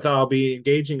I thought I'll be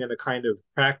engaging in a kind of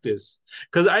practice,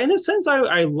 because in a sense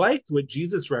I liked what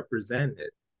Jesus represented.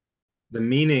 The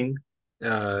meaning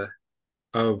uh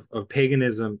of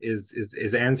paganism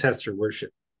is ancestor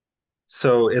worship.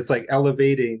 So it's like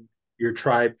elevating your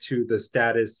tribe to the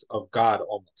status of God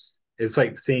almost. It's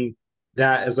like seeing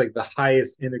that as like the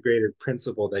highest integrated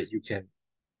principle that you can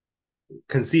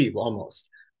conceive almost.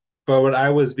 But what I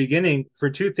was beginning for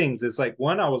two things, it's like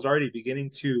one, I was already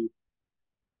beginning to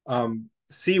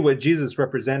see what Jesus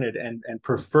represented and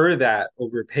prefer that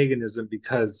over paganism,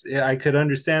 because I could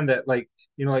understand that, like,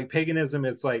 like paganism,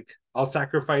 it's like I'll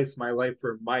sacrifice my life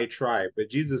for my tribe, but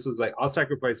Jesus is like I'll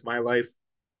sacrifice my life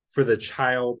for the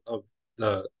child of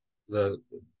the the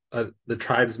the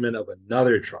tribesmen of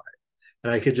another tribe.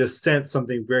 And I could just sense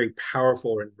something very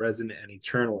powerful and resonant and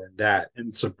eternal in that,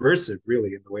 and subversive,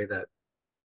 really, in the way that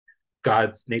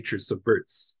God's nature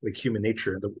subverts like human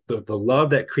nature. The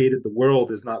love that created the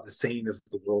world is not the same as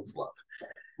the world's love.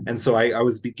 And so I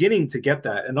was beginning to get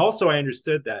that. And also I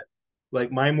understood that like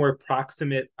my more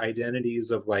proximate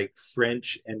identities of like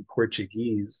French and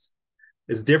Portuguese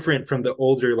is different from the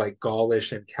older like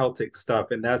Gaulish and Celtic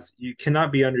stuff. And that's, you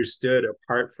cannot be understood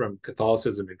apart from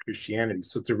Catholicism and Christianity.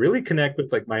 So to really connect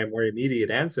with like my more immediate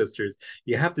ancestors,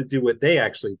 you have to do what they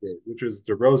actually did, which was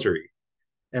the rosary.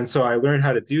 And so I learned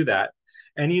how to do that.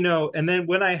 And and then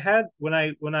when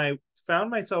I found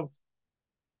myself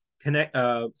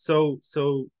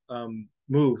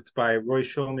moved by Roy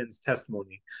Schoeman's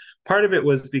testimony. Part of it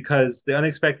was because the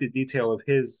unexpected detail of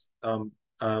his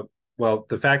well,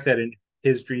 the fact that in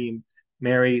his dream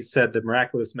Mary said the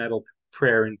miraculous medal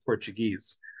prayer in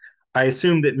Portuguese. I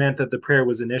assumed it meant that the prayer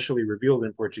was initially revealed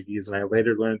in Portuguese, and I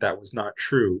later learned that was not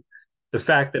true. The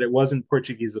fact that it wasn't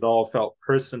Portuguese at all felt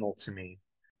personal to me.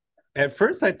 At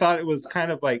first, I thought it was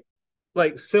kind of like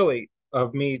silly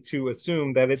of me to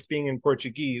assume that it's being in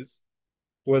Portuguese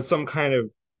was some kind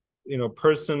of,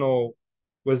 personal,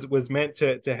 was meant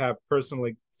to have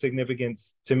personal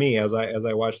significance to me as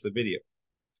I watched the video.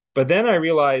 But then I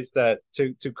realized that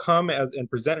to come as and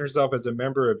present herself as a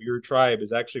member of your tribe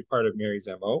is actually part of Mary's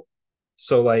MO.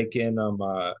 So like in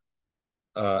Our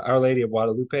Lady of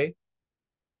Guadalupe,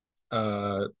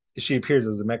 uh, she appears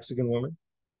as a Mexican woman.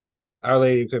 Our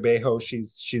Lady of Cabejo,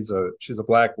 she's a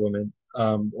black woman,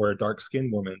 or a dark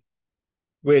skinned woman,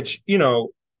 which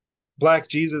Black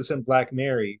Jesus and Black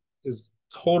Mary is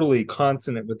totally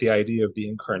consonant with the idea of the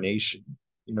incarnation.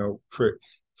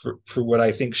 For what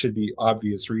I think should be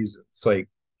obvious reasons. Like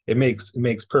it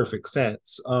makes perfect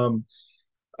sense.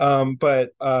 But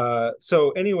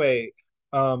so anyway,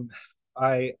 um,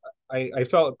 I, I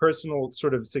felt a personal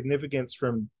sort of significance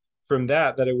from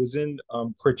that it was in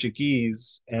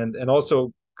Portuguese, and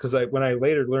also because when I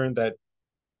later learned that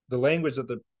the language that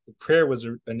the prayer was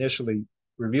initially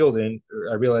revealed in,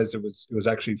 I realized it was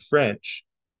actually French,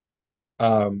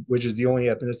 which is the only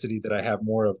ethnicity that I have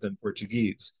more of than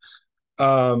Portuguese.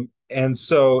 And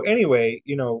so anyway,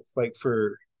 like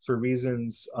for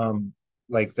reasons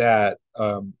like that,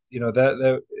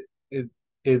 that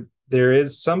it there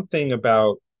is something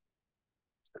about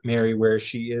Mary where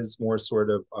she is more sort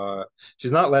of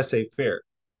she's not laissez-faire.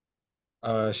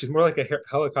 She's more like a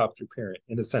helicopter parent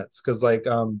in a sense, because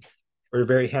we're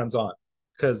very hands-on.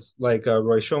 Because like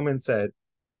Roy Schoeman said,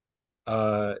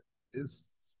 uh, is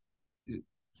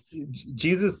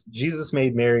Jesus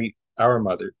made Mary our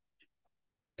mother,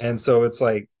 and so it's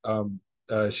like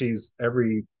she's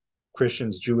every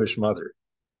Christian's Jewish mother.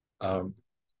 Um,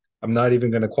 I'm not even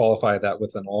going to qualify that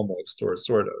with an almost or a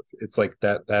sort of. It's like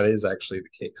that is actually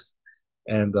the case,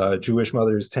 and Jewish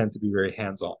mothers tend to be very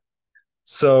hands-on.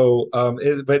 So,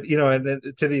 but and then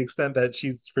to the extent that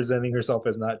she's presenting herself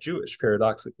as not Jewish,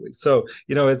 paradoxically. So,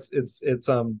 it's.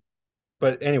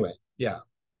 But anyway, yeah.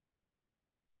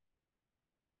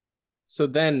 So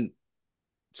then,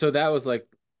 so that was like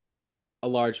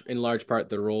in large part,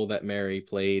 the role that Mary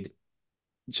played.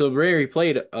 So Mary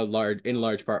played in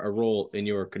large part, a role in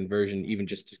your conversion, even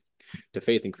just to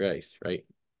faith in Christ, right?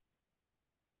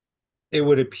 It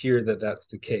would appear that that's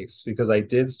the case because I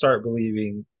did start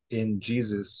believing in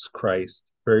Jesus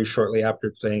Christ very shortly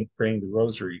after praying the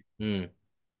rosary. Mm,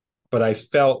 But I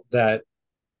felt that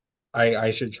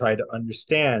I should try to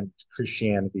understand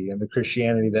Christianity, and the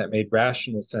Christianity that made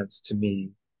rational sense to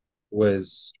me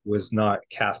was not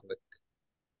Catholic.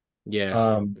 yeah.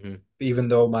 Um, Hmm. Even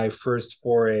though my first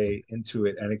foray into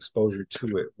it and exposure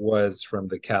to it was from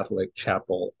the Catholic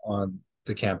chapel on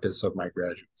the campus of my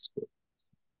graduate school.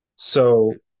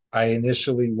 So I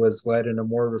initially was led in a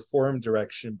more reformed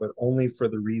direction, but only for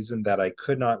the reason that I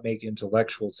could not make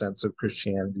intellectual sense of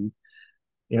Christianity.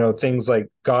 Things like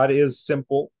God is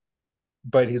simple,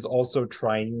 but he's also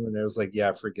triune. And I was like,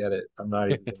 yeah, forget it. I'm not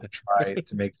even going to try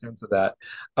to make sense of that.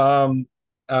 Um,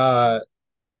 uh,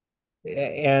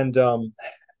 and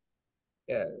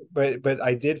but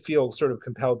I did feel sort of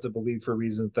compelled to believe for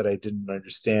reasons that I didn't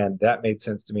understand. That made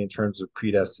sense to me in terms of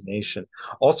predestination.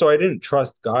 Also, I didn't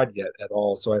trust God yet at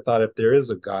all, so I thought if there is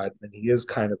a God, then he is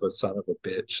kind of a son of a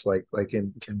bitch, like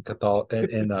in Catholic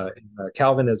in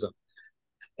Calvinism.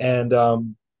 And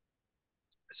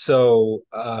so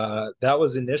that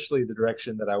was initially the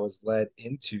direction that I was led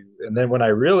into, and then when I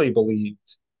really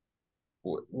believed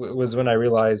was when I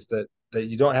realized that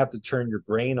you don't have to turn your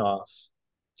brain off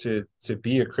to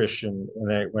be a Christian.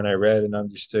 When I read and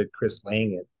understood Chris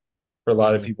Langan, for a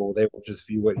lot of Mm. people, they will just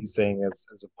view what he's saying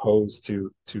as opposed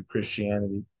to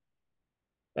Christianity,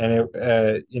 and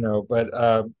but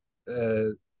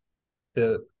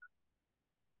the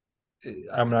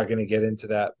I'm not going to get into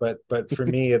that, but for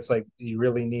me, it's like you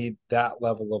really need that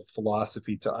level of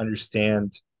philosophy to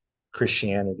understand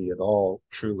Christianity at all,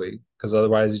 truly, because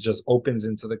otherwise it just opens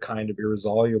into the kind of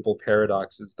irresolvable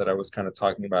paradoxes that I was kind of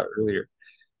talking about earlier.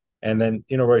 And then,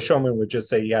 Roy Schoeman would just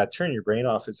say, yeah, turn your brain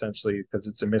off essentially because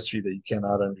it's a mystery that you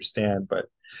cannot understand. But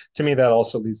to me, that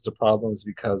also leads to problems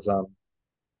because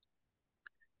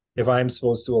if I'm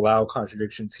supposed to allow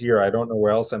contradictions here, I don't know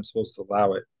where else I'm supposed to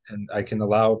allow it. And I can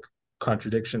allow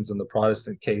contradictions in the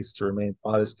Protestant case to remain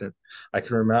Protestant. I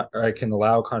can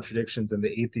allow contradictions in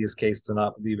the atheist case to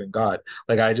not believe in God.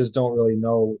 Like I just don't really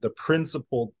know the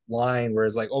principled line where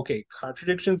it's like, okay,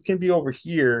 contradictions can be over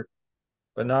here,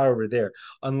 but not over there.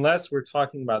 Unless we're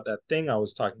talking about that thing I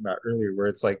was talking about earlier, where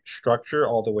it's like structure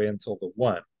all the way until the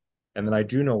one. And then I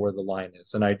do know where the line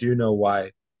is, and I do know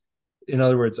why. In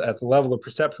other words, at the level of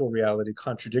perceptual reality,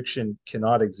 contradiction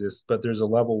cannot exist, but there's a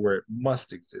level where it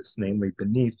must exist, namely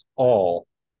beneath all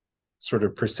sort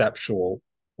of perceptual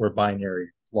or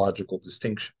binary logical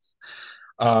distinctions,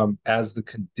 as the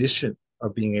condition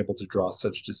of being able to draw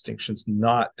such distinctions,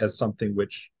 not as something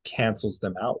which cancels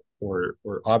them out or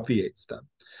obviates them.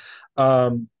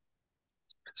 Um,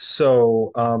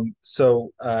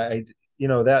 I,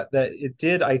 that it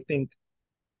did, I think,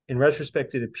 in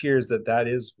retrospect, it appears that that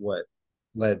is what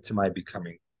led to my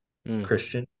becoming Mm.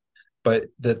 Christian. But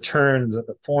the turns and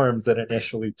the forms that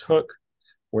initially took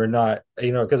were not,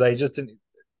 because I didn't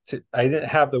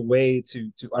have the way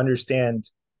to understand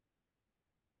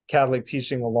Catholic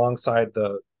teaching alongside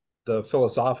the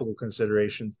philosophical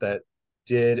considerations that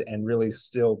did and really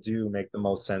still do make the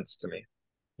most sense to me.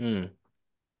 Mm.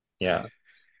 Yeah,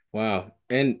 Wow.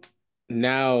 And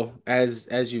now as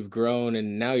you've grown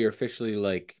and now you're officially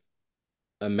like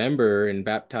a member and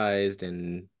baptized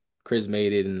and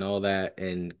chrismated and all that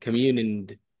and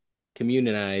communionized,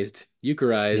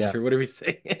 eucharized yeah, or whatever you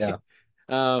say. yeah.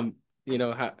 Um, you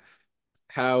know,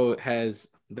 how has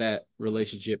that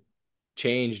relationship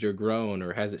changed or grown,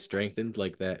 or has it strengthened,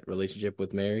 like that relationship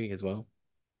with Mary as well?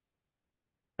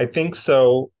 I think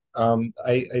so.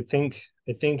 I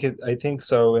think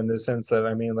so in the sense that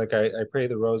I mean, like I pray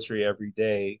the rosary every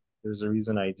day. There's a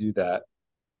reason I do that.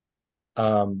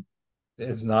 Um,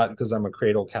 it's not because I'm a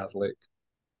cradle Catholic.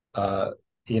 Uh,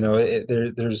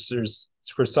 there's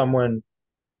for someone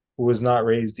who was not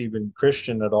raised even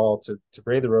Christian at all to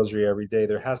pray the rosary every day,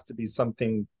 there has to be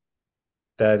something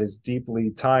that is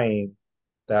deeply tying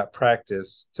that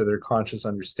practice to their conscious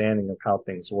understanding of how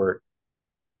things work.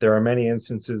 There are many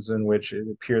instances in which it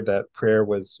appeared that prayer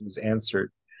was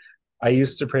answered. I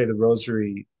used to pray the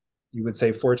rosary, you would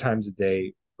say 4 times a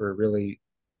day, or really,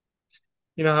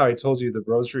 you know how I told you the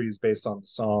rosary is based on the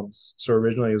Psalms. So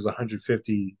originally it was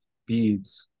 150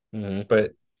 beads, Hmm.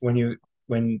 but when you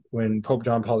when Pope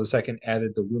John Paul II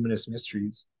added the luminous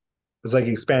mysteries, it's like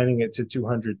expanding it to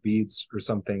 200 beads or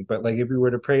something. But like if you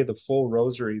were to pray the full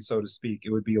rosary, so to speak,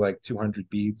 it would be like 200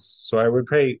 beads. So I would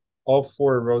pray all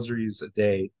four rosaries a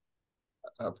day,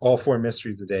 all four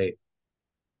mysteries a day,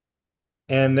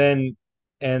 and then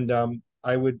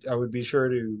I would be sure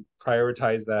to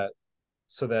prioritize that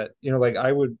so that like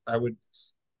I would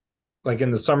like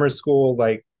in the summer school,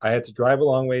 like I had to drive a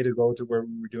long way to go to where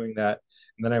we were doing that,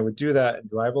 and then I would do that and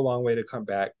drive a long way to come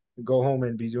back, and go home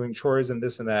and be doing chores and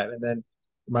this and that, and then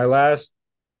my last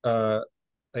uh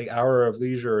like hour of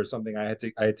leisure or something, I had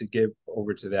to give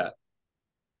over to that.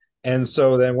 And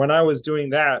so then when I was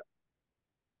doing that,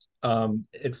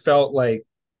 it felt like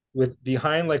with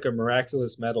behind like a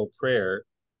miraculous metal prayer,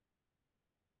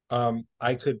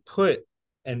 I could put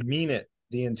and mean it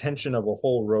the intention of a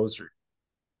whole rosary.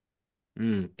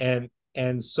 Mm. And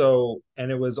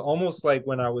it was almost like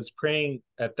when I was praying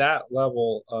at that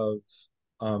level of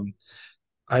um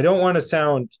I don't want to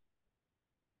sound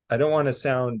I don't want to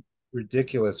sound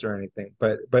ridiculous or anything,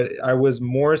 but I was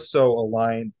more so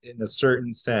aligned in a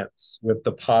certain sense with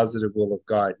the positive will of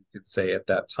God, you could say, at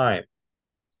that time.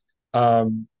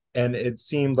 And it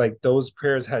seemed like those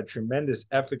prayers had tremendous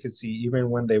efficacy even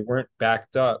when they weren't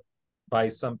backed up by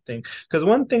something. Because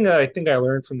one thing that I think I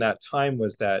learned from that time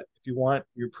was that if you want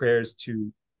your prayers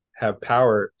to have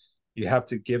power, you have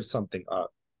to give something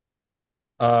up,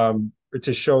 or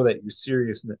to show that you're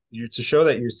serious, to show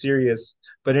that you're serious,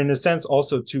 but in a sense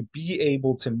also to be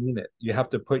able to mean it. You have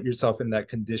to put yourself in that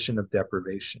condition of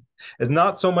deprivation. It's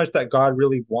not so much that God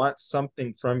really wants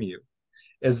something from you,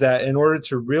 is that in order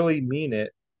to really mean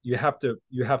it, you have to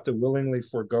willingly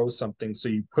forego something. So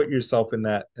you put yourself in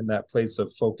that place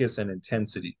of focus and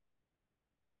intensity.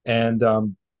 And I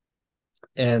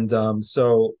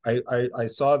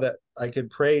saw that I could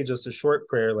pray just a short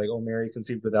prayer like, "Oh Mary,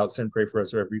 conceived without sin, pray for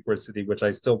us who have recourse to thee," which I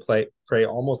still pray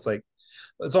almost like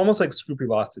it's almost like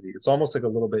scrupulosity. It's almost like a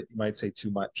little bit, you might say,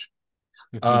 too much.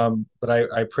 But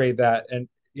I prayed that, and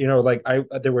like I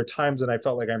there were times when I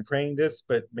felt like I'm praying this,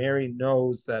 but Mary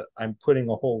knows that I'm putting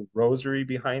a whole rosary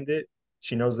behind it.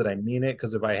 She knows that I mean it,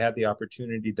 because if I had the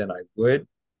opportunity, then I would.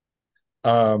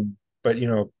 But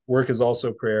work is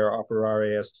also prayer,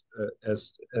 operare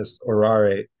est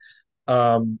orare.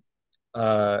 Um,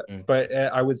 Mm. But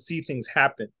I would see things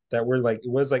happen that were like, it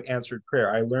was like answered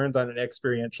prayer. I learned on an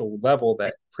experiential level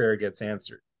that prayer gets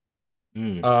answered.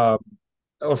 Mm. Um,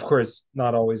 of course,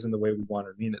 not always in the way we want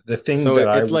to mean it. The thing So that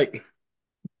I it's would, like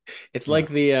it's yeah. like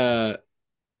the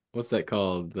what's that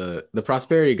called? The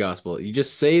prosperity gospel. You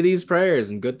just say these prayers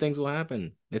and good things will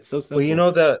happen. It's so Well,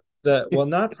 simple. well,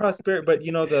 not prosperity, but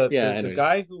Yeah, the anyway.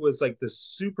 guy who was like the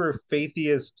super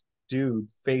faithiest dude,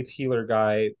 faith healer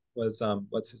guy was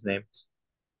what's his name?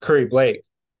 Curry Blake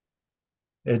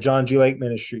at John G. Lake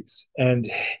Ministries. And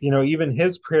even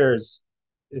his prayers,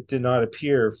 it did not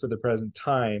appear for the present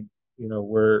time,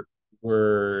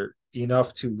 were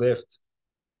enough to lift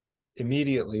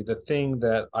immediately the thing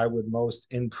that I would most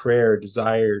in prayer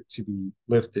desire to be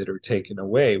lifted or taken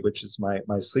away, which is my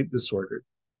sleep disorder.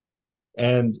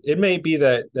 And it may be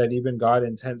that even God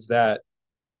intends that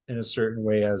in a certain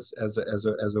way as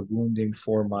a wounding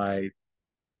for my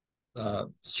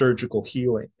surgical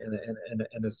healing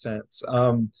in a sense.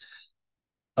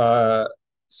 Uh,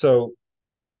 so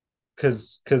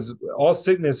because all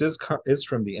sickness is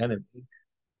from the enemy.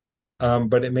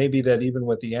 But it may be that even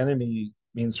what the enemy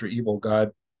means for evil,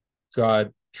 God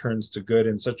turns to good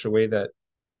in such a way that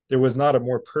there was not a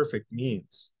more perfect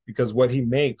means, because what he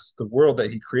makes, the world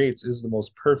that he creates, is the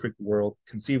most perfect world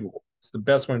conceivable. It's the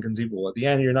best one conceivable. At the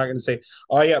end, you're not going to say,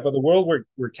 "Oh yeah, but the world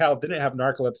where Cal didn't have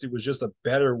narcolepsy was just a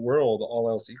better world, all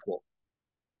else equal."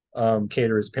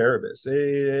 Caterus paribus.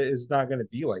 It's not going to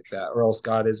be like that, or else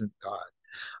God isn't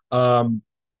God. Um,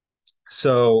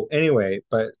 so anyway,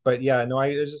 but yeah, no,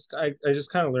 I just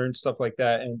kind of learned stuff like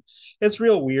that, and it's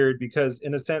real weird because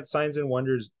in a sense, signs and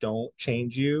wonders don't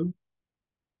change you.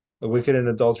 The wicked and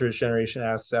adulterous generation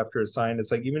asks after a sign.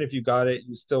 It's like even if you got it,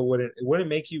 you still wouldn't. It wouldn't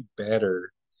make you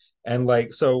better. And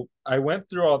like so, I went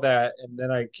through all that, and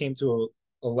then I came to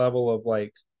a level of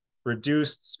like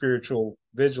reduced spiritual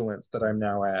vigilance that I'm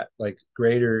now at, like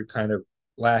greater kind of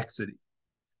laxity.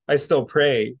 I still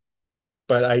pray,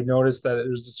 but I noticed that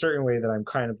there's a certain way that I'm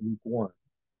kind of lukewarm.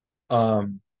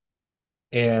 Um,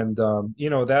 and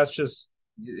that's just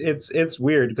it's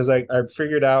weird because I've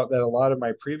figured out that a lot of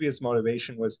my previous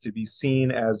motivation was to be seen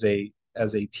as a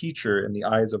teacher in the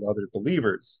eyes of other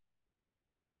believers,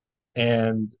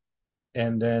 and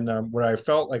then where I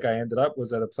felt like I ended up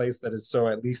was at a place that is so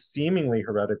at least seemingly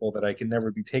heretical that I can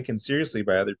never be taken seriously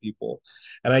by other people.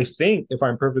 And I think, if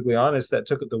I'm perfectly honest, that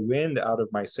took the wind out of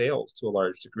my sails to a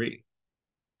large degree,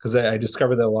 because I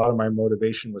discovered that a lot of my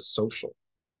motivation was social.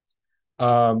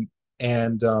 Um,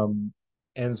 and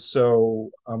so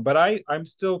but I'm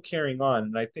still carrying on,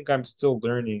 and I think I'm still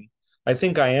learning. I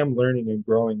think I am learning and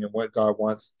growing in what God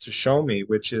wants to show me,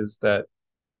 which is that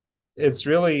it's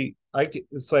really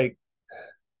it's like,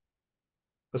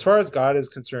 as far as God is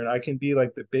concerned, I can be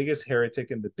like the biggest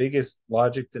heretic and the biggest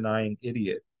logic denying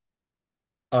idiot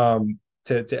to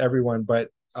everyone, but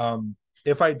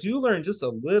if I do learn just a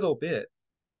little bit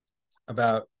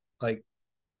about, like,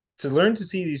 to learn to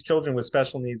see these children with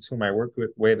special needs whom I work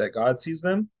with the way that God sees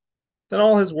them, then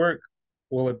all his work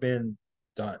will have been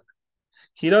done.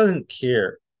 He doesn't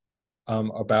care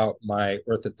about my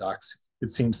orthodoxy.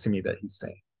 It seems to me that he's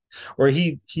saying, or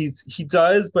he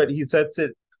does, but he sets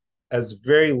it as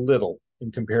very little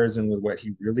in comparison with what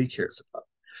he really cares about.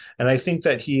 And I think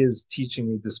that he is teaching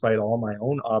me, despite all my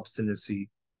own obstinacy,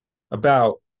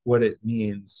 about what it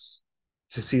means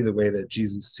to see the way that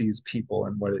Jesus sees people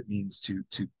and what it means to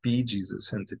be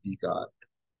Jesus and to be God.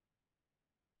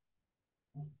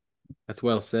 That's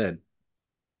well said.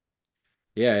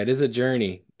 Yeah, it is a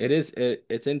journey.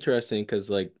 It's interesting because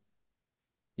like,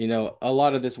 a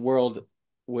lot of this world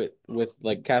with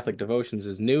like Catholic devotions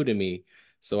is new to me.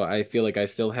 So I feel like I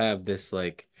still have this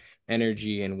like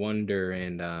energy and wonder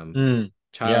and Yeah,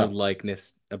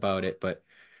 childlikeness about it. But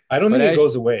I don't but think it as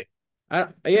goes away. I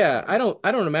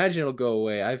don't imagine it'll go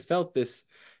away. I felt this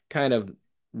kind of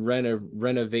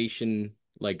renovation,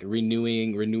 like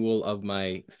renewal of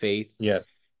my faith Yes,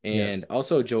 and yes,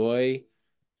 also joy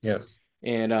yes.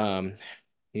 and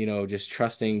just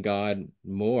trusting God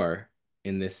more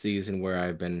in this season where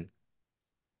I've been,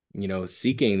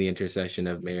 seeking the intercession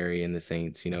of Mary and the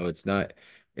saints.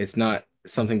 It's not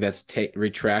something that's ta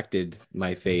retracted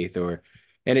my faith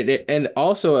and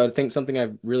also I think something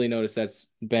I've really noticed that's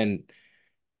been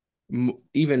m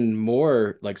even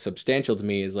more like substantial to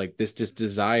me is like this just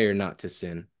desire not to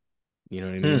sin. You know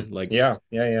what I mean? Like Yeah,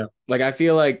 yeah, yeah. like I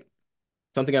feel like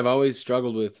something I've always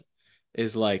struggled with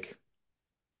is like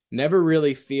never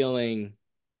really feeling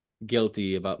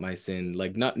guilty about my sin,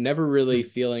 like not never really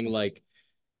feeling like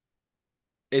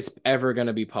it's ever going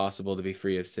to be possible to be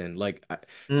free of sin. Like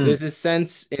Mm, there's a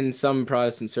sense in some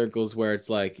Protestant circles where it's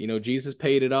like, Jesus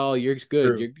paid it all. You're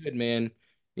good. true. You're good, man.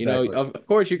 Exactly. Of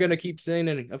course you're going to keep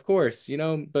sinning, of course,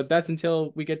 but that's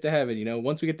until we get to heaven.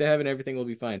 Once we get to heaven, everything will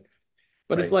be fine.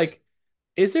 But it's Right. like,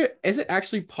 is it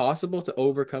actually possible to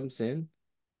overcome sin?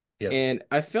 Yes. And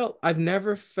I've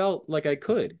never felt like I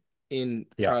could in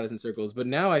Yeah. Protestant circles, but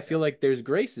now I feel like there's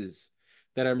graces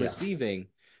that I'm Yeah. receiving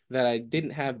that I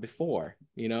didn't have before,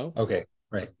 Okay.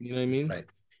 Right. You know what I mean? Right.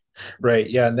 Right.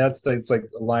 Yeah. And it's like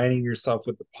aligning yourself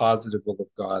with the positive will of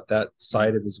God, that Mm.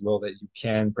 side of his will that you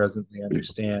can presently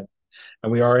understand.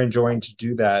 And we are enjoying to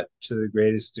do that to the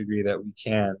greatest degree that we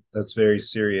can. That's very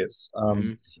serious.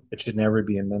 Hmm. It should never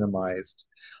be minimized.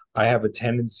 I have a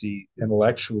tendency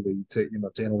intellectually to,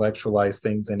 to intellectualize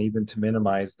things and even to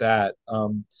minimize that.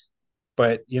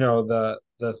 But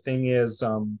the thing is,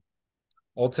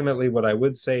 ultimately, what I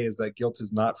would say is that guilt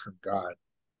is not from God,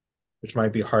 which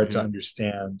might be hard to Hmm.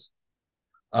 understand.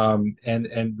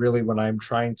 And really, when I'm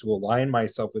trying to align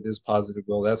myself with his positive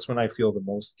will, that's when I feel the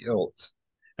most guilt,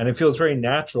 and it feels very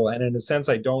natural. And in a sense,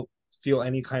 I don't feel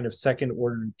any kind of second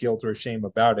order guilt or shame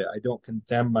about it. I don't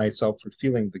condemn myself for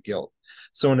feeling the guilt.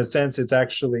 So in a sense, it's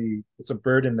a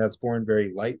burden that's borne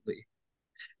very lightly.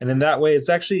 And in that way, it's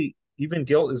actually, even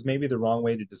guilt is maybe the wrong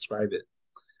way to describe it.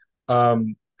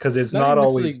 Because it's Not not even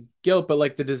always, necessarily guilt, but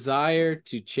like the desire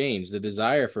to change, the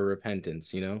desire for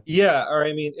repentance, yeah, or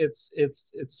I mean, it's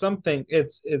something,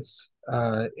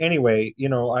 anyway,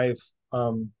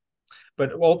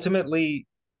 but ultimately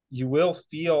you will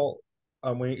feel,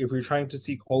 if you're trying to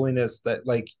seek holiness, that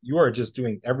like you are just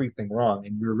doing everything wrong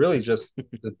and you're really just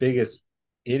the biggest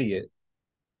idiot,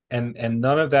 and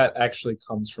none of that actually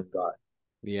comes from God.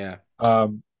 Yeah.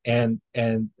 And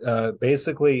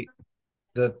basically,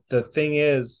 the thing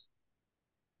is,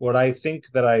 what I think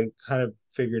that I kind of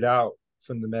figured out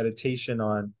from the meditation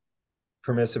on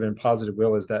permissive and positive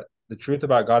will is that the truth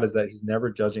about God is that he's never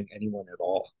judging anyone at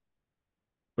all,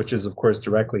 which is, of course,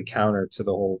 directly counter to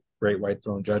the whole great white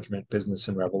throne judgment business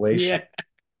in Revelation.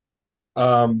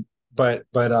 Yeah. But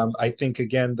I think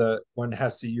again, the one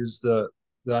has to use the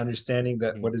understanding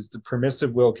that Mhm. what is the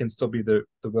permissive will can still be the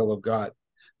will of God.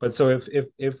 But so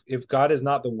if God is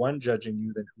not the one judging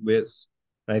you, then who is?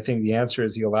 And I think the answer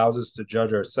is he allows us to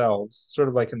judge ourselves, sort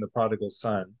of like in the prodigal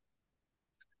son,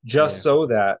 just Yeah. so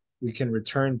that we can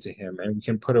return to him and we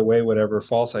can put away whatever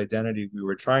false identity we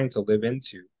were trying to live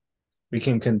into. We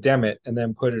can condemn it and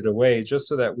then put it away just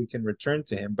so that we can return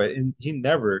to him. He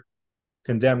never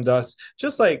condemned us.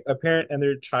 Just like a parent and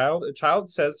their child, a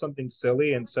child says something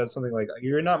silly and says something like,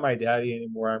 "You're not my daddy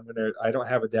anymore. I don't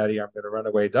have a daddy. I'm gonna run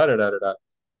away." Da da da da da.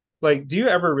 Like, do you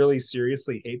ever really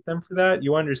seriously hate them for that?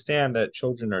 You understand that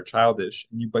children are childish,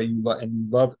 and you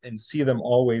love and see them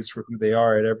always for who they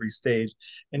are at every stage,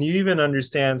 and you even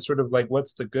understand sort of like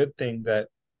what's the good thing that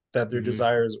their Hmm.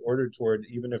 desire is ordered toward,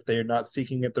 even if they're not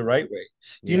seeking it the right way.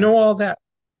 You Yeah. know all that.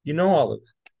 You know all of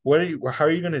it. What are you? How are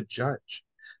you going to judge?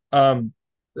 Um,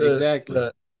 the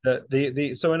Exactly.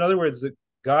 the so in other words,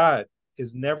 God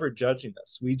is never judging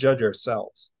us. We judge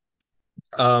ourselves.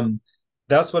 um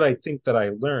that's what I think that I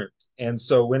learned. And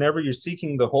so whenever you're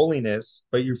seeking the holiness,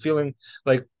 but you're feeling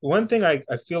like, one thing I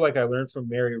feel like I learned from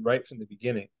Mary right from the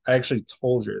beginning, I actually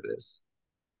told her this,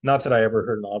 not that I ever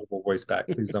heard an audible voice back,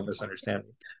 please don't misunderstand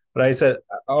me, but I said,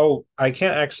 "Oh, I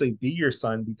can't actually be your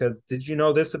son, because did you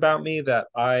know this about me, that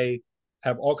I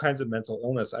have all kinds of mental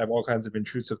illness, I have all kinds of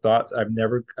intrusive thoughts, I've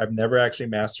never actually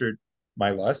mastered my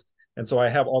lust, and so I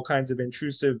have all kinds of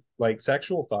intrusive, like,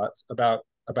 sexual thoughts about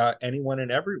anyone and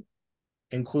everyone,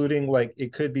 including, like,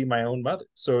 it could be my own mother,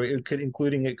 so it could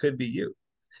be you.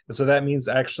 And so that means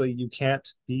actually you can't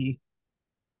be,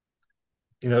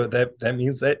 that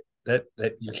means that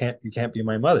you can't be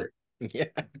my mother." Yeah.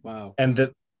 Wow.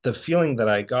 And the feeling that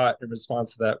I got in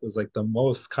response to that was like the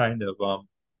most kind of,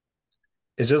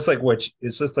 it's just like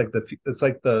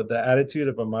the attitude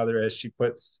of a mother as she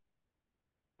puts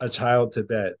a child to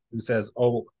bed, who says,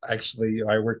 "Oh, actually,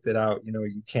 I worked it out.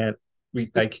 You can't.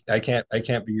 I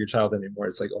can't be your child anymore."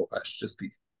 It's like, "Oh gosh, just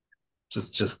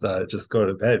go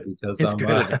to bed, because It's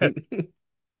good of it.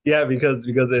 yeah, because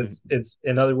it's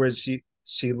in other words, she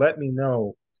let me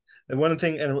know. And one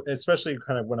thing, and especially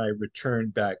kind of when I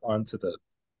returned back onto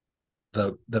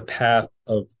the path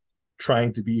of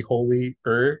trying to be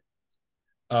holier,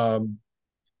 um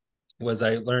was,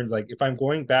 I learned, like, if I'm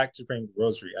going back to praying the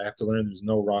rosary, I have to learn there's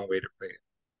no wrong way to pray it,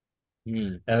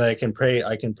 Hmm. and I can pray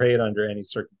it under any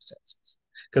circumstances.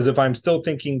 Because if I'm still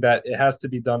thinking that it has to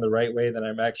be done the right way, then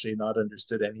I'm actually not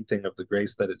understood anything of the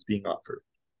grace that is being offered.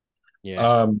 Yeah.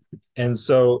 um and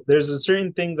so there's a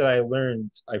certain thing that I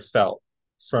learned, I felt,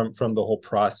 from the whole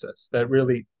process. That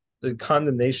really, the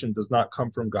condemnation does not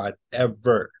come from God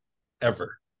ever,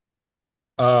 ever.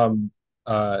 Um,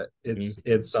 Mm.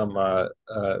 it's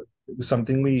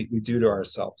something we do to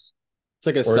ourselves, It's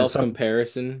like a or some,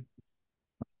 self-comparison.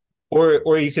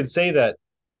 or you could say that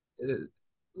uh,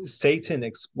 Satan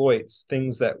exploits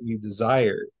things that we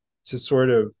desire to sort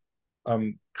of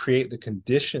create the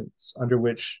conditions under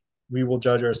which we will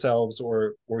judge ourselves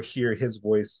or hear his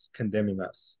voice condemning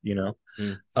us, you know.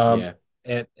 Mm. Um, Yeah.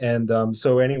 and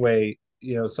so anyway,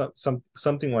 you know,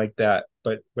 something like that,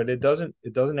 but it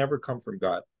doesn't ever come from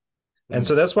God. And Mm.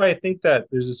 so that's why I think that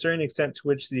there's a certain extent to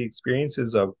which the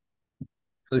experiences of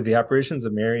like, the apparitions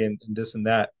of Mary and this and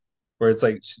that, where it's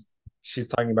like she's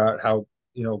talking about how,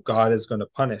 you know, God is going to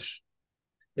punish.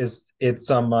 It's it's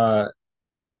not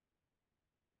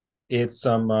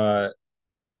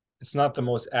the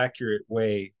most accurate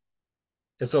way.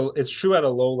 It's true at a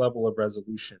low level of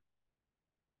resolution,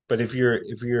 but if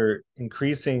you're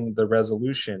increasing the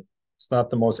resolution, it's not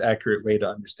the most accurate way to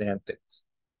understand things.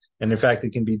 And in fact,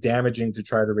 it can be damaging to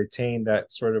try to retain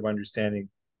that sort of understanding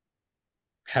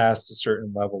past a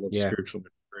certain level of Yeah. spiritual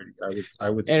maturity. I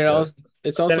would And suggest.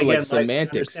 it's But then also like again, my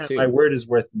semantics understand my too. word is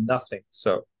worth nothing.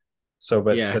 So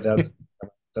Yeah. but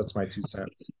that's my 2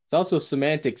 cents. It's also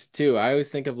semantics too. I always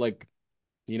think of like,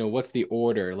 what's the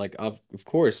order? Like of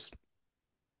course,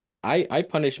 I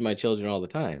punish my children all the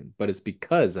time, but it's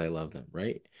because I love them,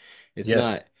 right? It's Yes,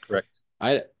 not correct.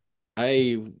 I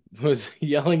I was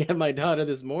yelling at my daughter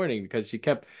this morning because she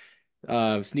kept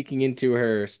sneaking into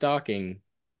her stocking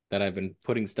that I've been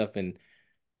putting stuff in.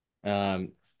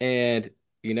 And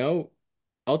you know,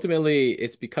 ultimately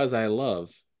it's because I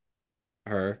love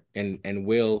her and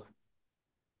will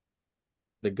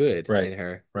the good Right, in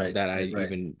her right, that I right, right.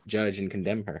 even judge and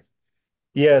condemn her.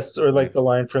 Yes, or Yeah. like the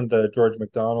line from the George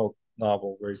MacDonald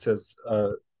novel where he says,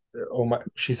 "Oh my,"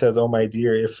 she says, "Oh my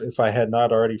dear, if I had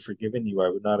not already forgiven you, I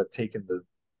would not have taken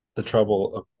the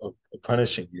trouble of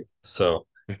punishing you." So,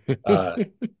 uh, Yeah.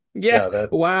 yeah,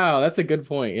 that, Wow, that's a good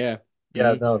point. Yeah.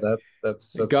 yeah, Hmm. no, that's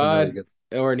some very God,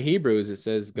 good. or in Hebrews, it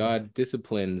says Mhm. God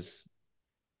disciplines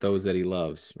those that he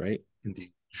loves, right?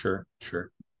 Indeed, sure,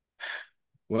 sure.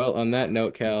 Well, on that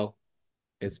note, Cal,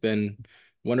 it's been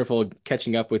wonderful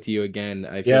catching up with you again.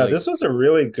 I feel Yeah, like, this was a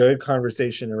really good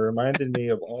conversation. It reminded me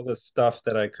of all the stuff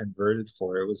that I converted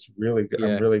for. It was really good. I'm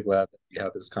yeah, really glad that we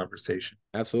had this conversation.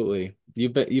 absolutely.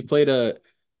 You've played a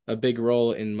big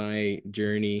role in my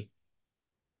journey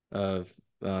of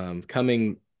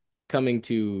coming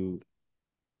to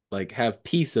like have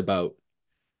peace about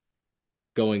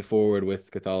going forward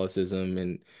with Catholicism,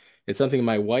 and it's something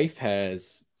my wife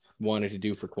has wanted to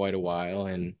do for quite a while,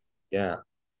 and Yeah.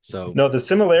 so No, the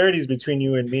similarities between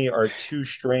you and me are too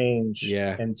strange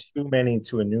yeah. and too many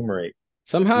to enumerate.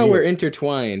 Somehow we're Really.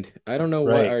 intertwined. I don't know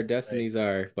what Right, our right, destinies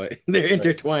are, but they're right,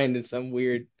 intertwined in some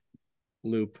weird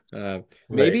loop. right,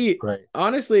 Maybe right.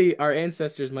 honestly, our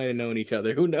ancestors might have known each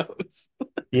other. Who knows?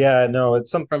 Yeah, no,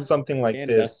 it's From something like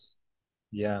Canada. this.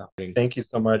 Yeah. Thank you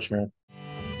so much, man.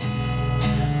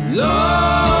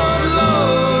 Lord,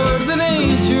 Lord, the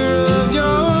nature of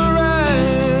your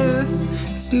wrath,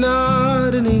 it's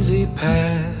not an easy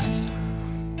path,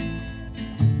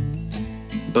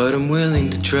 but I'm willing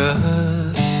to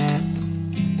trust,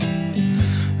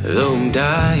 though I'm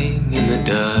dying in the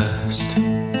dust.